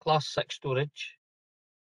Class 6 storage,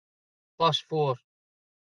 Class 4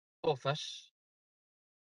 office,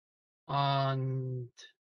 and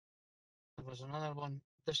there was another one,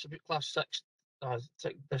 Class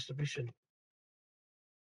 6 distribution.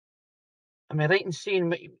 Am I right in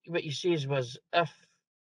saying what you says was, if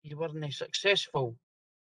you weren't successful,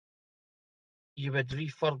 you would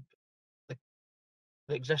refurb the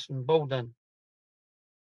existing building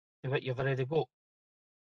to what you've already got?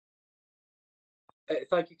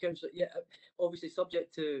 Thank you, Councillor. Yeah, obviously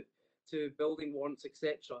subject to building warrants,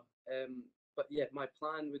 etc. But yeah, my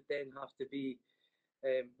plan would then have to be,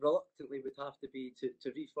 reluctantly would have to be to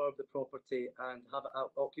refurb the property and have it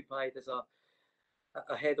occupied as a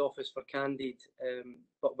head office for Candid,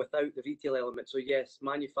 but without the retail element. So yes,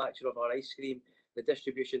 manufacture of our ice cream, the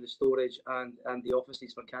distribution, the storage, and the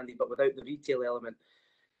offices for Candid, but without the retail element.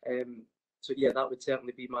 So yeah, that would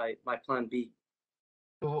certainly be my plan B.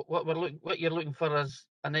 So what you're looking for is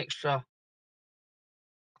an extra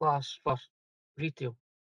class for retail.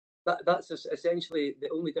 That's essentially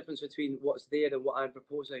the only difference between what's there and what I'm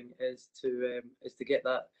proposing is to get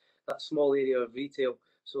that small area of retail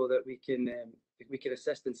so that we can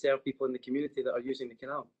assist and serve people in the community that are using the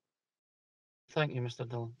canal. Thank you, Mr.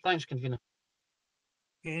 Dillon. Thanks, convener.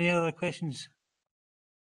 Any other questions?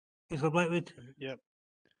 Mr. Blackwood? Yep.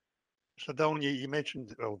 So Dillon, you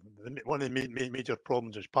mentioned, well, one of the major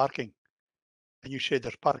problems is parking, and you said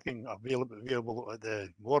there's parking available at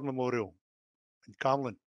the War Memorial in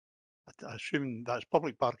Carlin. I assume that's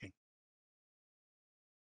public parking.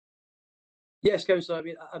 Yes, Councillor. I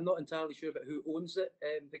mean, I'm not entirely sure about who owns it.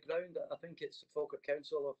 The ground, I think it's Falkirk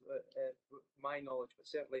Council, of my knowledge, but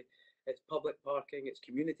certainly it's public parking, it's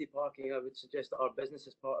community parking. I would suggest that our business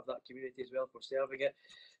is part of that community as well for serving it.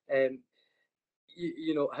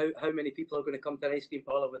 You know, how many people are going to come to an ice cream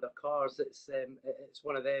parlour with their cars? It's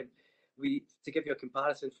one of them. To give you a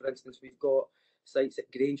comparison, for instance, we've got sites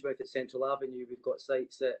at Grangemouth at Central Avenue. We've got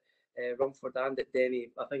sites at Rumford and at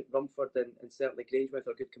Denny. I think Rumford and certainly Grangemouth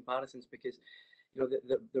are good comparisons because, you know,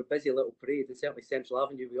 they're busy little parades, and certainly Central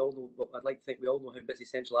Avenue. We all know. Well, I'd like to think we all know how busy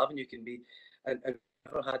Central Avenue can be, and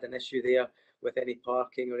never had an issue there with any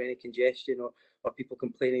parking or any congestion or people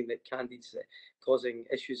complaining that Candid's causing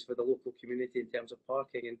issues for the local community in terms of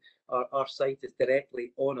parking. And our site is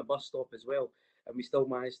directly on a bus stop as well, and we still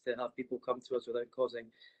manage to have people come to us without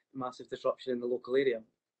causing massive disruption in the local area.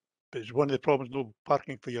 But is one of the problems no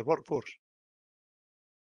parking for your workforce?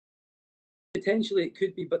 Potentially it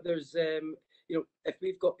could be, but there's you know, if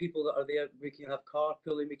we've got people that are there, we can have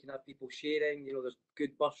carpooling, we can have people sharing, you know, there's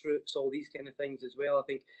good bus routes, all these kind of things as well. I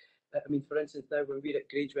think, I mean, for instance, now when we're at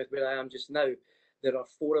Grangemouth, where I am just now, there are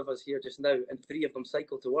 4 of us here just now, and 3 of them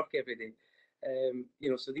cycle to work every day.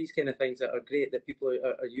 You know, so these kind of things that are great, that people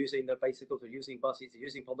are using their bicycles, they're using buses, they're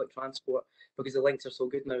using public transport, because the links are so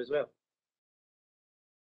good now as well.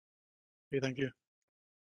 Okay, thank you.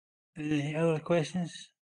 Any other questions?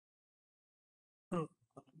 Oh,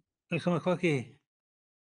 Councillor McCluckie.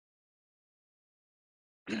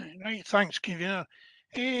 Right, thanks, convener.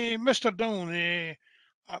 Mr. Dillon,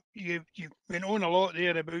 you went on a lot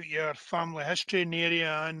there about your family history in the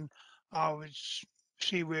area, and I would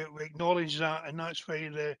say we acknowledge that, and that's why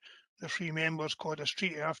the 3 members called a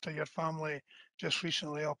street after your family just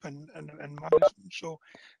recently up in Madison. So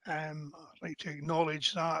I'd like to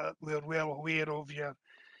acknowledge that. We're well aware of your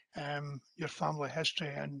family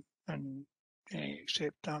history and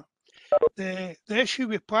accept that. The issue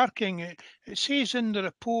with parking, it says in the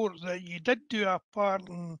report that you did do a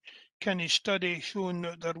parking kind of study showing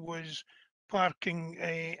that there was parking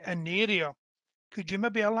in the area. Could you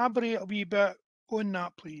maybe elaborate a wee bit on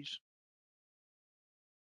that, please?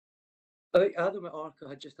 I think Adam at ARCA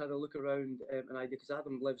had just had a look around an idea, because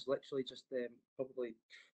Adam lives literally just probably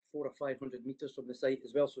 400 or 500 metres from the site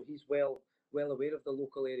as well, so he's well aware of the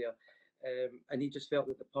local area, and he just felt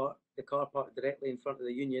that the car park directly in front of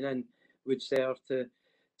the Union Inn would serve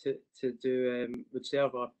would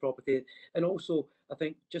serve our property. And also, I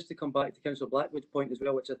think, just to come back to Councillor Blackwood's point as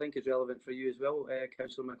well, which I think is relevant for you as well,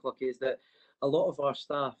 Councillor McCluckie, is that a lot of our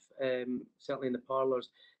staff, certainly in the parlours,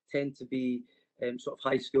 tend to be sort of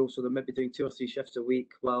high school, so they're maybe doing 2 or 3 shifts a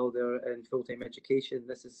week while they're in full-time education.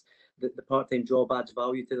 This is the part-time job adds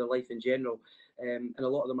value to their life in general, and a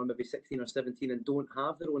lot of them are maybe 16 or 17 and don't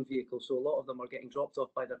have their own vehicle, so a lot of them are getting dropped off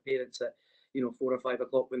by their parents at 4 or 5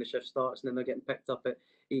 o'clock when the shift starts, and then they're getting picked up at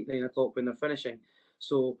 8, 9 o'clock when they're finishing.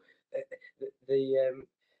 So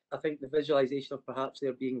I think the visualisation of perhaps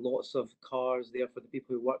there being lots of cars there for the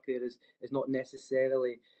people who work there is not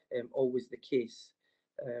necessarily always the case.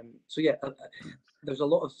 So yeah, there's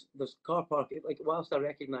car park. Like, whilst I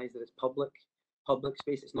recognise that it's public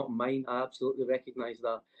space, it's not mine. I absolutely recognise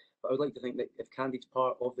that. But I would like to think that if Candy's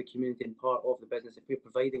part of the community and part of the business, if we're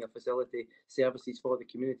providing a facility, services for the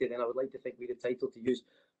community, then I would like to think we're entitled to use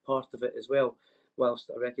part of it as well.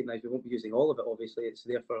 Whilst I recognise we won't be using all of it, obviously, it's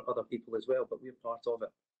there for other people as well, but we're part of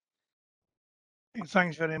it.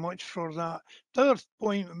 Thanks very much for that. The other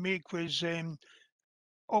point to make was,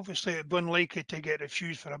 obviously it'd be unlikely to get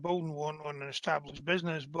refused for a building warrant on an established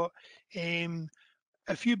business, but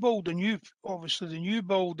if you build the new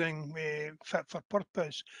building fit for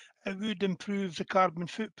purpose, it would improve the carbon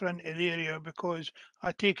footprint of the area, because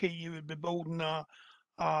I take it you would be building a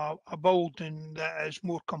building that is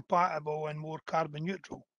more compatible and more carbon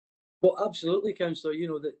neutral. Well, absolutely, Councillor.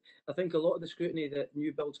 That I think a lot of the scrutiny that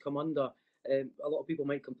new builds come under, a lot of people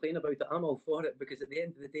might complain about it. I'm all for it, because at the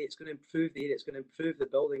end of the day, it's going to improve the area, it's going to improve the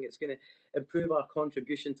building, it's going to improve our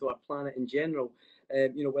contribution to our planet in general.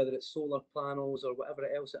 Whether it's solar panels or whatever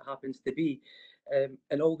else it happens to be,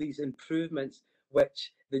 and all these improvements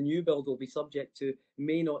which the new build will be subject to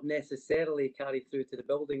may not necessarily carry through to the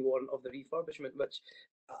building warrant of the refurbishment, which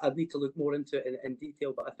I'd need to look more into in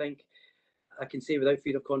detail. But I think I can say without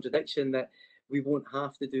fear of contradiction that we won't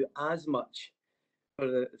have to do as much for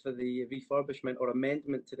the refurbishment or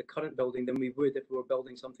amendment to the current building than we would if we were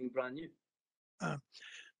building something brand new.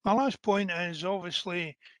 My last point is,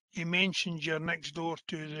 obviously, you mentioned you're next door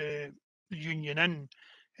to the Union Inn,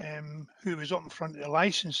 who was up in front of the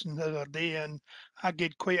licensing the other day, and I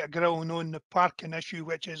get quite a grilling on the parking issue,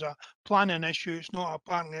 which is a planning issue. It's not a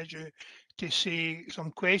parking issue, to say some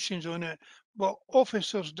questions on it. But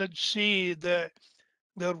officers did say that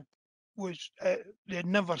there was they'd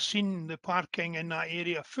never seen the parking in that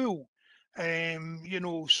area full.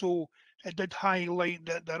 So it did highlight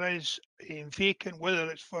that there is vacant, whether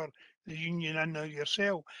it's for the Union Inn or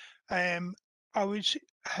yourself.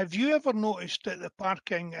 Have you ever noticed that the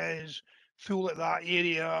parking is full at that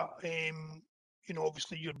area?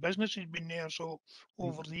 Obviously your business has been there, so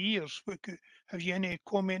over the years, have you any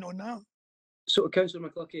comment on that? So, Councillor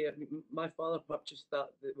McCluckie, my father purchased that,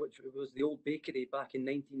 which was the old bakery, back in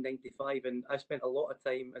 1995, and I spent a lot of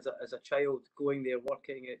time as a child going there,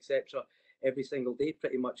 working, etc., every single day,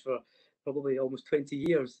 pretty much for probably almost 20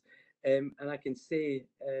 years. And I can say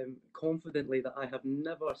confidently that I have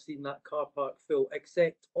never seen that car park full,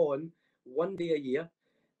 except on one day a year,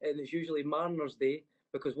 and it's usually Mariners Day,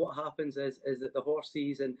 because what happens is that the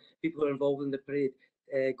horses and people who are involved in the parade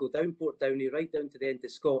go down Port Downey, right down to the end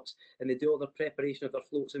of Scots, and they do all their preparation of their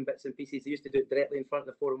floats and bits and pieces. They used to do it directly in front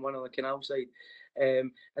of the 4-in-1 on the canal side,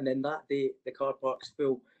 and then that day the car park's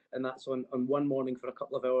full, and that's on one morning for a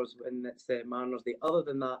couple of hours when it's Mariners Day. Other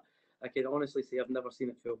than that, I can honestly say I've never seen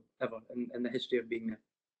it full ever in the history of being there.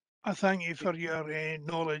 I thank you for your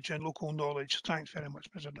knowledge and local knowledge. Thanks very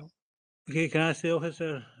much, Mr. Dill. Okay, can I ask the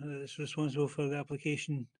officer that's responsible for the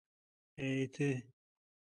application to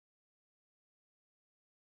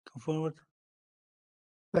come forward?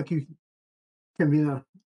 Thank you, Convener.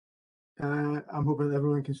 I'm hoping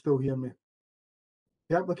everyone can still hear me.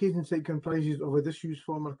 The application site comprises of a disused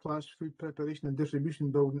former class food preparation and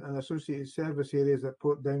distribution building and associated service areas at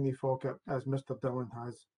Port Downey, Falkirk, as Mr. Dillon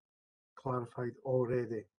has clarified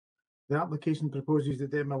already. The application proposes the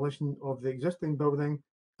demolition of the existing building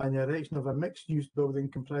and the erection of a mixed-use building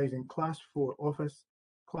comprising Class 4 office,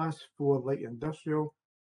 Class 4 light industrial,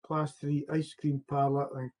 Class 3 ice cream parlour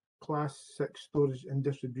and Class 6 storage and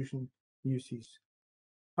distribution uses.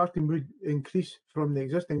 Parking would increase from the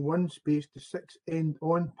existing 1 space to 6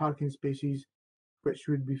 end-on parking spaces, which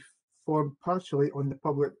would be formed partially on the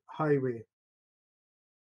public highway.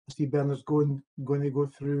 I see Bernard's going to go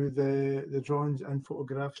through the drawings and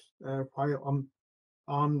photographs while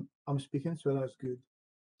I'm speaking, so that's good.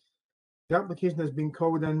 The application has been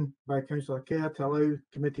called in by Councillor Kerr to allow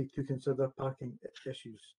committee to consider parking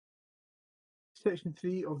issues. Section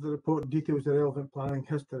 3 of the report details the relevant planning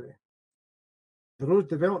history. The Roads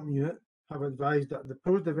Development Unit have advised that the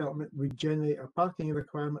proposed development would generate a parking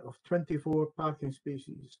requirement of 24 parking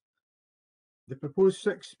spaces. The proposed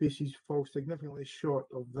 6 spaces fall significantly short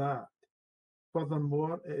of that.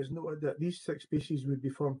 Furthermore, it is noted that these 6 spaces would be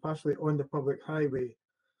formed partially on the public highway.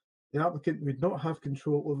 The applicant would not have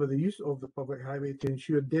control over the use of the public highway to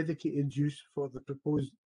ensure dedicated use for the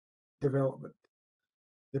proposed development.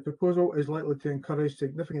 The proposal is likely to encourage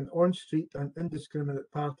significant on-street and indiscriminate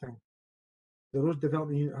parking. The Roads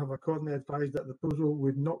Development Unit have accordingly advised that the proposal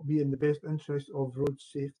would not be in the best interest of road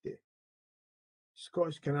safety.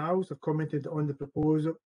 Scottish Canals have commented on the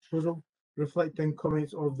proposal, reflecting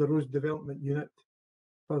comments of the Roads Development Unit.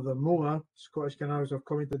 Furthermore, Scottish Canals have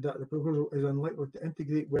commented that the proposal is unlikely to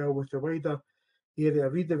integrate well with the wider area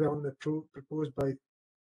redevelopment proposed by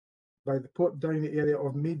the Port Downey area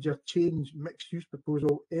of major change mixed-use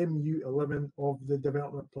proposal MU11 of the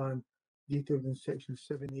development plan, detailed in section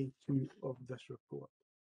 7A2 of this report.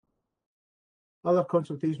 Other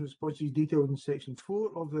consultation responses detailed in section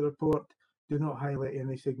 4 of the report do not highlight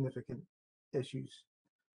any significant issues.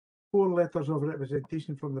 4 letters of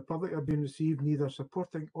representation from the public have been received, neither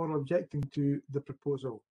supporting or objecting to the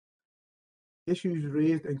proposal. Issues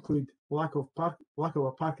raised include lack of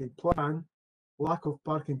a parking plan, lack of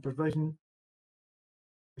parking provision,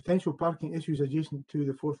 potential parking issues adjacent to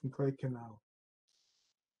the Forth and Clyde Canal.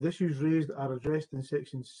 The issues raised are addressed in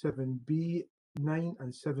sections 7B9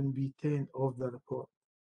 and 7B10 of the report.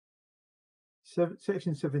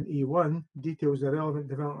 Section 7A1 details the relevant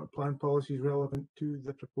development plan policies relevant to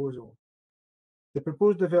the proposal. The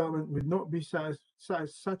proposed development would not be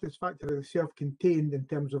satisfactorily self-contained in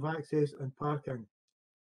terms of access and parking.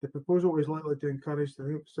 The proposal is likely to encourage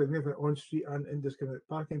significant on-street and indiscriminate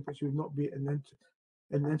parking, which would not be in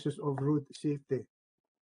the interest of road safety.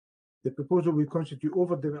 The proposal would constitute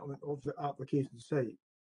overdevelopment of the application site.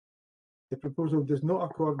 The proposal does not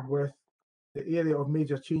accord with the area of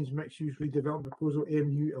major change mixed-use redevelopment proposal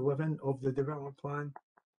MU11 of the development plan,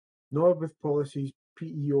 nor with policies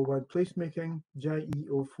PE01 placemaking,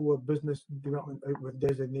 JE04 business development out with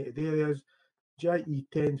designated areas,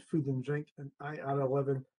 JE10 food and drink, and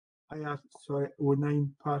IR11 IR09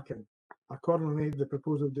 parking. Accordingly, the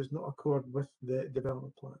proposal does not accord with the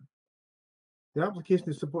development plan. The application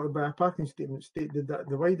is supported by a parking statement stated that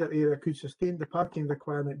the wider area could sustain the parking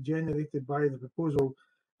requirement generated by the proposal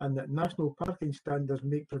and that national parking standards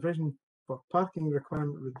make provision for parking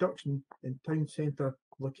requirement reduction in town centre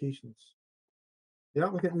locations. The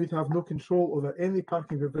applicant would have no control over any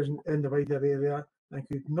parking provision in the wider area and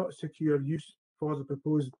could not secure use for the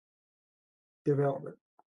proposed development.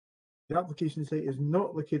 The application site is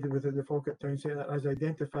not located within the Falkirk Town Centre as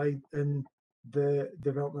identified in the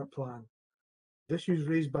development plan. The issues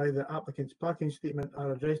raised by the applicant's parking statement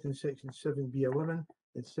are addressed in section 7B11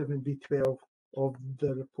 and 7B12 of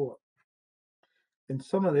the report. In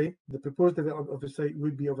summary, the proposed development of the site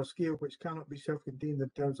would be of a scale which cannot be self-contained in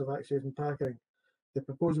terms of access and parking. The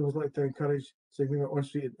proposal is likely to encourage significant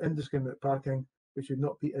on-street and indiscriminate parking, which would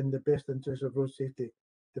not be in the best interest of road safety.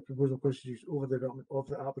 The proposal constitutes overdevelopment of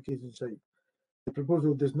the application site. The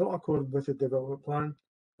proposal does not accord with the development plan,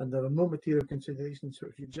 and there are no material considerations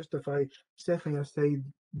which would justify setting aside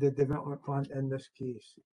the development plan in this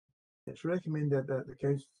case. It's recommended that the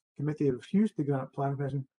Council Committee refuse to grant plan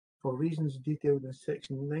permission for reasons detailed in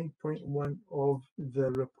section 9.1 of the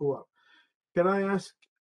report. Can I ask,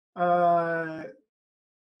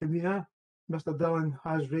 Convener, Mr. Dillon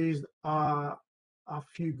has raised a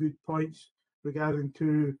few good points regarding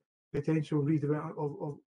to potential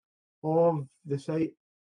redevelopment of the site,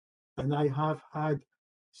 and I have had,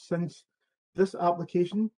 since this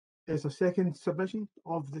application is a second submission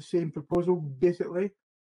of the same proposal. Basically,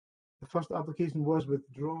 the first application was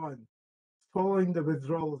withdrawn. Following the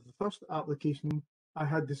withdrawal of the first application, I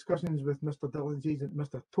had discussions with Mr. Dillon's agent,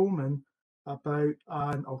 Mr. Tolman, about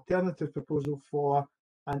an alternative proposal for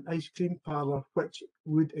an ice cream parlour, which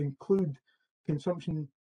would include consumption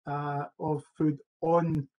of food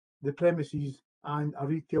on the premises and a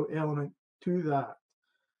retail element to that.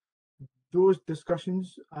 Those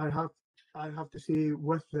discussions, I have to say,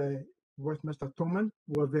 with Mr. Tolman,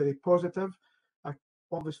 were very positive.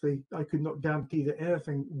 Obviously, I could not guarantee that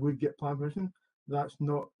anything would get plan permission. That's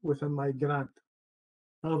not within my grant.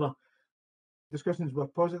 However, discussions were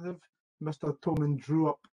positive. Mr. Tolman drew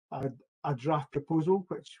up a draft proposal,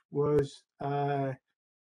 which was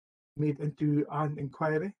made into an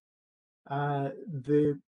inquiry. I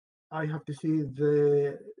have to say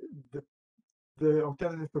the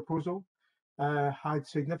alternative proposal had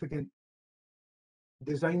significant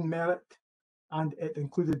design merit, and it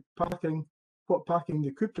included parking. What parking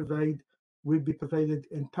they could provide would be provided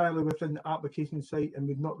entirely within the application site and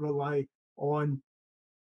would not rely on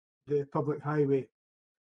the public highway.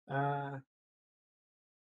 The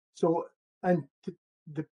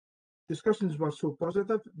discussions were so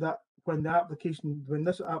positive that when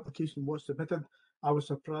this application was submitted, I was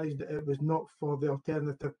surprised that it was not for the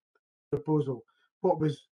alternative proposal. What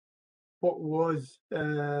was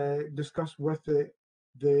discussed with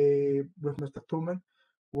Mr. Tolman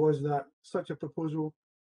was that such a proposal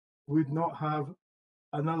would not have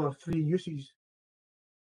another 3 uses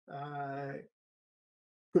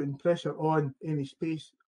putting pressure on any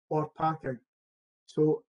space or parking.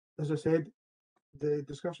 So, as I said, the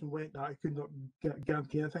discussion went that I could not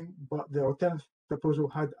guarantee anything, but the alternative proposal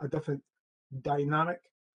had a different dynamic,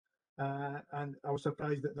 and I was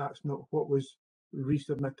surprised that that's not what was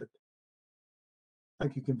resubmitted.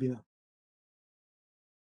 Thank you, Convener.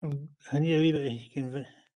 I need a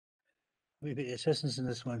wee bit of assistance in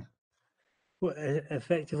this one. What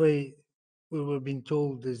effectively we were being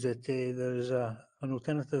told is that there is an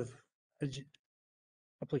alternative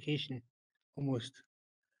application almost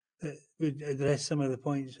that would address some of the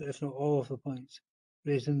points, if not all of the points,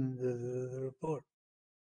 raised in the report.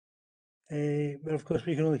 But of course,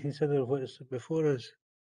 we can only consider what is before us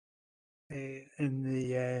in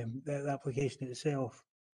the application itself.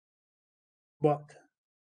 But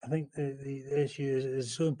I think the issue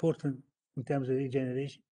is so important in terms of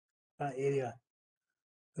regeneration, that area,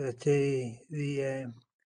 that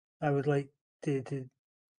I would like to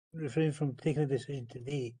refrain from taking a decision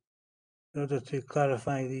today in order to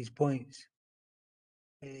clarify these points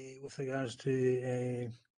with regards to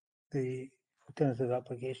the alternative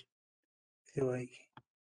application, if you like.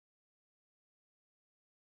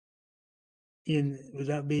 Ian, would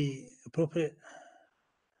that be appropriate?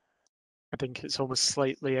 I think it's almost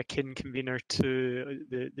slightly akin, Convener, to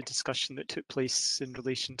the discussion that took place in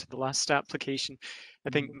relation to the last application. I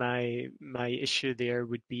think my issue there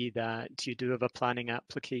would be that you do have a planning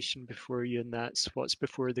application before you, and that's what's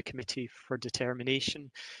before the committee for determination.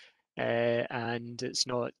 And it's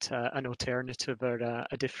not an alternative or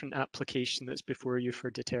a different application that's before you for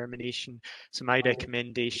determination. So my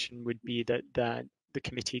recommendation would be that the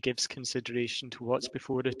committee gives consideration to what's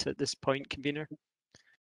before it at this point, Convener.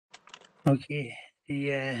 Okay,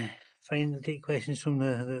 fine. Take questions from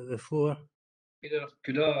the floor. Peter,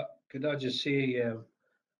 could I just say,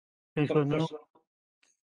 Councillor Nimmo.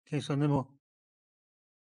 Councillor Nimmo.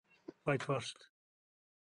 Right first.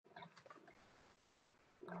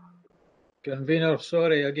 Convener,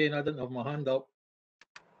 sorry again, I didn't have my hand up.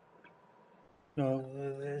 No,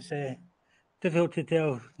 it's difficult to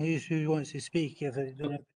tell who wants to speak if they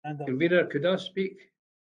don't have a hand up. Convener, could I speak?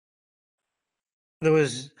 There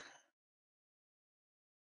was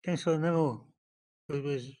Councillor Nimmo,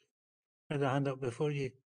 who had a hand up before you.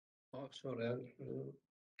 Oh, sorry.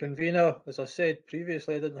 Convener, as I said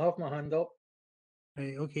previously, I didn't have my hand up.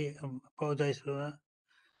 Right, okay, I apologise for that.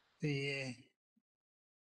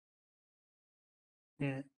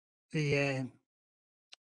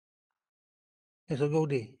 Councillor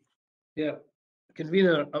Goldie. Yeah,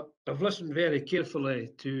 Convener, I've listened very carefully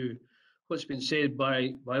to what's been said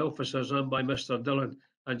by officers and by Mr. Dillon,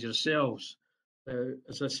 and yourselves.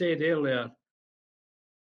 As I said earlier,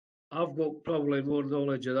 I've got probably more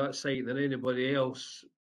knowledge of that site than anybody else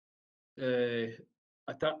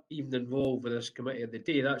even involved with this committee of the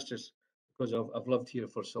day. That's just because I've lived here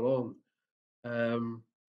for so long.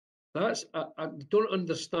 I don't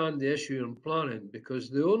understand the issue in planning, because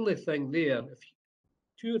the only thing there,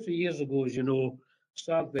 2 or 3 years ago, as you know,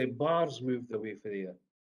 sadly, bars moved away from there.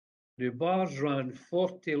 The bars ran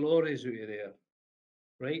 40 lorries out of there,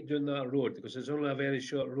 right down that road, because it's only a very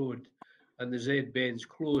short road, and the Z Bends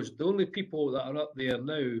closed. The only people that are up there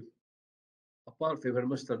now, apart from where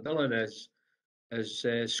Mr. Dillon is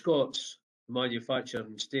Scott's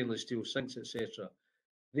manufacturing stainless steel sinks, etc.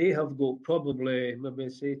 They have got probably, maybe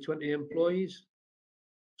say, 20 employees.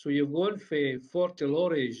 So you've gone for 40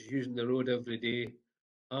 lorries using the road every day,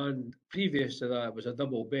 and previous to that it was a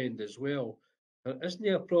double bend as well. There isn't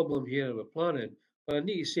a problem here with planning, but I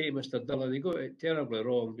need to say, Mr. Dillon, you got it terribly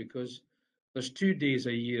wrong, because there's 2 days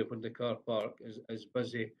a year when the car park is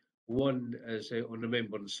busy. One is on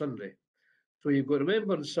Remembrance Sunday. So you've got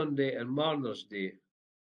Remembrance Sunday and Marner's Day,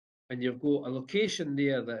 and you've got a location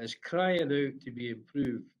there that is crying out to be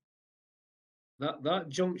improved. That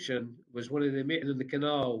junction was one of the main in the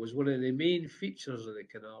canal was one of the main features of the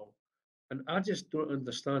canal, and I just don't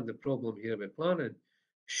understand the problem here with planning.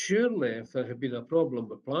 Surely, if there had been a problem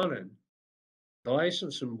with planning, the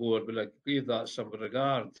licensing board would have gave that some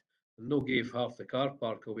regard and no gave half the car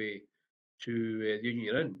park away to the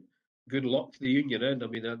Union Inn. Good luck to the Union Inn. I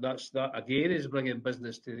mean, that again is bringing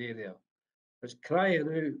business to the area. It's crying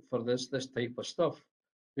out for this type of stuff.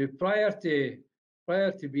 Now, prior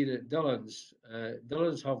to being at Dillon's,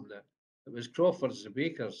 Dillon's having it. It was Crawford's the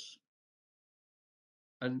bakers,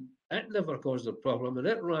 and it never caused a problem, and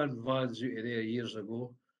it ran vans out of there years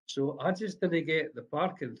ago. So I just didn't get the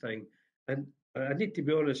parking thing, and I need to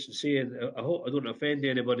be honest in saying, I hope I don't offend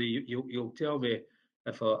anybody. You'll tell me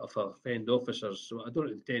if I offend officers, so I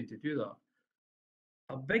don't intend to do that.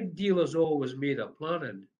 A big deal is always made of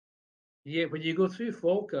planning. Yet when you go through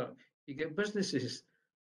Falkirk, you get businesses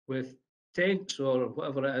with tents or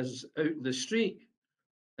whatever it is out in the street.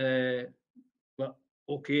 But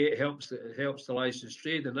okay, it helps the licensed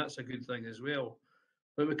trade, and that's a good thing as well.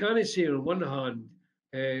 But we can't say on one hand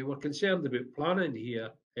we're concerned about planning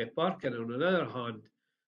here, parking, and on the other hand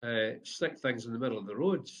stick things in the middle of the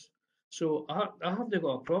roads. So I haven't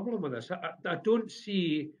got a problem with this. I don't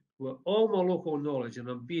see, with all my local knowledge, and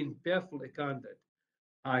I'm being perfectly candid,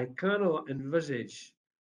 I cannot envisage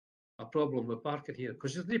a problem with parking here,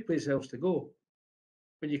 because there's no place else to go.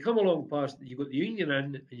 When you come along past, you've got the Union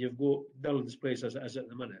Inn and you've got Dillon's place as it is at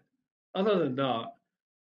the minute. Other than that,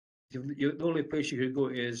 the only place you could go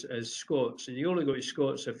is Scott's, and you only go to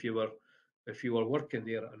Scott's if you were working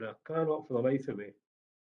there. And I cannot, for the life of me,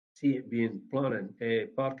 see it being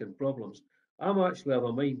parking problems. I'm actually of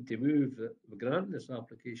a mind to move that we're granting this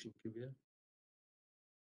application, Kabir.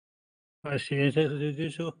 I see you entitled to do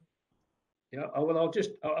so. Yeah, I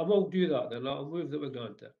will do that then. I'll move that we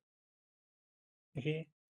grant it. Okay.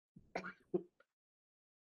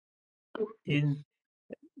 Ian.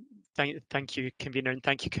 Thank you, convener, and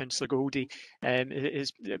thank you, Councillor Goldie.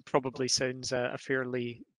 It probably sounds a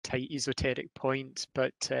fairly tight, esoteric point,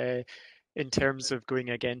 but in terms of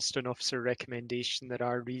going against an officer recommendation, there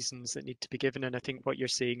are reasons that need to be given, and I think what you're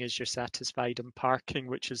saying is you're satisfied on parking,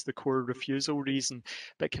 which is the core refusal reason.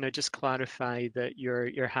 But can I just clarify that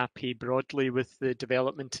you're happy broadly with the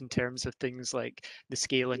development in terms of things like the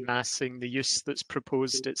scale and massing, the use that's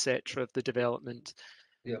proposed, etc., of the development?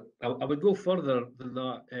 Yeah, I would go further than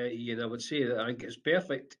that, Ian. I would say that I think it's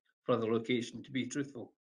perfect for the location, to be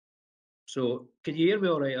truthful. So, can you hear me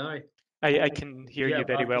all right? Aye. I can hear you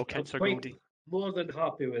very well, Councillor Goldie. More than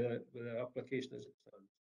happy with the application as it stands.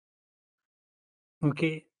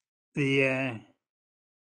 Okay, the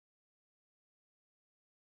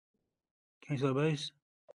Councillor Bowes.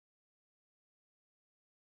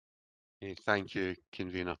 Thank you,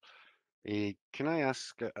 convener. Can I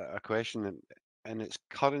ask a question in its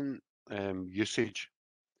current usage?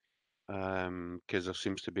 Because there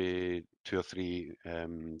seems to be 2 or 3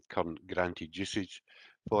 current granted usage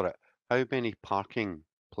for it. How many parking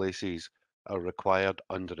places are required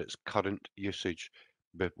under its current usage,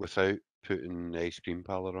 but without putting the ice cream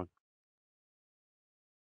parlour on?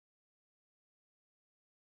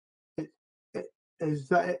 Is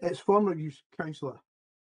that its former use, councillor?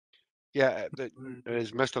 Yeah,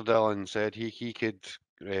 as Mr. Dillon said, he could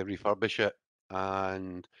refurbish it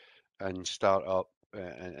and start up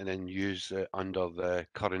and then use it under the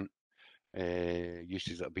current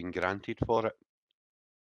uses that have been granted for it.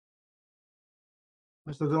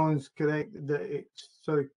 Mr. Dillon's correct that it's,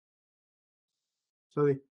 sorry.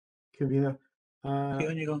 sorry, convener. Okay,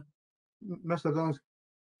 on you go. Mr. Dillon's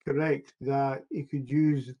correct that he could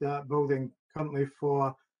use that building currently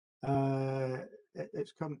for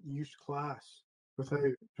its current use class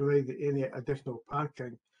without providing any additional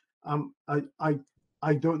parking.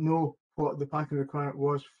 I don't know what the parking requirement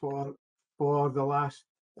was for the last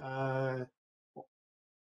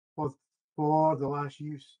for the last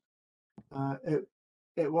use.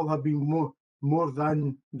 It will have been more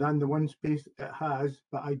than the one space it has,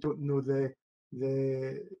 but I don't know the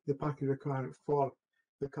parking requirement for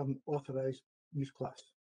the current authorised use class.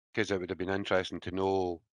 Because it would have been interesting to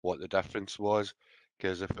know what the difference was.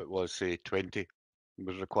 Because if it was, say, 20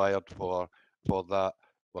 was required for that,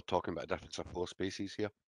 we're talking about a difference of 4 spaces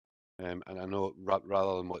here. And I know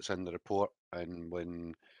rather than what's in the report, and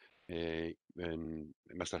when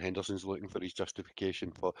Mr. Henderson's looking for his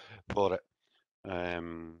justification for it,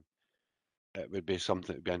 it would be something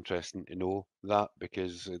that would be interesting to know that,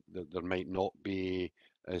 because there might not be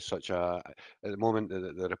such a, at the moment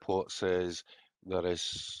the report says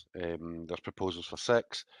there's proposals for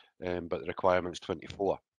 6, but the requirement is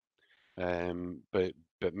 24.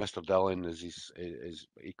 But Mr. Dillon, as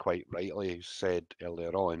he quite rightly said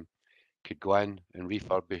earlier on, could go in and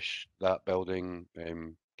refurbish that building,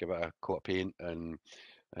 give it a coat of paint, and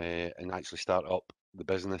actually start up the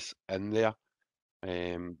business in there.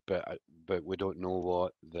 But we don't know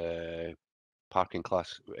what the parking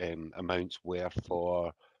class amounts were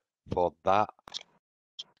for that.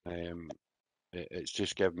 It's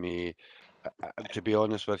just given me, to be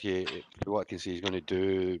honest with you, what I can see, he's going to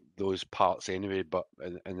do those parts anyway. But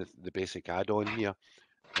and the basic add-on here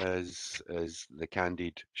is the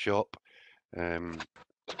candied shop.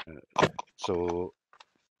 So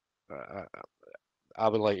I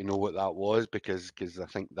would like to know what that was, because I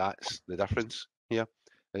think that's the difference here.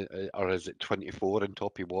 Or is it 24 on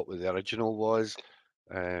top of what the original was?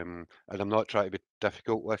 And I'm not trying to be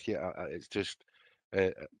difficult with you. It's just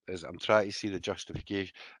as I'm trying to see the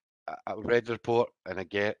justification. I read the report and I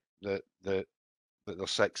get that there's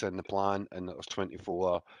 6 in the plan and that there's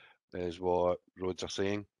 24 is what roads are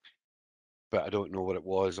saying, but I don't know what it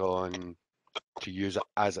was on to use it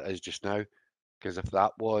as it is just now. Because if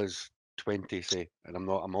that was 20, say, and I'm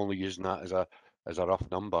only using that as a rough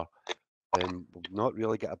number, then we'll not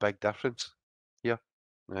really get a big difference here.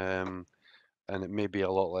 And it may be a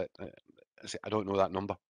lot like, I don't know that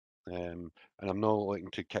number. And I'm not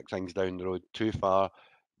looking to kick things down the road too far,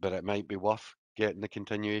 but it might be worth getting the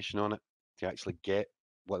continuation on it to actually get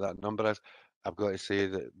what that number is. I've got to say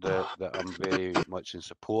that I'm very much in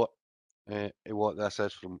support of what this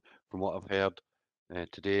is from what I've heard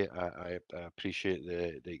today. I appreciate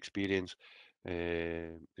the experience,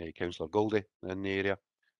 Councillor Goldie in the area,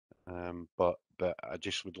 but I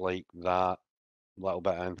just would like that little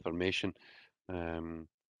bit of information,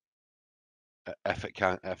 if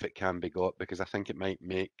it can be got, because I think it might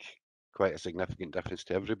make quite a significant difference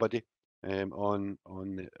to everybody on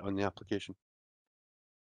the application.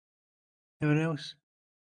 Anyone else?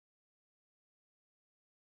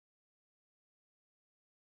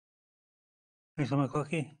 Councillor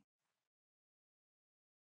McCluskey?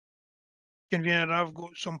 Convener, I've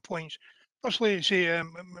got some points. Firstly, to say,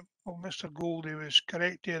 Mr. Goldie was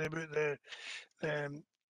correct there about the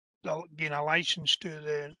getting a licence to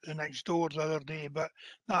the next door the other day, but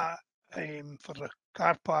that for the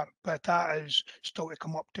car park, but that is still to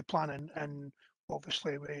come up to planning, and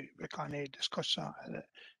obviously we can't discuss that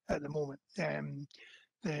at the moment.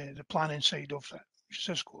 The planning side of it, it's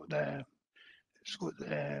just got the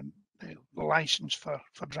licence for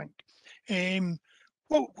drink.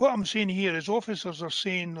 What I'm saying here is officers are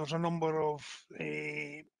saying there's a number of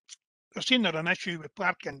they're saying there's an issue with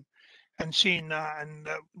parking, and saying that, and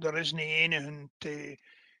there isn't anything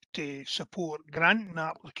to support granting the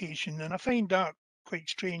application, and I find that quite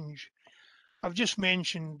strange. I've just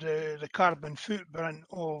mentioned the carbon footprint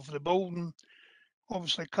of the building.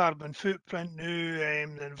 Obviously, carbon footprint now,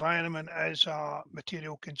 the environment is a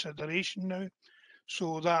material consideration now,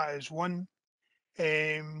 so that is one.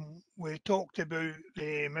 We talked about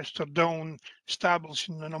Mr. Dillon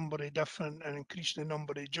establishing the number of different and increasing the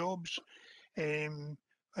number of jobs. And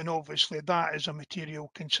obviously that is a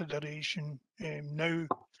material consideration now.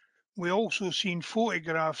 We also seen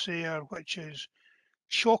photographs there, which is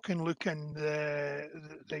shocking looking,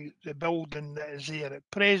 the building that is there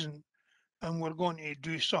at present, and we're going to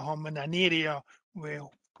do something in an area where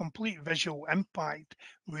complete visual impact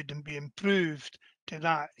wouldn't be improved to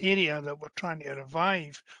that area that we're trying to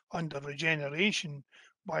revive under regeneration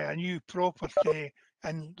by a new property,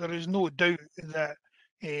 and there is no doubt that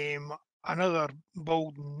another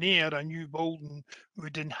building near a new building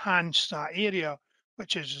would enhance that area,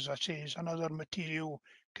 which is, as I say, is another material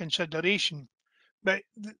consideration. But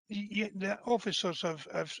the officers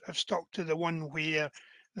have stuck to the one where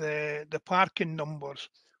the parking numbers.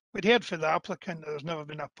 We'd heard for the applicant that there's never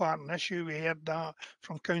been a parking issue. We heard that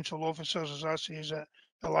from council officers, as I say, is at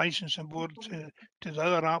the licensing board to the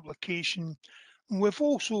other application. And we've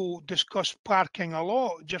also discussed parking a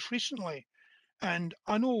lot just recently. And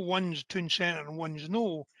I know one's town centre and one's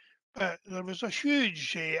no, but there was a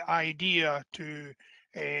huge idea to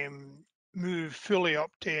move fully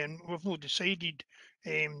up to, and we've not decided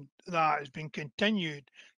that has been continued,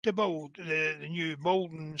 to build the new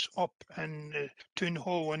buildings up in the town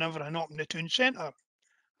hall and everything up in the town centre.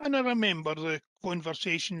 And I remember the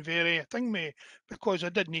conversation very thingy, because I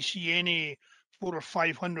didn't see any 400 or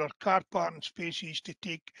 500 car parking spaces to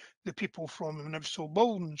take the people from the municipal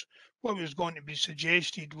buildings. What was going to be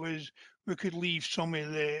suggested was we could leave some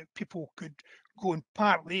of the people could go and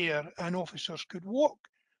park there, and officers could walk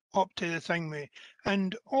up to the thingy.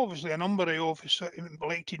 And obviously a number of officer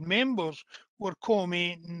elected members were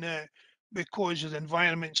commenting that because the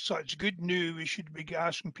environment's such good now, we should be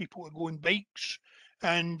asking people to go on bikes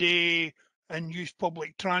and use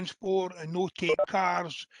public transport and not take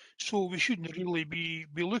cars. So we shouldn't really be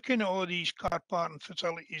looking at all these car parking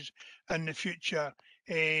facilities in the future.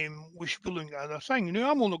 We should be looking at other things.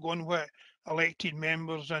 Now, I'm only going with elected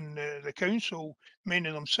members in the council, many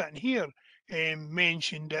of them sitting here,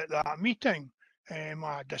 mentioned at that meeting.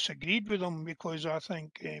 I disagreed with them because I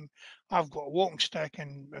think I've got a walking stick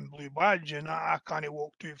and blue badge, and I can't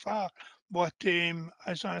walk too far. But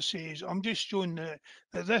as I say, I'm just showing that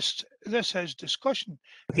this is discussion.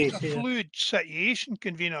 Okay, It's a so fluid situation,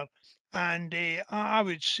 convener, and I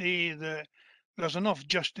would say that there's enough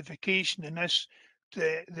justification in this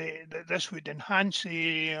that this would enhance the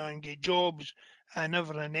area and get jobs and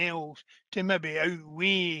everything else to maybe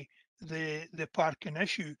outweigh the parking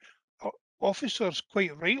issue. Officers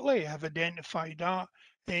quite rightly have identified that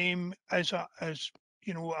as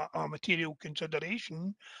a material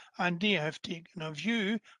consideration, and they have taken a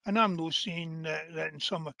view. And I'm not saying that in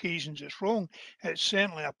some occasions it's wrong. It's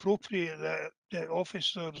certainly appropriate that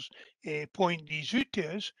officers point these out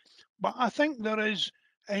to us. But I think there is,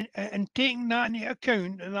 in taking that into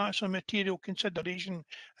account, that's a material consideration,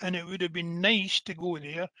 and it would have been nice to go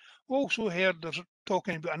there. Also heard there's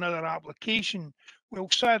talking about another application. Well,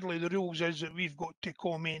 sadly, the rules is that we've got to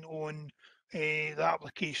comment on the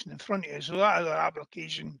application in front of us. So that other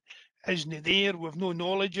application isn't there. We've no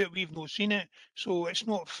knowledge of it. We've not seen it. So it's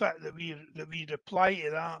not fit that we reply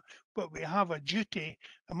to that. But we have a duty.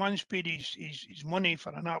 A man's paid his money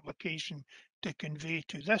for an application to convey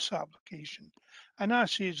to this application. And I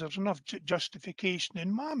say there's enough justification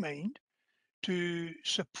in my mind to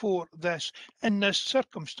support this in this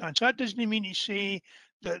circumstance. That doesn't mean to say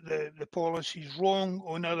that the policy is wrong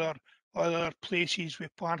on other places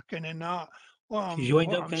with parking and that. What she's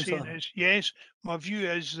joined what up, I'm saying Councillor. is, yes, my view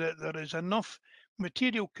is that there is enough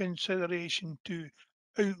material consideration to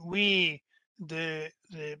outweigh the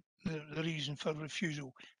reason for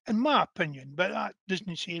refusal, in my opinion. But that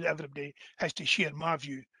doesn't say that everybody has to share my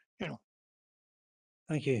view, you know.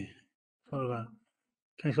 Thank you for that.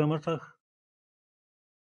 Councillor Murtagh.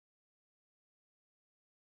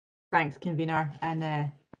 Thanks, convener,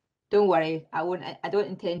 and don't worry, I don't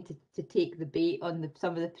intend to take the bait on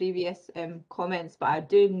some of the previous comments, but I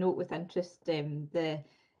do note with interest the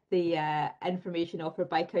information offered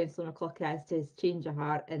by Councillor McCluskey as to his change of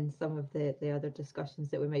heart and some of the other discussions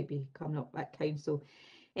that we might be coming up at council.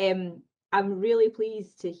 I'm really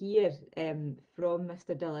pleased to hear from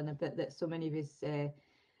Mr. Dillon about that so many of his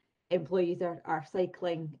employees are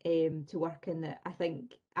cycling to work, and that I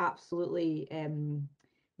think absolutely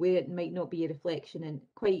where it might not be a reflection in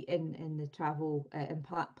the travel and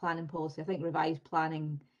planning policy. I think revised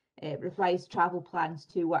travel plans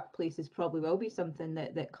to workplaces probably will be something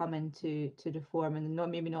that come into reform, and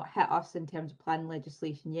maybe not hit us in terms of planning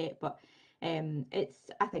legislation yet, but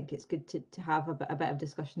I think it's good to have a bit of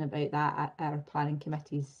discussion about that at our planning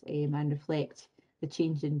committees and reflect the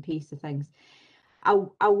change in pace of things.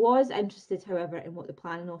 I was interested, however, in what the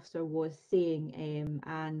planning officer was saying,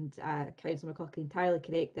 and Councillor McCluskey entirely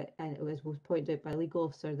correct that, and it was pointed out by the legal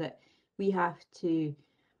officer, that we have to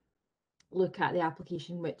look at the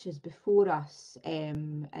application which is before us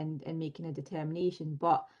and making a determination.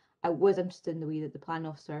 But I was interested in the way that the planning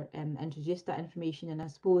officer introduced that information, and I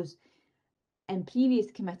suppose in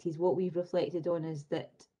previous committees what we've reflected on is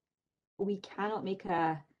that we cannot make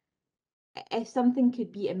if something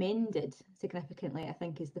could be amended significantly, I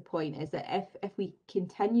think is the point, is that if we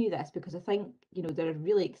continue this, because I think, there are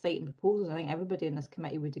really exciting proposals. I think everybody in this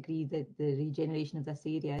committee would agree that the regeneration of this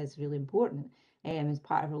area is really important. as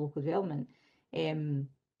part of our local development.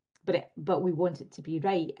 But we want it to be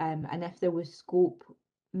right. And if there was scope,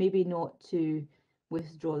 maybe not to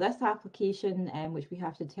withdraw this application, which we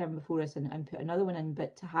have to determine before us and put another one in,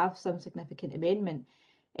 but to have some significant amendment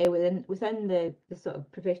within the sort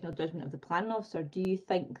of professional judgment of the planning officer. Do you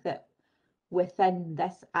think that within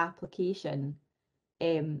this application,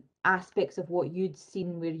 aspects of what you'd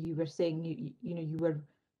seen where you were saying you were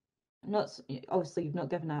not, obviously you've not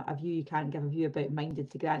given a view, you can't give a view about minded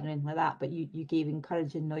to grant or anything like that, but you gave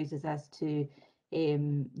encouraging noises as to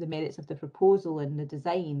the merits of the proposal and the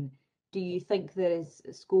design. Do you think there is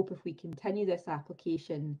scope, if we continue this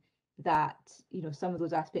application, that some of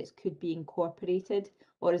those aspects could be incorporated,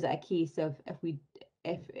 or is it a case of if we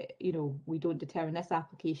don't determine this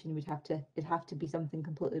application, it'd have to be something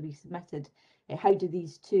completely resubmitted? How do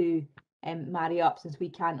these two marry up, since we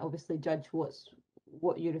can't obviously judge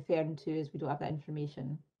what you're referring to, as we don't have that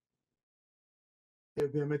information? It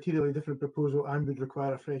would be a materially different proposal and would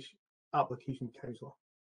require a fresh application, councillor.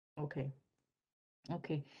 Okay.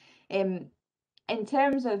 In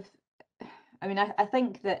terms of, I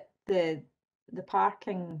think that the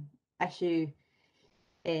parking issue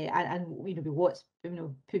and what's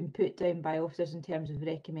been put down by officers in terms of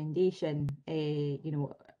recommendation,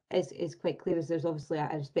 is quite clear. As there's obviously,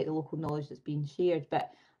 I respect the local knowledge that's being shared,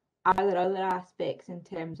 but are there other aspects in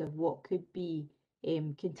terms of what could be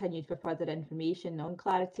continued for further information on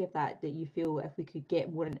clarity of that you feel if we could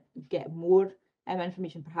get more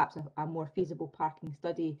information, perhaps a more feasible parking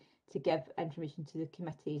study to give information to the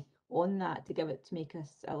committee on that, to make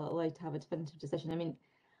us allowed to have a definitive decision?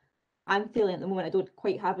 I'm feeling at the moment I don't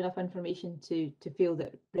quite have enough information to feel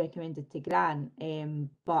that recommended to grant,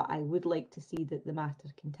 but I would like to see that the matter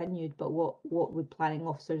continued. But what would planning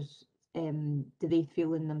officers, do they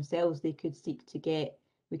feel in themselves they could seek to get?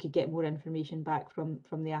 We could get more information back from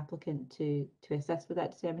the applicant to assist with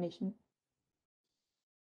that determination.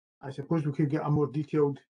 I suppose we could get a more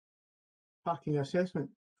detailed parking assessment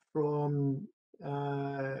from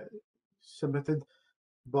submitted,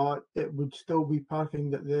 but it would still be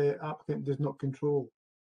parking that the applicant does not control.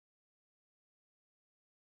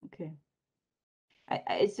 Okay.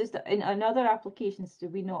 It's just in other applications, do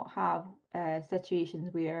we not have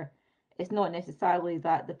situations where it's not necessarily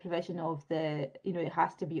that the provision of it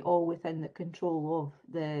has to be all within the control of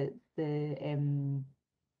the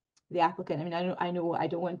applicant? I know I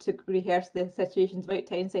don't want to rehearse the situations about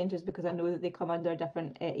town centres because I know that they come under a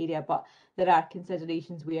different area, but there are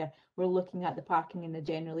considerations where we're looking at the parking in the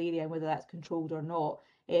general area and whether that's controlled or not.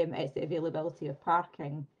 It's the availability of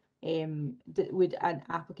parking. Would an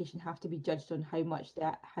application have to be judged on how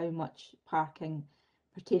much parking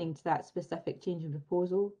pertaining to that specific change in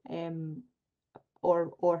proposal,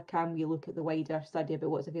 or can we look at the wider study about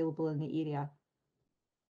what's available in the area?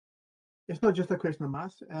 It's not just a question of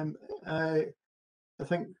mass. I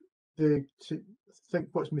think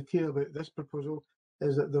what's material about this proposal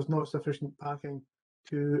is that there's not sufficient parking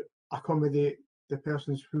to accommodate the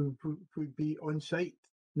persons who would be on site,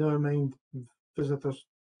 never mind visitors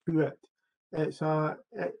to it. It's a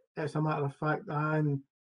matter of fact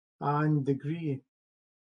and degree.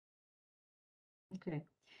 Okay.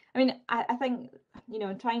 I think,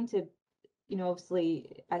 trying to,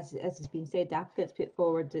 obviously, as has been said, the applicants put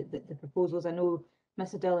forward the proposals. I know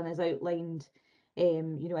Mr. Dillon has outlined,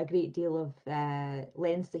 a great deal of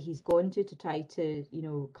lengths that he's gone to try to,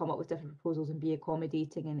 come up with different proposals and be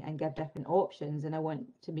accommodating and give different options. And I want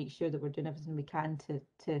to make sure that we're doing everything we can to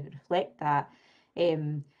reflect that.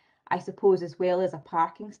 I suppose, as well as a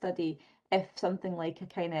parking study, if something like a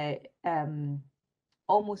kind of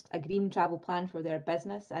almost a green travel plan for their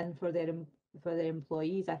business and for their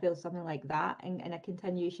employees, I feel something like that and a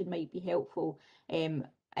continuation might be helpful, in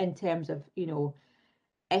terms of,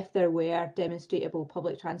 if there were demonstrable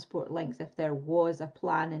public transport links, if there was a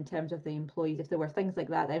plan in terms of the employees, if there were things like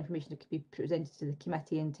that, the information that could be presented to the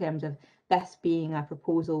committee in terms of this being a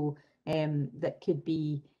proposal that could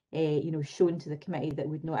be shown to the committee that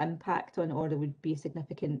would not impact on, or there would be a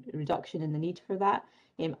significant reduction in the need for that.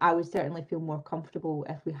 I would certainly feel more comfortable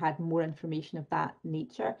if we had more information of that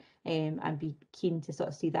nature, and be keen to sort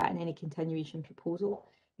of see that in any continuation proposal.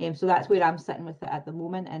 So that's where I'm sitting with it at the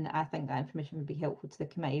moment, and I think that information would be helpful to the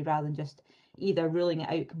committee rather than just either ruling it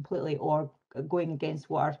out completely or going against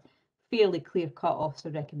what are fairly clear-cut officer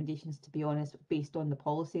recommendations, to be honest, based on the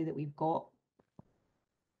policy that we've got.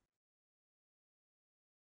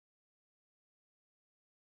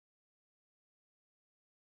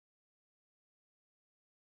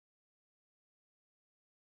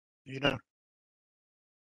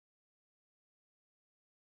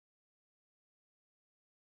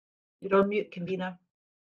 You're on mute, convener.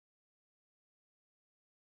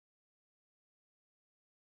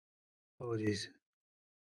 Apologies.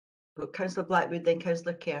 But Councillor Blackwood, then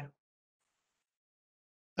Councillor Kerr.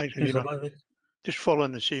 Thanks, Councillor Convener. Blackwood. Just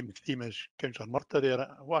following the same theme as Councillor Murtagh there,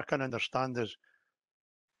 what I can understand is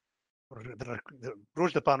the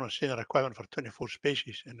Roads Department is saying a requirement for 24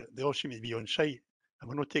 spaces, and they all seem to be on site, and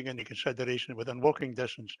we're not taking into consideration within walking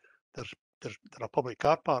distance there's a public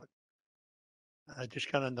car park. I just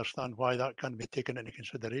can't understand why that can't be taken into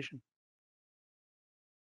consideration.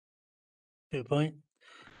 Good point.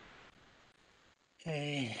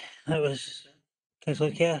 That was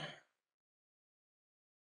Councillor Kerr.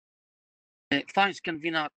 Thanks,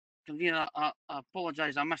 Convener. Convener, I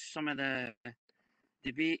apologise. I missed some of the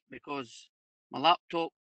debate because my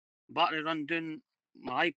laptop battery run down,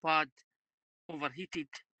 my iPad overheated,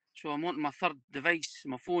 so I'm on my third device,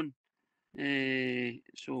 my phone.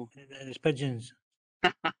 So It's pigeons.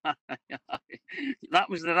 that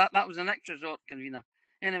was the next resort, Convener.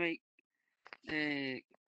 Anyway, can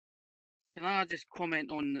I just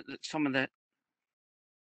comment on some of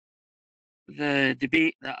the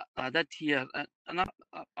debate that I did here, and I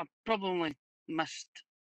probably missed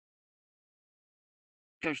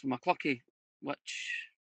Councillor McCluckie, which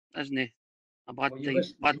isn't a bad Well, thing. you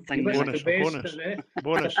missed the best,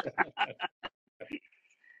 bonus.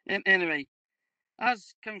 Anyway,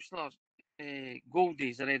 as Councillor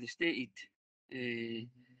Goldie's already stated, it's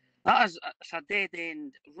a dead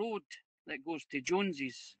end road that goes to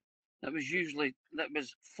Joneses. That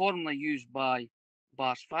was formerly used by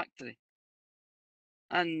Bars Factory,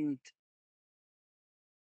 and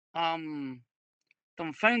I'm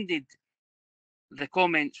confounded the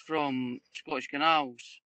comments from Scottish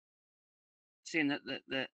Canals saying that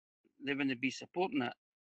they wouldn't be supporting it,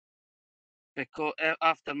 because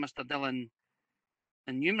after Mr. Dillon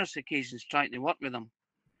on numerous occasions trying to work with them,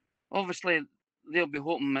 obviously they'll be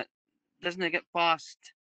hoping it doesn't get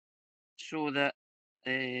passed, so that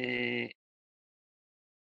they're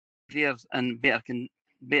in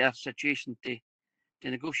better situation to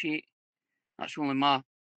negotiate. That's only my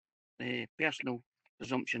personal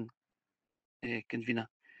presumption, Convener.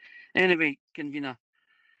 Anyway, Convener,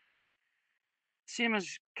 same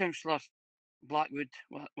as Councillor Blackwood,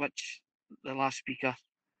 which the last speaker,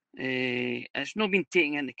 it's not been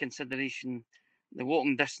taken into consideration the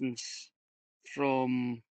walking distance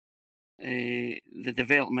from the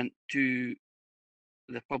development to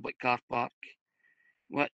the public car park,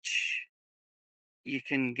 which you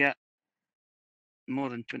can get more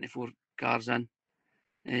than 24 cars in.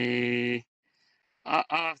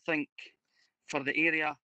 I think for the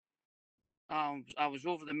area, I was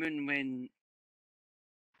over the moon when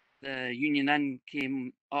the Union Inn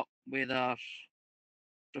came up with a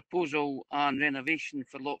proposal and renovation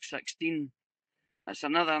for Lock 16. It's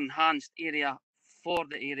another enhanced area for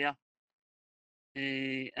the area,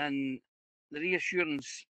 and the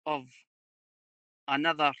reassurance of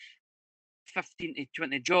another 15 to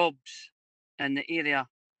 20 jobs in the area,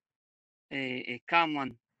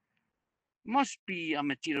 Camlin, must be a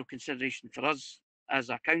material consideration for us as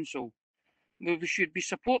a council. We should be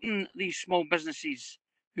supporting these small businesses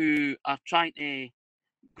who are trying to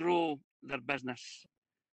grow their business.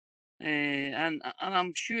 And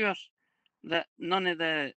I'm sure that none of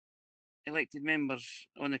the elected members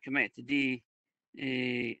on the committee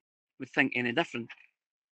today would think any different.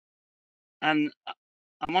 And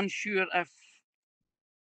I'm unsure if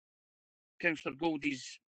Councillor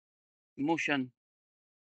Goldie's motion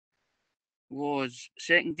was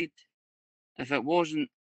seconded. If it wasn't,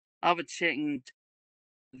 I would second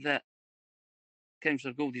that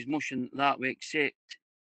Councillor Goldie's motion that we accept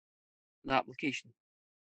the application.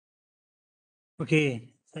 Okay,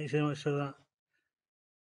 thanks very much for that.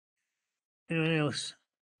 Anyone else?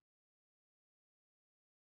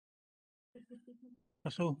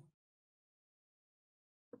 Russell?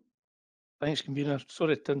 Thanks, Convener.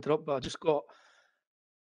 Sorry to interrupt, but I just got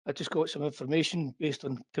some information based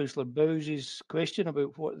on Councillor Bowes' question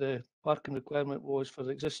about what the parking requirement was for the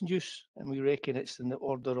existing use, and we reckon it's in the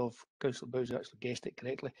order of, Councillor Bowes actually guessed it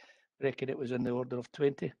correctly, I reckon it was in the order of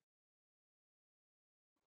 20.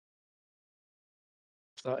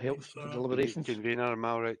 If that helps for deliberations. Convener, am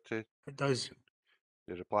I right to? It does.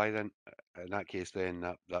 To reply then? In that case, then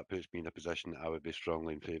that puts me in a position that I would be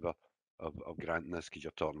strongly in favour of granting this, because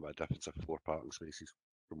you're talking about a difference of 4 parking spaces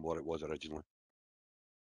from what it was originally.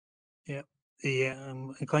 Yeah,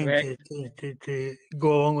 I'm inclined to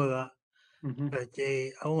go along with that. But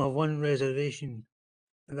I only have one reservation,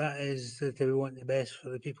 and that is that we want the best for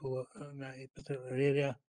the people in that particular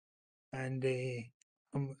area. And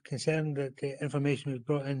I'm concerned that the information was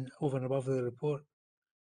brought in over and above the report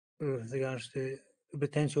with regards to the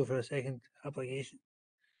potential for a second application,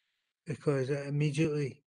 because it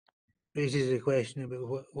immediately raises the question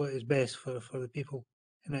about what is best for the people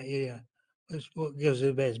in that area. What gives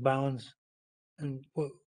the best balance, and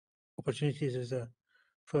what opportunities is there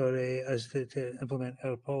for us to implement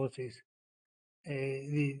our policies.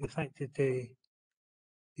 The fact that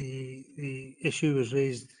the issue was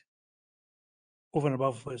raised over and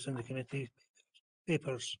above what's in the committee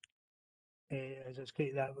papers has it's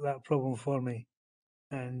created that problem for me.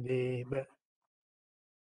 And but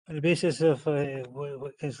on the basis of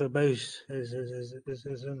what Councillor Bowes is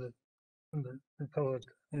covered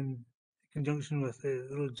in conjunction with the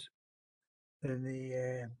roads, then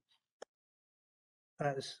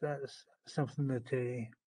that's something that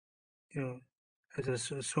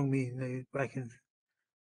has swung me now back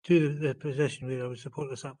to the position where I would support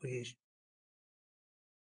this application.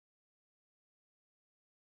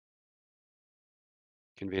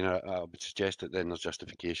 Convener, I would suggest that then there's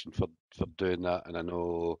justification for doing that, and I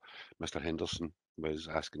know Mr Henderson was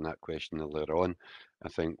asking that question earlier on. I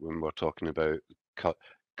think when we're talking about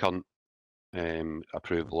current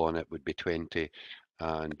approval on it would be 20,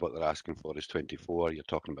 and what they're asking for is 24. You're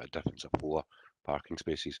talking about a difference of 4 parking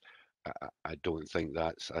spaces. I don't think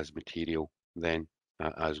that's as material then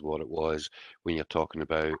as what it was when you're talking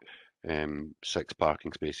about 6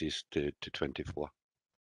 parking spaces to 24.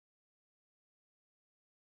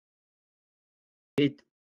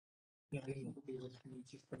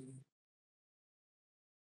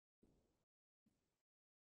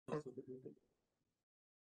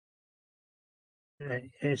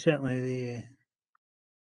 Certainly the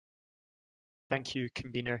Thank you,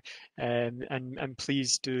 convener, and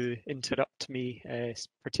please do interrupt me,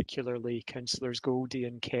 particularly councillors Goldie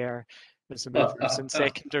and Kerr, as the movers and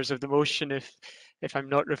seconders of the motion, if I'm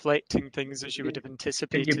not reflecting things as you would have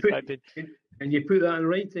anticipated. Can you put that in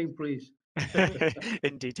writing, please?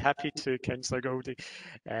 Indeed, happy to, Councillor Goldie.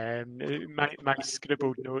 My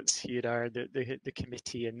scribbled notes here are that the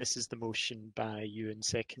committee, and this is the motion by you and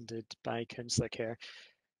seconded by Councillor Kerr.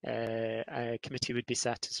 A committee would be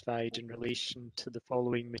satisfied in relation to the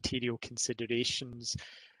following material considerations,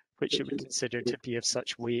 which it would consider to be of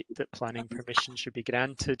such weight that planning permission should be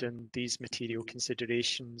granted, and these material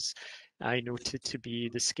considerations I noted to be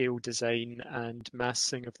the scale, design and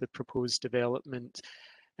massing of the proposed development,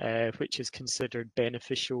 which is considered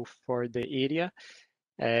beneficial for the area.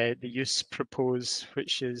 The use proposed,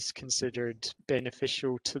 which is considered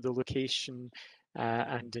beneficial to the location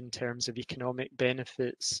and in terms of economic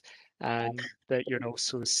benefits, and that you're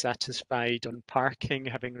also satisfied on parking,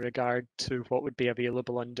 having regard to what would be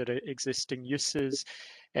available under existing uses,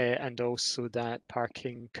 and also that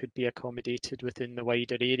parking could be accommodated within the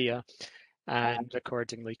wider area. And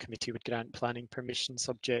accordingly, committee would grant planning permission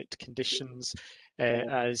subject conditions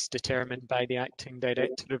as determined by the Acting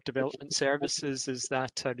Director of Development Services. Is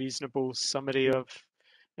that a reasonable summary of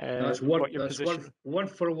That's what your position? One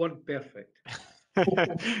for one perfect.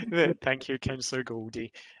 Thank you, Councillor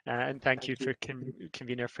Goldie, and thank you for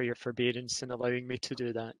convener for your forbearance in allowing me to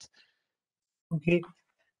do that. Okay,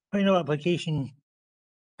 final application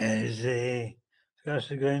is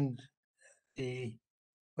Castle Ground, the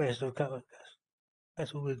west of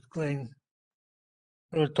Castlewood Glen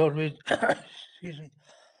Road, Torwood, excuse me,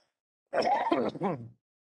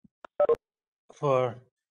 for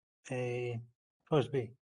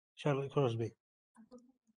Crosby, Charlotte Crosby.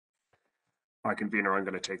 Hi, convener. I'm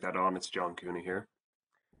going to take that on. It's John Cooney here.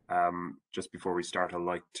 Just before we start, I'd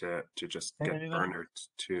like to just get Bernard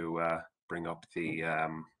to bring up the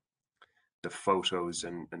photos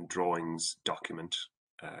and drawings document,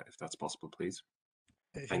 if that's possible, please.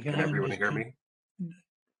 And can everyone hear me?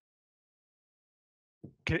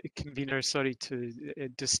 Convener, sorry to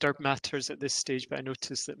disturb matters at this stage, but I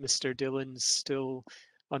noticed that Mr. Dillon's still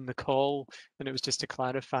on the call, and it was just to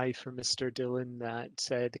clarify for Mr. Dillon that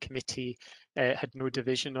the committee had no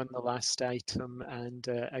division on the last item and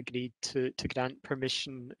agreed to grant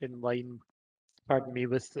permission in line, pardon me,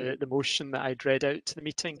 with the motion that I'd read out to the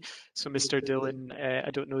meeting. So Mr. Dillon,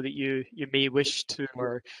 I don't know that you may wish to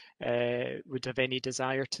or would have any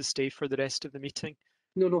desire to stay for the rest of the meeting.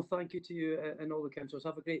 No, thank you to you and all the councillors.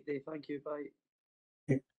 Have a great day. Thank you. Bye.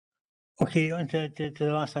 Okay, on to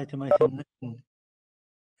the last item.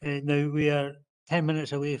 Now we are 10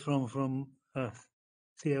 minutes away from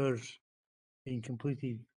 3 hours being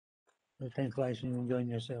completed. The time flies when you're enjoying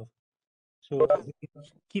yourself. So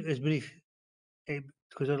keep this brief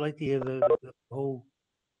because I'd like to hear the whole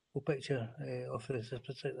picture of this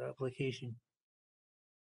particular application.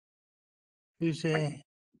 Who's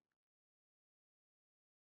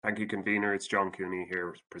Thank you, convener. It's John Cooney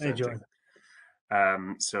here presenting. Hey,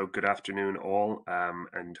 John. So good afternoon all,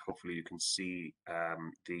 and hopefully you can see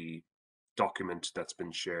the document that's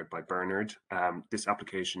been shared by Bernard. This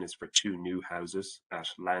application is for 2 new houses at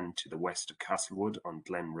land to the west of Castlewood on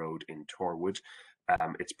Glen Road in Torwood.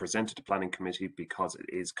 It's presented to Planning Committee because it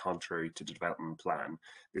is contrary to the development plan.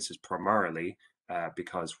 This is primarily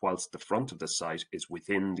because whilst the front of the site is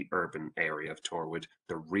within the urban area of Torwood,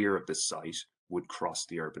 the rear of the site would cross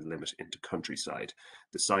the urban limit into countryside.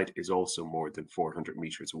 The site is also more than 400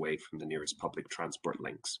 metres away from the nearest public transport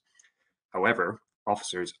links. However,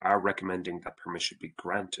 officers are recommending that permission be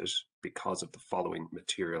granted because of the following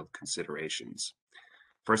material considerations.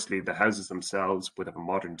 Firstly, the houses themselves would have a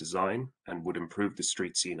modern design and would improve the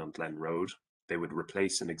street scene on Glen Road. They would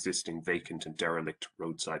replace an existing vacant and derelict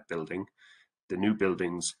roadside building. The new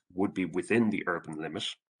buildings would be within the urban limit,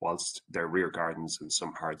 whilst their rear gardens and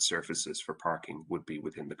some hard surfaces for parking would be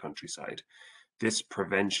within the countryside. This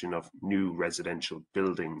prevention of new residential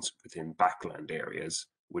buildings within backland areas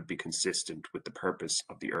would be consistent with the purpose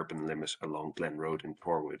of the urban limit along Glen Road in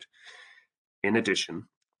Torwood. In addition,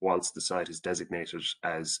 whilst the site is designated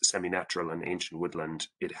as semi-natural and ancient woodland,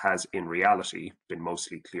 it has in reality been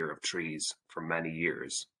mostly clear of trees for many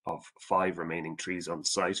years. Of 5 remaining trees on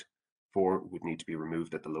site, 4 would need to be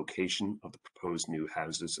removed at the location of the proposed new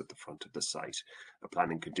houses at the front of the site. A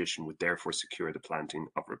planning condition would therefore secure the planting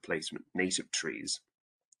of replacement native trees.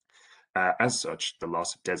 As such, the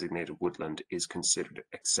loss of designated woodland is considered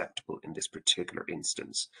acceptable in this particular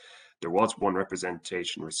instance. There was one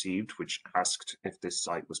representation received which asked if this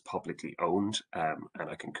site was publicly owned, and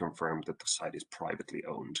I can confirm that the site is privately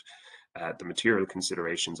owned. The material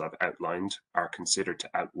considerations I've outlined are considered to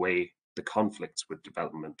outweigh the conflicts with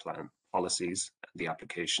development plan policies. The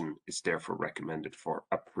application is therefore recommended for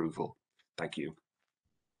approval. Thank you.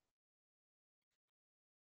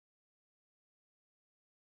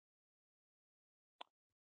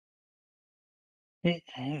 Okay,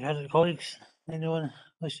 any other colleagues? Anyone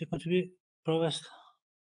wish to contribute? Provost?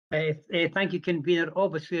 Thank you, Convener.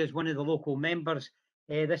 Obviously, as one of the local members,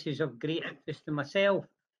 this is of great interest to myself,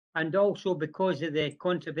 and also because of the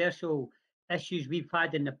controversial issues we've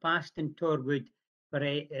had in the past in Torwood for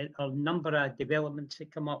a number of developments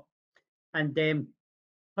that come up. And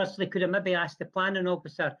firstly, could I maybe ask the planning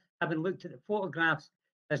officer, having looked at the photographs,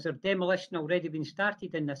 has there demolition already been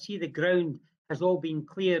started? And I see the ground has all been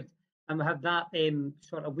cleared, and we have that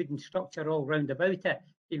sort of wooden structure all round about it. Can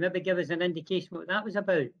you maybe give us an indication what that was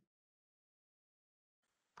about?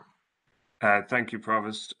 Thank you,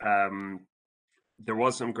 Provost. There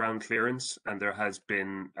was some ground clearance and there has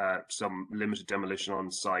been some limited demolition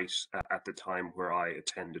on site at the time where I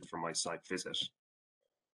attended for my site visit.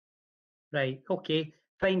 Right, okay,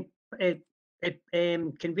 fine.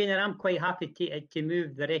 Convener, I'm quite happy to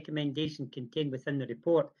move the recommendation contained within the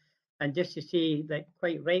report, and just to say that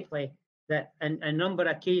quite rightly that in a number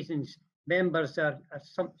of occasions members are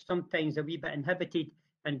sometimes a wee bit inhibited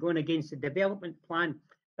and going against the development plan.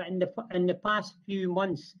 But in the past few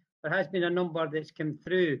months, there has been a number that's come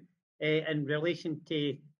through in relation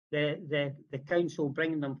to the council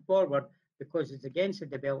bringing them forward because it's against the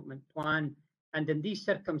development plan. And in these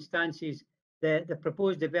circumstances, the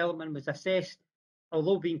proposed development was assessed,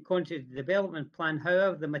 although being contrary to the development plan.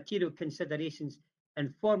 However, the material considerations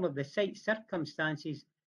in form of the site circumstances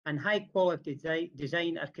and high quality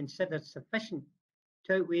design are considered sufficient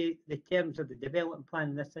to outweigh the terms of the development plan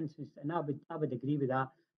in this instance, and I would agree with that.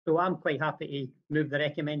 So I'm quite happy to move the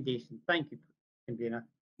recommendation. Thank you, Convener.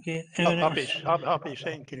 Okay, happy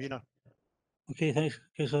saying, Convener. Okay, thanks,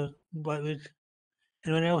 Councillor Blackwood.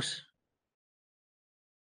 Anyone else?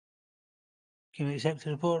 Can we accept the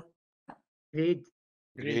report? Agreed.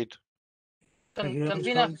 Agreed. Thank you very much,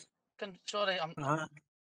 Convener, colleagues. sorry,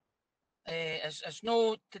 it's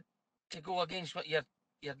no to go against what you're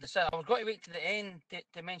deciding. I was going to wait to the end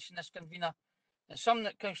to mention this, Convener. It's something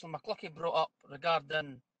that Councillor McCluckie brought up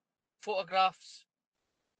regarding photographs,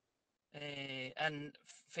 and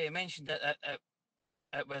Faye mentioned that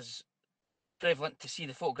it was prevalent to see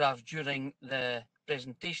the photographs during the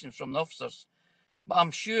presentation from the officers. But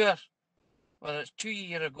I'm sure, whether it's 2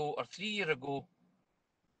 years ago or 3 years ago,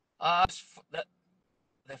 I asked that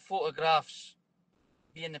the photographs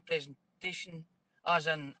be in the presentation, as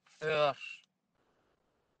in our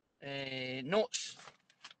notes,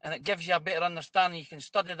 and it gives you a better understanding. You can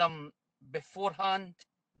study them beforehand,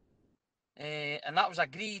 and that was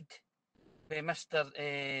agreed by Mr.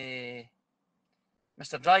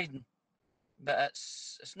 Dryden, but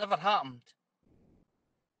it's never happened.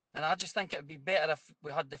 And I just think it would be better if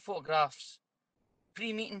we had the photographs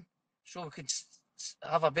pre-meeting, so we could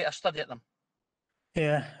have a better study at them.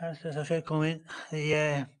 Yeah, that's a fair comment.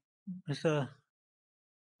 The Mr.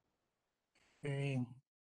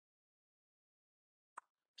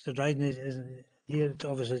 Mr. Dryden isn't here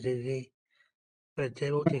obviously today, but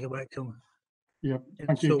we'll take it back to him. Yep, And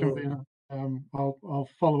thank you, so, convener. I'll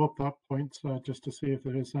follow up that point just to see if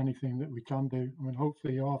there is anything that we can do. I mean,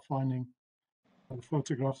 hopefully you are finding the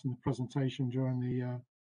photographs and the presentation during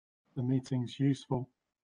the meetings useful.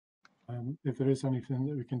 If there is anything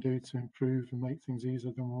that we can do to improve and make things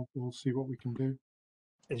easier, then we'll see what we can do.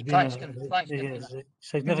 It's been a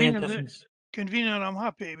significant difference. Convener, I'm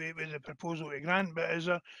happy with the proposal to grant, but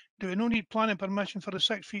do we no need planning permission for the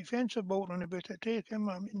 6 feet fence at Bolton about it too, Tim?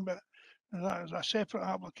 I mean, but that is a separate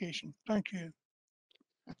application. Thank you.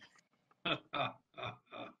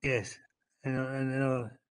 Yes, in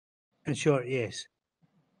short, yes.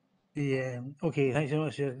 Okay, thanks so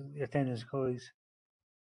much for your attendance, colleagues,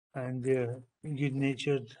 and your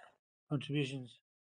good-natured contributions.